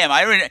 no, not him.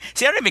 I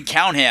don't even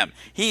count him.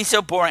 He's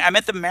so boring. I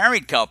meant the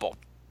married couple.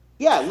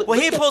 Yeah. Well,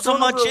 he pulls a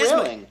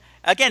machismo.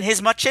 Again,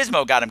 his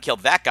machismo got him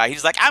killed. That guy.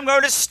 He's like, I'm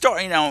going to store,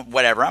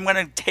 whatever. I'm going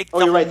to take the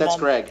Oh, you're right. That's mom.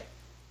 Greg.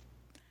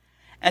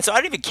 And so I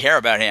didn't even care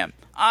about him.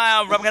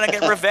 I'm going to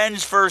get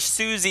revenge for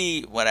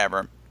Susie,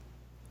 whatever.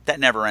 That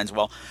never ends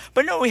well.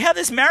 But no, we have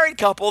this married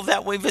couple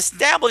that we've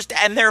established,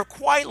 and they're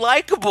quite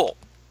likable.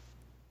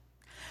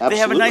 Absolutely.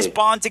 They have a nice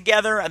bond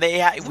together.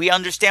 We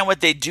understand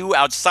what they do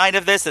outside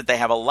of this, that they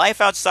have a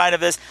life outside of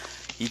this.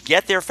 You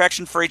get their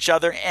affection for each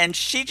other, and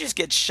she just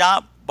gets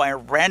shot by a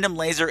random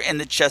laser in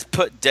the chest,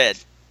 put dead.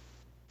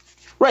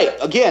 Right.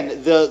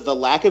 Again, the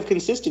lack of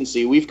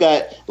consistency. We've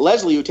got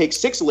Leslie who takes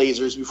 6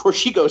 lasers before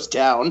she goes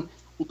down.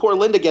 Poor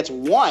Linda gets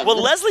 1.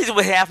 Well, Leslie's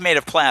half made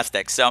of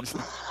plastic, so...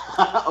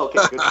 Okay,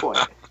 good point.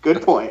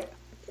 Good point.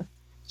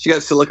 She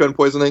got silicone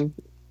poisoning.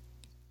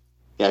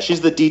 Yeah,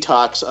 she's the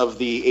detox of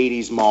the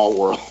 80s mall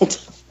world.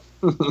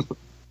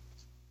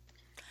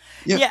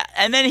 Yeah,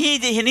 and then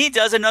he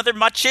does another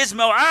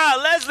machismo.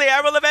 Leslie,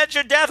 I will avenge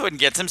your death, and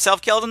gets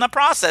himself killed in the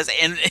process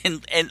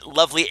in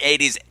lovely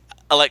 80s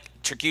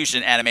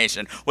electrocution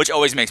animation, which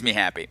always makes me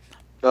happy.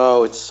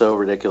 Oh, it's so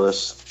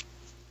ridiculous.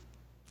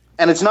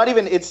 And it's not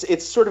even,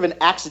 it's sort of an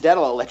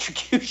accidental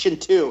electrocution,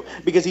 too,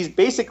 because he's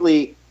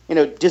basically,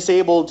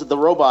 disabled the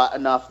robot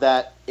enough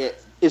that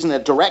it isn't a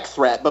direct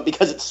threat, but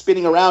because it's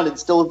spinning around and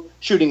still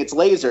shooting its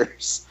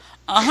lasers.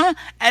 Uh-huh.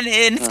 And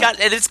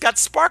it's got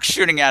sparks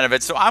shooting out of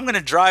it, so I'm going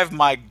to drive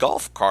my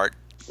golf cart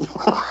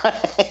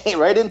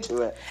right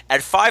into it.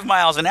 at 5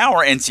 miles an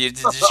hour into you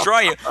to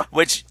destroy you,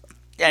 which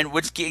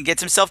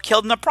gets himself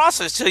killed in the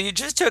process. So you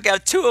just took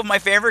out 2 of my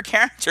favorite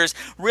characters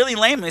really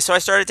lamely, so I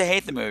started to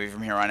hate the movie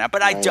from here on out.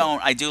 But I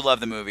don't. I do love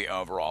the movie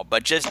overall.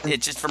 But just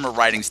from a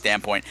writing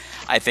standpoint,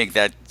 I think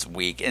that's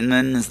weak. And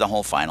then there's the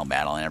whole final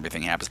battle and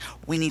everything happens.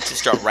 We need to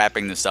start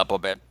wrapping this up a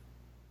bit.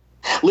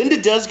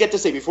 Linda does get to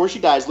say, before she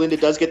dies, Linda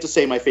does get to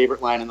say my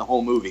favorite line in the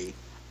whole movie.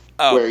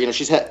 Oh. Where,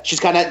 she's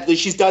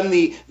done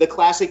the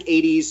classic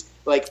 80s,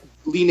 like,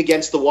 lean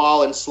against the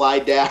wall and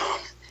slide down.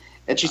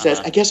 And she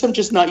says, I guess I'm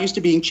just not used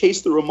to being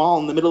chased through a mall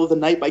in the middle of the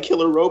night by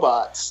killer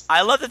robots.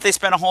 I love that they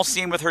spent a whole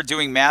scene with her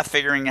doing math,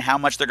 figuring how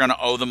much they're going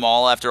to owe the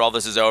mall after all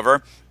this is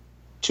over.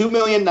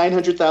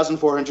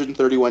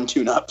 2,900,431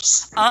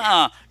 tune-ups.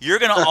 You're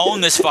going to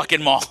own this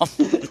fucking mall.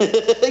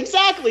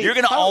 Exactly. You're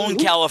going to own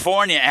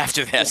California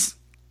after this.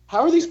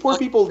 How are these poor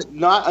people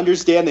not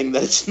understanding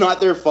that it's not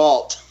their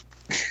fault?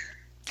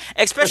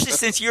 Especially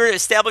since you're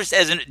established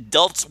as an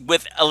adult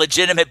with a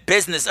legitimate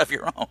business of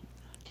your own.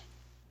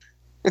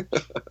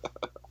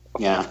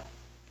 Yeah.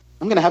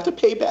 I'm going to have to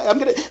pay back.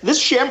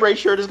 This chambray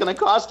shirt is going to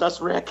cost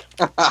us, Rick.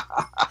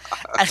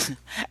 And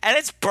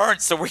it's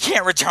burnt, so we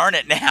can't return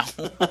it now.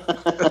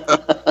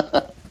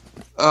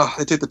 Oh,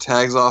 they take the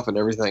tags off and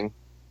everything.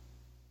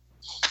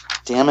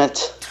 Damn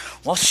it.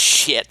 Well,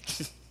 shit.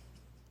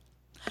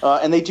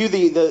 And they do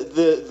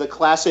the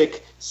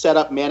classic set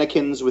up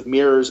mannequins with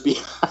mirrors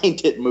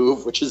behind it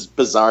move, which is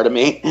bizarre to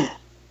me.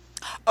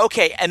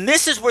 Okay, and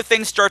this is where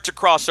things start to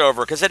cross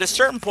over, because at a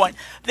certain point,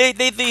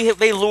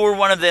 they lure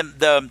one of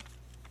the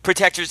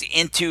protectors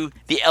into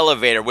the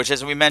elevator, which,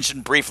 as we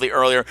mentioned briefly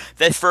earlier,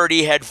 that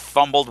Ferdy had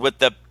fumbled with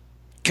the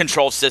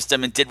control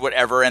system and did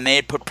whatever, and they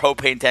had put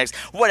propane tanks,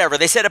 whatever.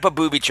 They set up a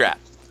booby trap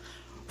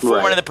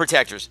for one of the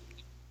protectors.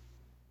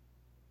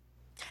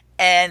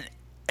 And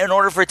in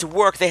order for it to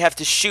work, they have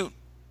to shoot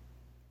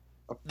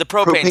the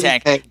propane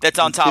tank that's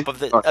on top of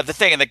the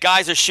thing. And the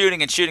guys are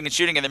shooting and shooting and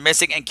shooting, and they're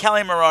missing. And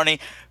Kelly Maroney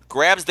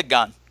grabs the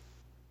gun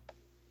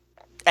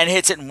and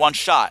hits it in one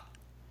shot.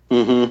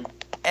 Mm-hmm.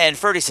 And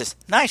Ferdy says,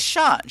 "Nice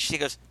shot." And she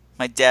goes,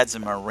 "My dad's a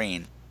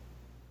Marine."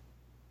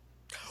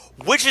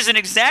 Which is an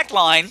exact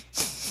line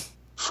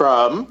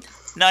from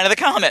Night of the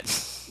Comet.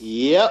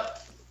 Yep.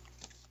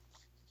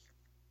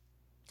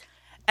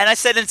 And I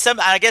said,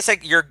 I guess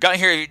you're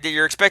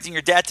expecting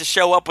your dad to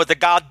show up with the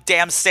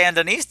goddamn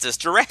Sandinistas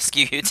to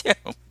rescue you too.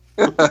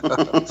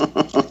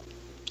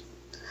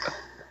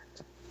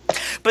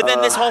 But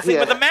then this whole thing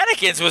with the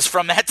mannequins was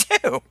from that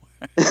too.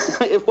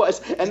 It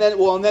was, and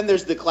then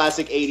there's the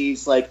classic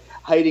 '80s, like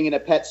hiding in a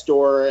pet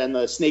store, and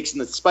the snakes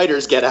and the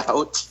spiders get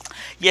out.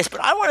 Yes,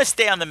 but I want to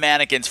stay on the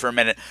mannequins for a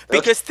minute,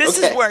 because this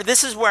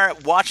is where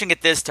watching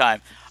it this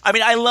time. I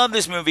mean, I love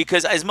this movie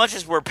because as much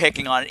as we're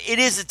picking on it, it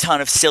is a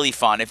ton of silly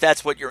fun if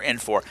that's what you're in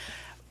for.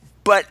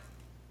 But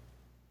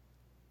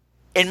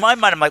in my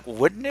mind, I'm like,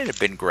 wouldn't it have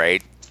been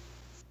great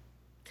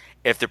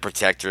if the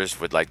protectors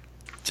would like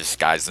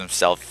disguise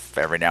themselves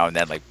every now and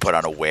then, like put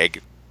on a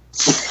wig?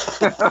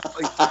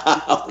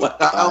 Oh my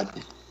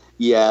God.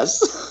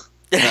 Yes.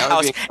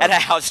 And a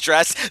house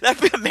dress.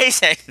 That'd be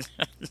amazing.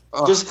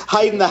 Just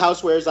hide in the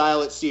housewares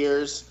aisle at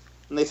Sears,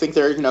 and they think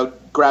they're,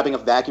 grabbing a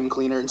vacuum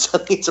cleaner, and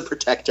suddenly it's a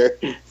protector.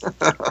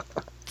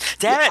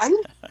 Damn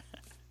it!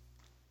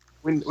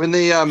 When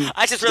they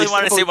I just really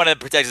wanted to see one of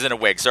the protectors in a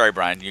wig. Sorry,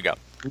 Brian, you go.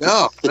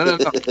 No.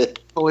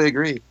 Totally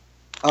agree.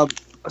 I was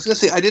going to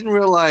say, I didn't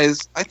realize,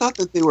 I thought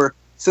that they were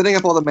setting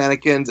up all the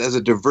mannequins as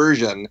a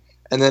diversion,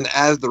 and then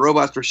as the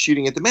robots were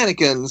shooting at the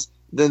mannequins,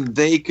 then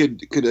they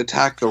could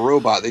attack the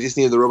robot. They just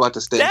needed the robot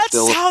to stand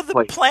still. That's how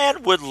the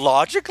plan would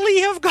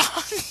logically have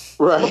gone.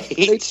 Right.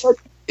 It's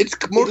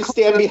more just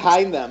stand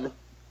behind them.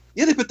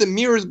 Yeah, they put the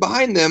mirrors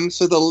behind them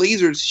so the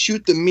lasers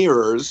shoot the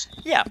mirrors.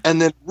 Yeah.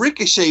 And then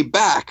ricochet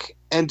back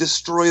and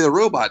destroy the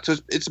robot. So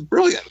it's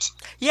brilliant.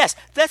 Yes,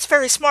 that's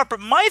very smart. But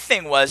my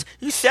thing was,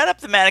 you set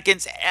up the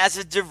mannequins as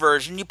a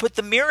diversion. You put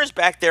the mirrors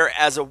back there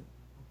as a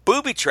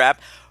booby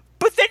trap.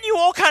 But then you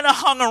all kind of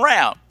hung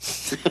around.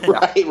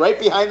 right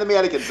behind the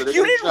mannequins. That are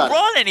You didn't shot.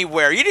 run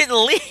anywhere. You didn't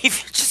leave. You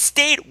just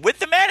stayed with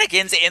the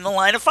mannequins in the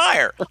line of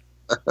fire.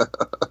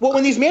 Well,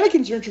 when these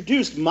mannequins are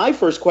introduced, my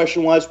first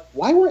question was,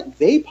 why weren't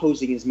they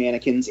posing as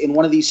mannequins in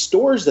one of these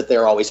stores that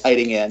they're always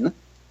hiding in?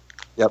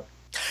 Yep.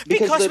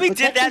 Because we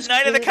did that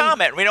night of the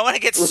comet. We don't want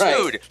to get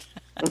sued.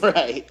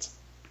 Right.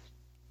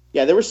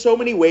 Yeah, there were so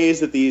many ways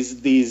that these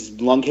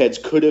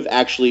lunkheads could have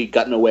actually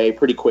gotten away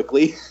pretty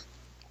quickly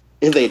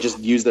if they had just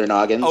used their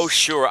noggins. Oh,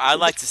 sure. I'd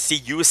like to see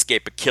you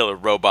escape a killer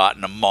robot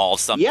in a mall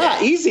someday.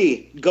 Yeah,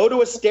 easy. Go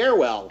to a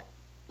stairwell.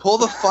 Pull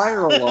the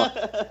fire alarm.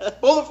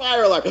 Pull the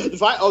fire alarm.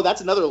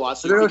 That's another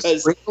lawsuit. There are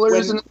Because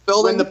sprinklers in the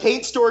building? when the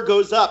paint store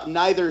goes up,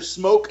 neither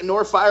smoke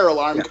nor fire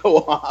alarm go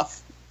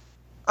off.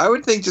 I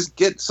would think just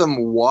get some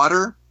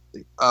water.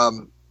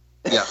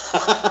 Yeah.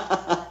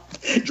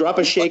 Drop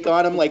a shake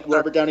on him like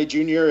Robert Downey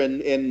Jr.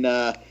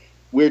 in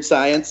Weird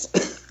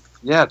Science.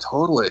 Yeah,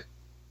 totally.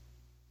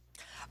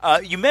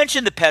 You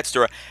mentioned the pet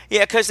store.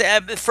 Yeah, because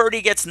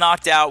Ferdy gets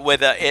knocked out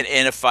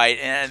in a fight,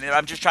 and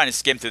I'm just trying to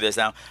skim through this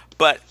now.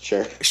 But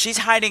Sure. She's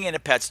hiding in a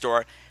pet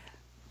store.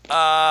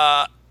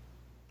 And,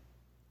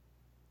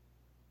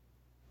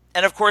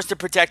 of course, the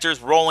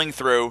protector's rolling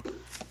through.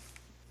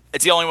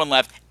 It's the only one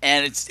left,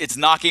 and it's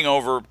knocking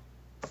over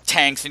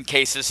tanks and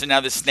cases, and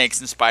now there's snakes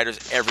and spiders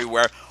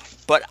everywhere.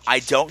 But I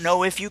don't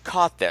know if you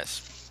caught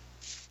this.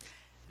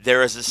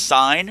 There is a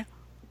sign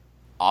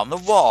on the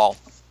wall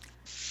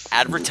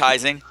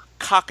advertising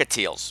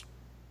cockatiels.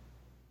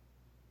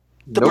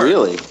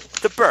 Really?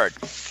 The bird.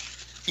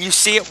 You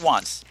see it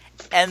once.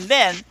 And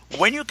then,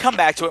 when you come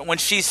back to it, when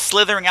she's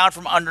slithering out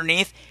from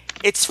underneath,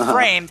 it's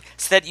framed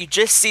so that you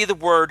just see the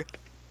word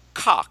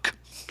cock.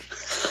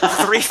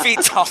 3 feet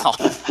tall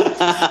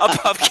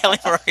above Kelly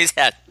Murray's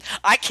head.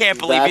 I can't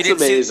believe you didn't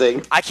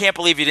amazing. I can't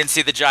believe you didn't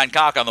see the giant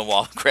cock on the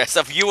wall, Chris.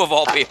 Of you of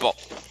all people.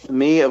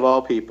 Me of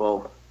all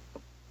people.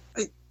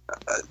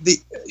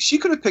 She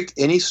could have picked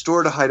any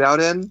store to hide out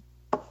in,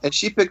 and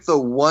she picked the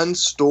one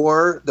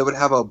store that would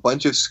have a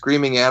bunch of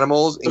screaming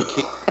animals in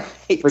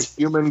case a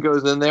human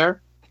goes in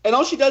there. And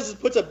all she does is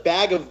puts a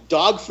bag of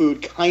dog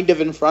food kind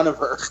of in front of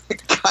her.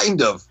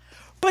 Kind of.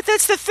 But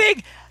that's the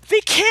thing.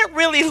 They can't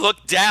really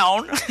look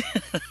down.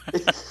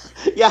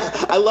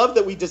 Yeah, I love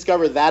that we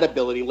discover that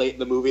ability late in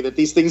the movie, that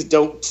these things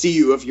don't see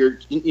you if you're,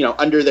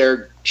 under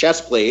their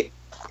chest plate.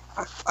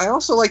 I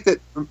also like that.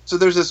 So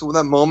there's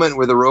that moment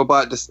where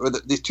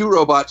these two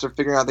robots are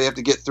figuring out they have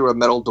to get through a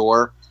metal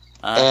door,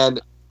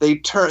 and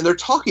they're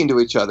talking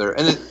to each other,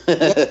 and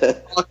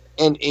they talk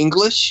in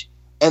English,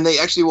 and they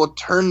actually will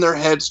turn their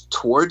heads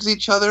towards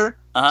each other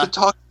to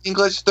talk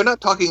English. They're not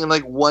talking in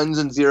like ones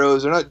and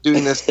zeros. They're not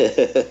doing this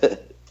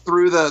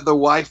through the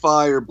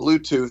Wi-Fi or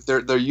Bluetooth.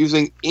 They're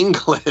using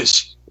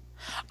English.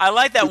 I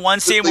like that one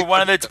scene where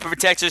one of the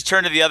protectors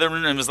turned to the other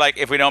one and was like,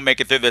 if we don't make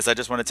it through this, I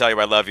just want to tell you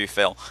I love you,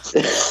 Phil.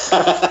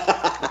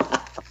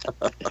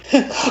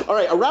 All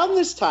right, around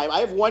this time, I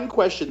have one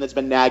question that's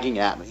been nagging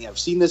at me. I've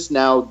seen this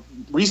now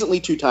recently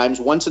 2 times,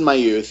 once in my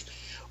youth.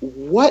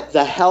 What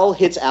the hell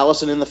hits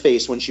Allison in the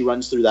face when she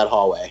runs through that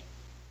hallway?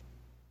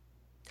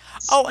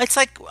 Oh, it's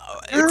like...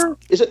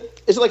 Is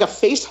it like a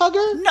face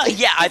hugger? No,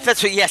 yeah,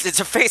 yes, it's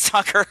a face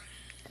hugger.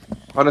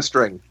 On a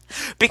string.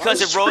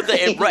 Because it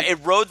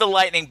rode the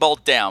lightning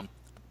bolt down.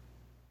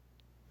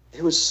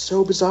 It was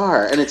so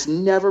bizarre, and it's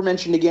never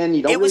mentioned again.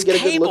 You don't really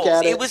get a good look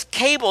at it. It was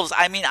cables.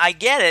 I mean, I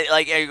get it.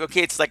 Like,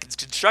 okay, it's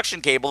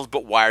construction cables,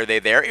 but why are they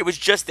there? It was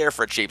just there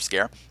for a cheap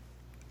scare.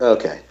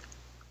 Okay.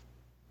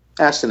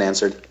 Asked and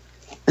answered.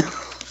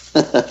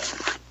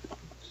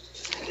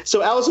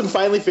 So Allison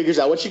finally figures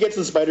out, once she gets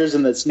the spiders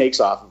and the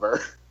snakes off of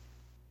her,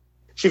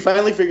 she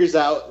finally figures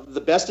out the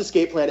best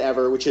escape plan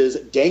ever, which is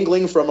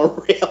dangling from a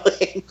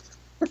railing.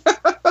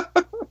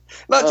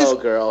 Not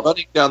just girl.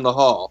 running down the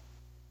hall.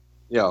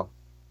 Yeah.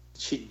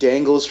 She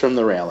dangles from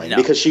the railing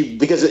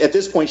because at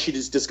this point she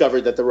just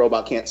discovered that the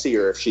robot can't see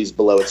her if she's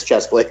below its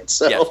chest plate.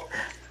 So.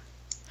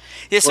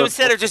 Yeah, so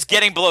instead of just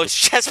getting below his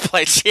chest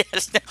plate, she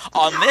has to,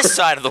 on this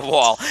side of the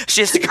wall,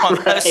 she has to go on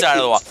the other side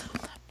of the wall.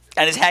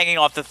 And is hanging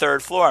off the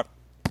third floor.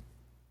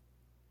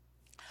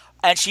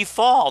 And she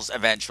falls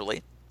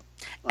eventually.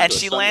 And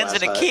she lands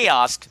in a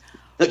kiosk.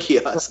 A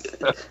kiosk.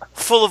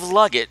 Full of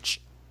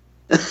luggage.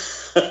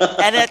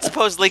 And that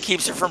supposedly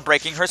keeps her from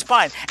breaking her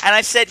spine. And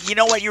I said, you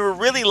know what, you were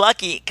really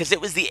lucky because it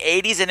was the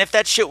 80s, and if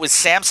that shit was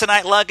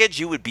Samsonite luggage,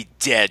 you would be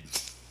dead.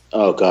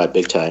 Oh, God,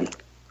 big time.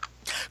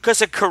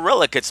 Because a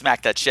gorilla could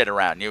smack that shit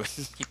around. You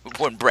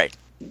wouldn't break.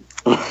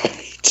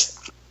 Right.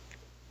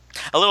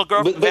 A little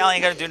girl from Valley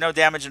ain't going to do no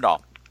damage at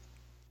all.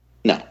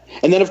 No.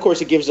 And then, of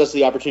course, it gives us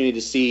the opportunity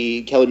to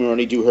see Kelly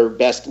Maroney do her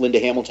best Linda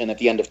Hamilton at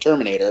the end of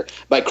Terminator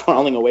by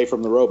crawling away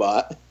from the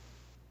robot.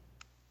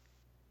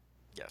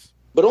 Yes.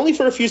 But only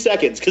for a few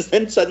seconds, because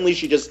then suddenly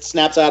she just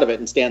snaps out of it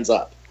and stands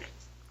up.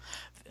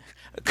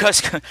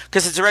 Because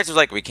the director's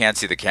like, we can't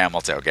see the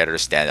camel toe. Get her to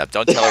stand up.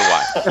 Don't tell her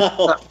why.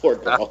 Oh, poor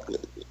girl.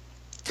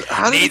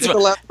 How did you get the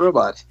last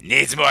robot?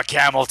 Needs more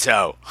camel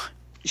toe.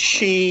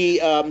 She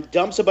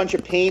dumps a bunch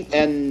of paint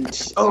and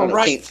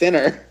paint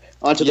thinner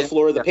onto the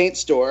floor of the paint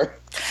store.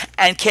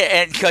 And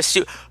because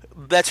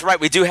that's right,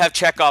 we do have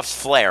Chekhov's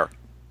flare.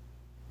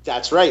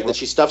 That's right, that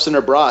she stuffs in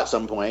her bra at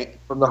some point.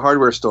 From the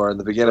hardware store in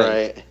the beginning.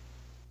 Right.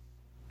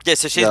 Yeah,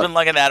 so she's been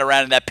lugging that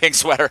around in that pink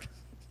sweater.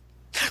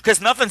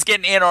 Because nothing's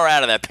getting in or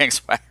out of that pink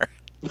sweater.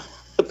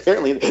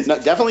 Apparently,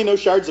 definitely no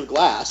shards of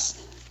glass.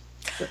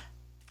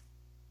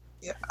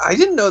 Yeah, I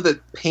didn't know that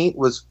paint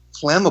was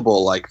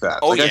flammable like that.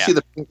 Oh, I see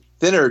the paint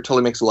thinner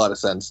totally makes a lot of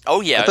sense.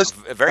 Oh, yeah,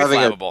 very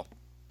flammable.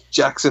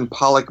 Jackson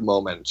Pollock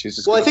moment. She's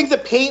just I think the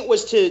paint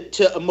was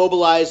to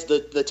immobilize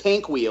the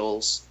tank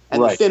wheels,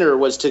 and the thinner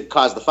was to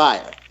cause the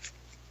fire.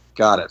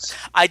 Got it.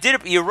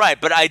 You're right,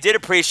 but I did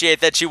appreciate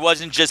that she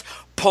wasn't just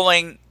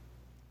pulling,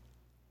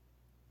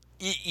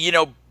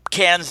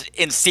 cans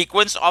in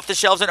sequence off the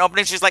shelves and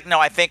opening. She's like, no,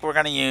 I think we're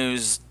going to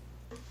use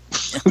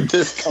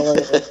this color.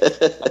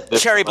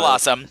 cherry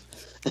blossom.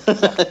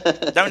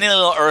 Don't need a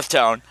little earth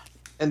tone.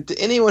 And to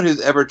anyone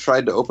who's ever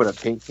tried to open a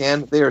paint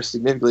can, they are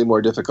significantly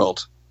more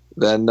difficult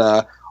than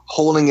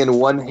holding in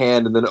one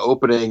hand and then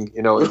opening,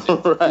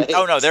 Right.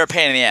 Oh, no, they're a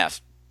pain in the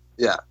ass.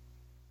 Yeah.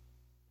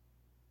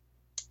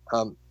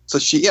 So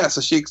she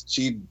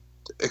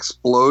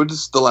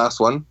explodes the last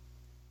one.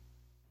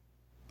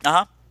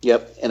 Uh-huh.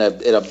 Yep, in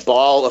a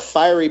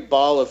fiery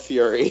ball of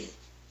fury.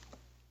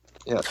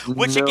 Yeah.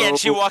 Which again,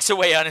 she walks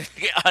away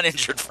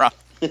uninjured from.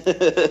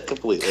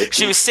 Completely.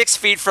 She was 6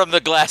 feet from the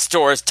glass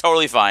doors,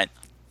 totally fine.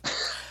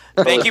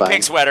 Thank you,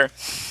 pink sweater.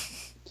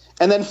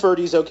 And then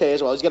Ferdy's okay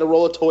as well. He's got a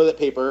roll of toilet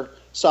paper,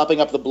 sopping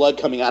up the blood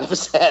coming out of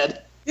his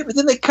head. Yeah, but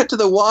then they cut to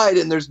the wide,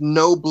 and there's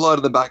no blood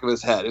on the back of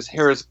his head. His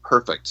hair is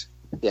perfect.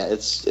 Yeah,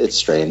 it's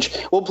strange.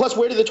 Well, plus,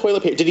 where did the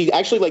toilet paper... Did he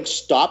actually,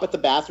 stop at the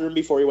bathroom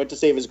before he went to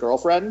save his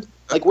girlfriend?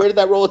 Where did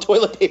that roll of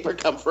toilet paper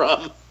come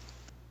from?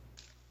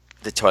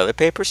 The toilet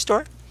paper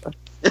store?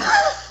 The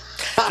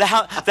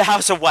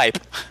house of wipe.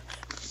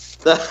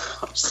 The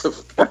house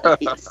of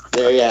wipe.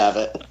 There you have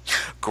it.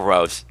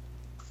 Gross.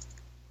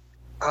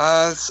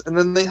 And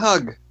then they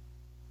hug.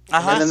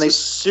 Uh-huh. And then they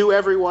sue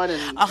everyone.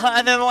 And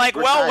then they're like,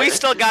 well, we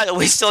still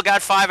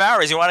got 5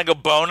 hours. You want to go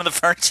bone in the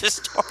furniture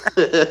store?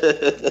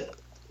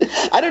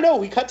 I don't know.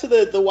 We cut to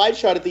the wide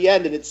shot at the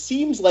end, and it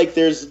seems like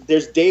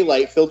there's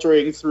daylight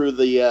filtering through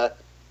the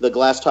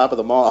glass top of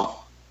the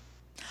mall.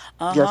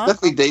 Uh-huh. Yeah, it's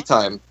definitely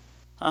daytime.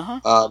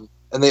 Uh-huh.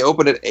 And they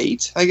open at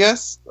 8, I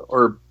guess,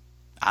 or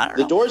I don't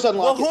know. The doors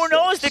unlock. Well, who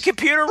knows? The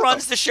computer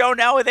runs the show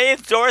now.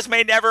 The doors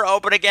may never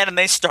open again, and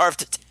they starve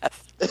to death.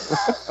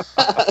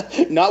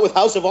 Not with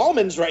House of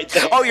Almonds right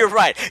there. Oh, you're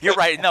right. You're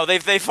right. No,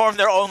 they formed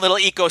their own little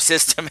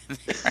ecosystem in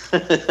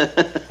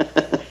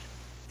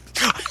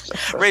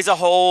there. Raise a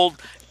whole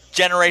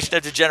generation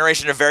after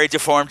generation of very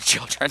deformed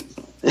children.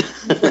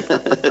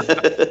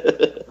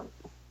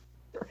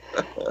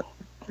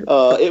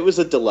 It was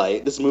a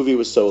delight. This movie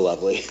was so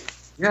lovely.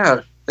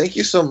 Yeah, thank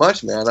you so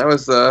much, man. That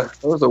was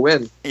a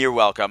win. You're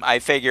welcome. I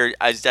figured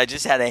I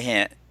just had a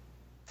hint,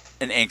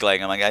 an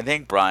inkling. I'm like, I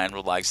think Brian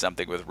would like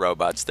something with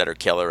robots that are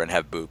killer and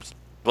have boobs.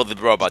 Well, the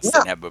robots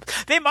didn't have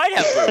boobs. They might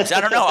have boobs.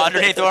 I don't know.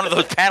 Underneath one of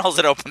those panels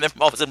that opened,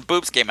 all of a sudden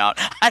boobs came out.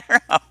 I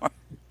don't know.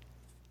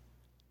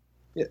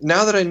 Yeah,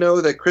 now that I know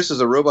that Chris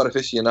is a robot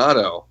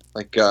aficionado,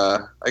 I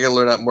gotta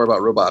learn out more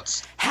about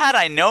robots. Had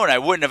I known, I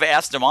wouldn't have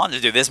asked him on to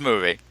do this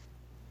movie.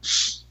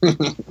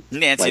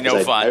 Nancy,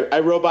 no fun. I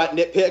robot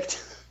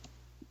nitpicked.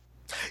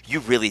 You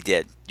really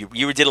did.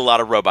 You did a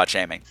lot of robot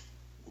shaming.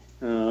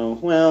 Oh,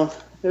 well,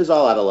 it was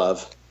all out of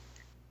love.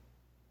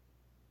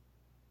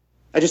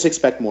 I just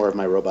expect more of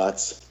my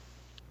robots.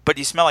 But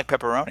you smell like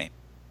pepperoni.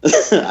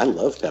 I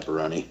love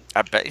pepperoni.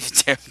 I bet you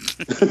do.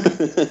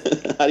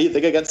 How do you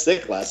think I got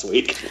sick last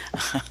week?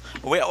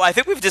 I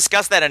think we've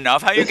discussed that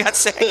enough, how you got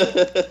sick.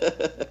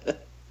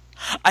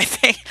 I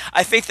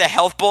think the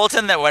health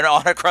bulletin that went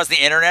on across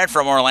the internet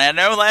from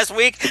Orlando last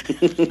week.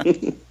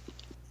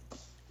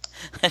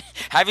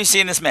 Have you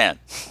seen this man?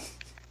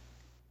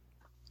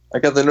 I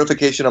got the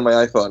notification on my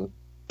iPhone.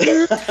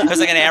 It was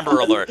like an Amber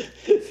Alert.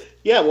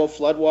 Yeah, well,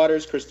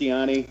 floodwaters, CHRIS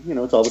DIANI,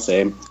 it's all the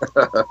same.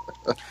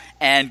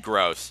 And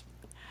gross.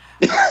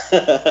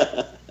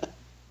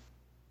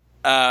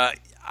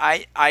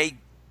 I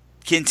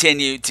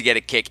continue to get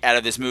a kick out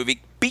of this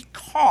movie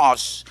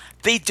because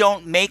they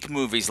don't make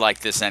movies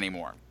like this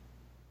anymore.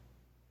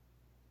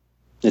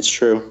 It's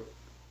true.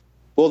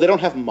 Well, they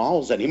don't have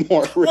malls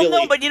anymore, really.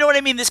 Well, no, but you know what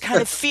I mean? This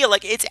kind of feel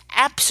like it's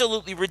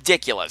absolutely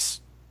ridiculous.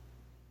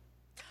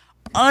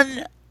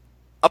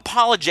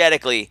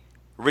 Unapologetically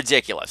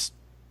ridiculous.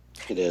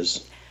 It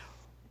is.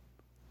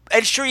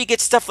 And sure, you get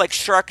stuff like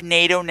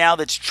Sharknado now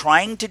that's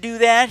trying to do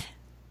that,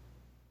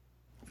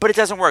 but it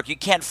doesn't work. You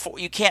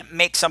can't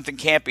make something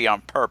campy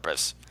on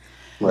purpose.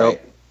 Right.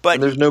 But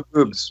and there's no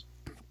boobs.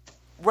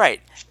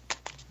 Right.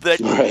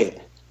 Right.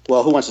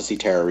 Well, who wants to see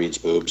Tara Reid's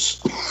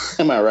boobs?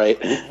 Am I right?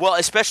 Well,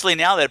 especially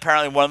now that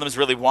apparently one of them is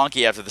really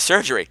wonky after the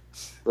surgery.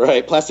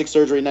 Right. Plastic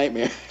surgery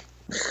nightmare.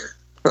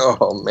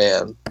 Oh,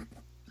 man.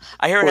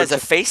 I hear it has a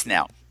face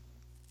now.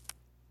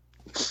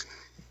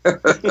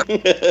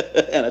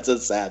 And it's a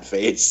sad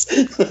face.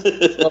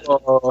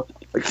 Oh,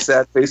 like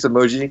sad face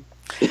emoji.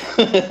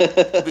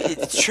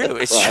 It's true.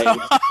 It's true.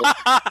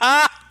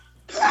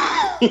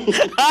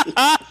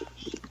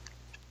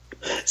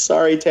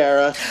 Sorry,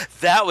 Tara.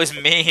 That was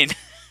mean.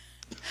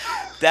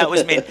 That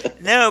was mean.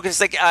 No, because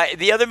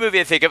the other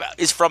movie I think of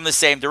is from the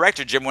same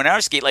director, Jim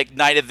Wynorski, like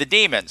Night of the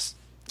Demons.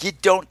 You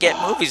don't get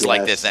movies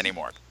like this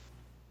anymore.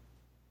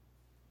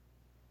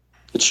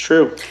 It's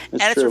true.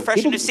 It's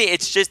refreshing to see.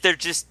 It's just they're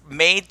just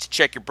made to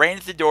check your brain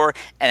at the door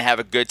and have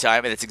a good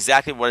time, and it's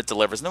exactly what it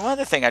delivers. And the one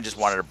other thing I just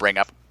wanted to bring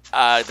up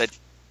that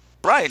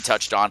Brian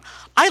touched on,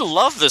 I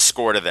love the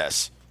score to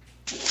this.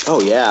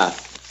 Oh, yeah.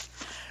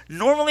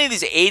 Normally,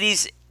 these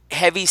 80s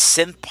heavy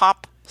synth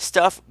pop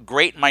stuff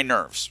grate my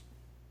nerves.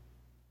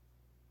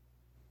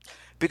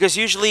 Because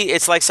usually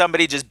it's like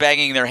somebody just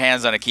banging their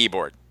hands on a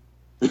keyboard.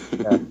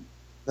 Yeah.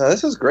 No,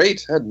 this is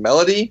great. It had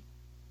melody.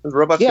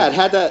 Robots. Yeah, it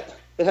had that.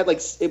 It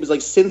was like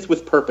synth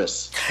with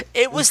purpose.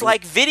 It was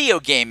like video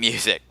game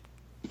music.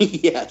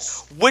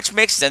 Yes. Which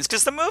makes sense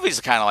because the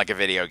movie's kind of like a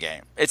video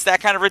game. It's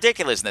that kind of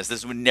ridiculousness.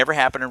 This would never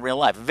happen in real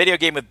life. A video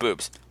game with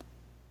boobs.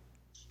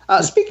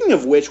 Speaking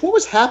of which, what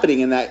was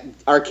happening in that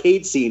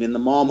arcade scene in the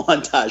mall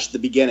montage at the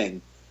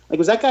beginning? Like,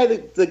 was that guy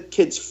the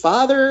kid's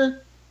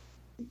father?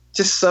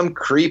 Just some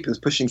creep who's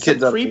pushing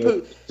kids up.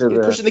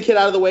 Pushing the kid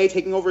out of the way,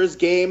 taking over his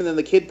game, and then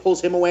the kid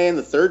pulls him away, and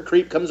the third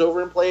creep comes over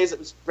and plays. It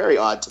was very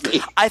odd to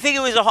me. I think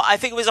it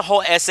was a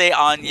whole essay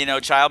on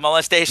child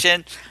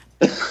molestation.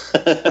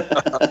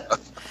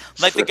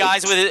 Like the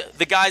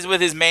guys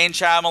with his main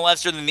child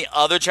molester, then the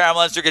other child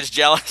molester gets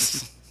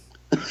jealous,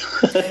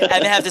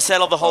 and they have to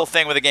settle the whole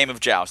thing with a game of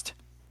joust.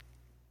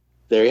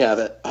 There you have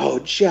it. Oh,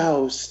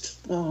 joust!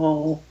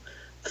 Oh,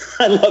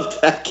 I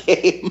loved that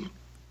game.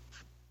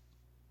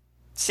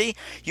 See,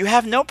 you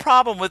have no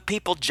problem with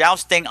people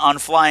jousting on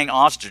flying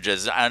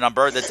ostriches and a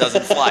bird that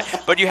doesn't fly,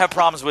 but you have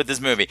problems with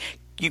this movie.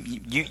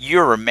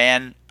 You're a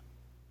man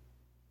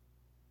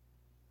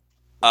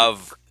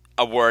of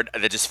a word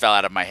that just fell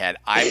out of my head.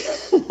 I'm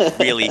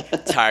really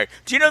tired.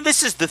 Do you know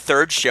this is the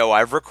third show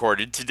I've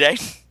recorded today?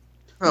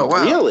 Oh,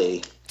 wow.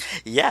 Really?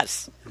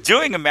 Yes.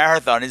 Doing a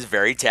marathon is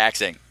very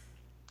taxing.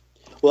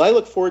 Well, I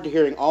look forward to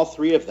hearing all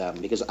three of them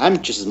because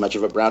I'm just as much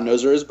of a brown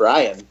noser as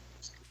Brian.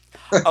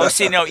 Oh,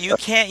 see, no, you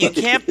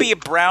can't be a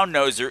brown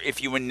noser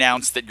if you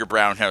announce that you're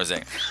brown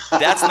nosing.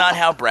 That's not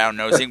how brown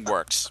nosing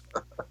works.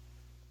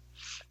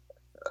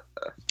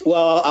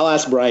 Well, I'll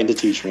ask Brian to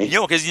teach me.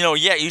 Because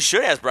you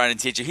should ask Brian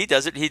to teach you. He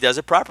does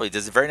it properly. He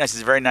does it very nice.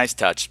 It's a very nice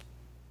touch.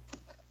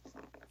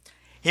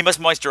 He must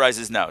moisturize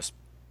his nose.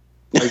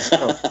 This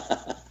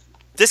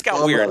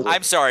got weird.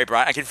 I'm sorry,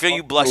 Brian. I can feel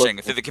you blushing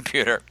through the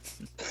computer.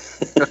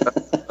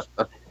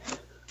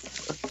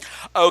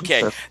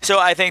 Okay, so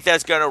I think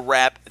that's going to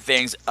wrap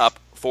things up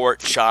for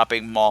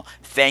Chopping Mall.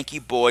 Thank you,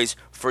 boys,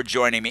 for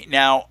joining me.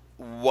 Now,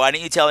 why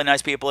don't you tell the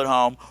nice people at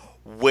home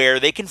where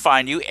they can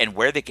find you and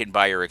where they can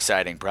buy your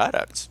exciting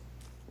products?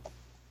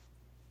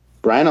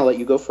 Brian, I'll let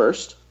you go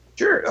first.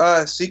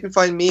 Sure. So you can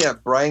find me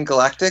at Brian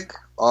Galactic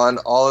on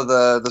all of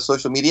the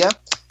social media.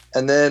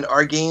 And then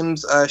our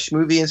games,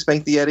 Schmovie and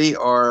Spank the Yeti,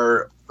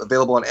 are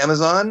available on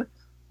Amazon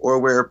or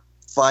where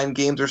fine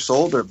games are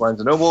sold. They're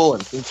Barnes & Noble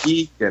and Think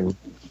Geek, and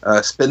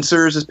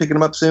Spencer's is picking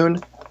them up soon.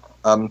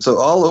 So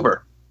all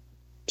over.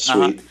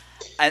 Sweet.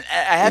 And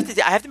I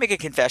have to make a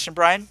confession,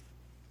 Brian.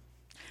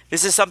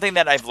 This is something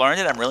that I've learned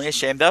and I'm really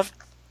ashamed of.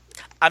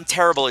 I'm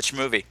terrible at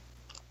Schmovie.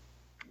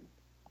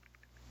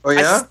 Oh,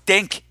 yeah? I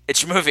stink at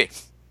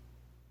Schmovie.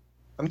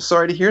 I'm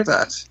sorry to hear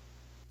that.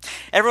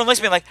 Everyone looks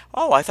at me like,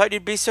 oh, I thought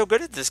you'd be so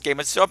good at this game.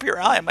 It's so up your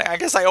alley. I'm like, I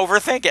guess I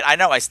overthink it. I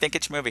know, I stink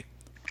at Schmovie.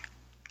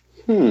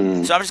 So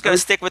I'm just going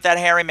to stick with that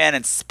hairy man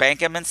and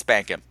spank him and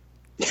spank him.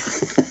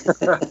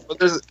 Well,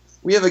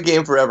 we have a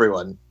game for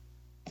everyone.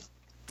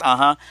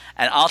 And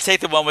I'll take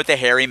the one with the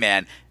hairy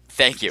man.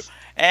 Thank you.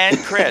 And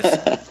Chris.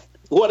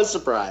 What a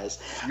surprise.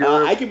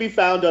 I can be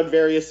found on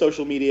various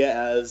social media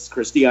as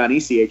CHRIS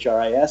DIANI,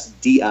 CHRIS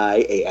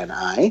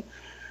DIANI.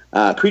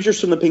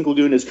 Creatures from the Pink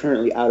Lagoon is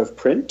currently out of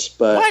print,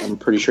 but what? I'm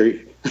pretty sure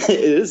It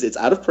is. It's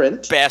out of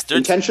print.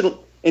 Bastards.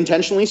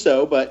 Intentionally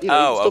so, but you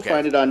can still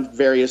find it on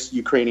various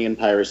Ukrainian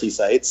piracy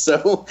sites.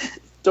 So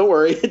don't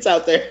worry, it's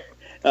out there.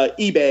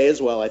 eBay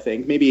as well, I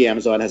think. Maybe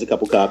Amazon has a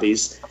couple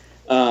copies.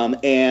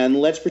 And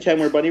Let's Pretend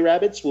We're Bunny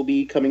Rabbits will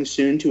be coming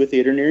soon to a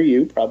theater near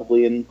you,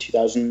 probably in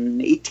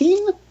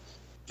 2018.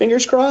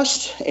 Fingers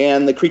crossed.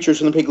 And the Creatures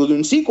from the Pig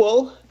Lagoon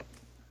sequel,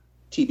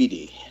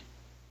 TBD.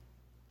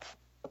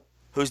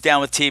 Who's down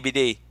with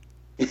TBD?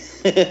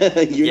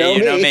 you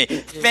know me.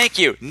 Thank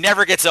you.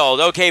 Never gets old.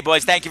 Okay,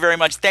 boys, thank you very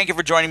much. Thank you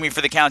for joining me for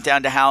the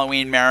Countdown to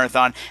Halloween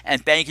Marathon.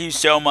 And thank you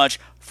so much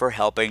for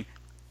helping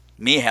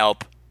me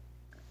help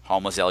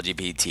homeless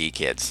LGBT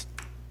kids.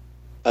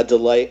 A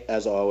delight,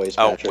 as always,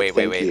 Patrick.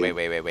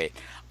 Wait.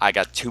 I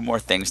got 2 more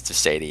things to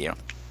say to you.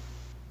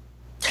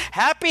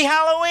 Happy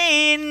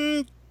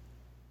Halloween!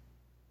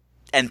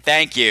 And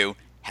thank you.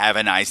 Have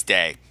a nice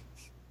day.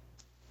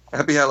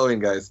 Happy Halloween,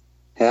 guys.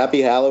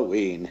 Happy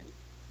Halloween.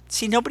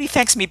 See, nobody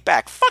thanks me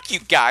back. Fuck you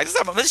guys.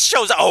 This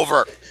show's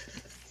over.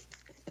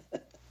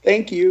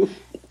 Thank you.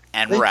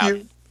 And we're out.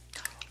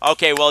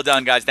 Okay, well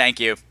done, guys. Thank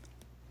you.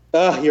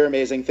 You're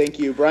amazing. Thank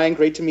you. Brian,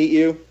 great to meet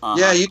you.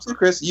 Yeah, you too,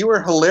 Chris. You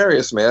were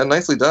hilarious, man.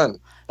 Nicely done.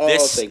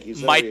 This thank you.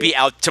 might be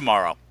out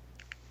tomorrow.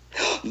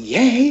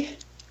 Yay.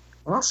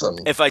 Awesome.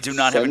 If I do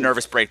not have a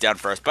nervous breakdown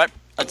first. But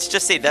let's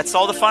just see. That's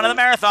all the fun of the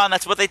marathon.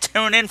 That's what they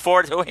tune in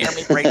for, to hear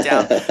me break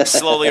down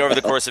slowly over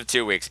the course of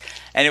 2 weeks.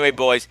 Anyway,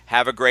 boys,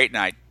 have a great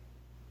night.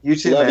 You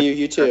too, Love man. you.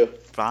 You too.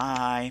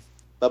 Bye.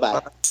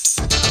 Bye-bye. Bye.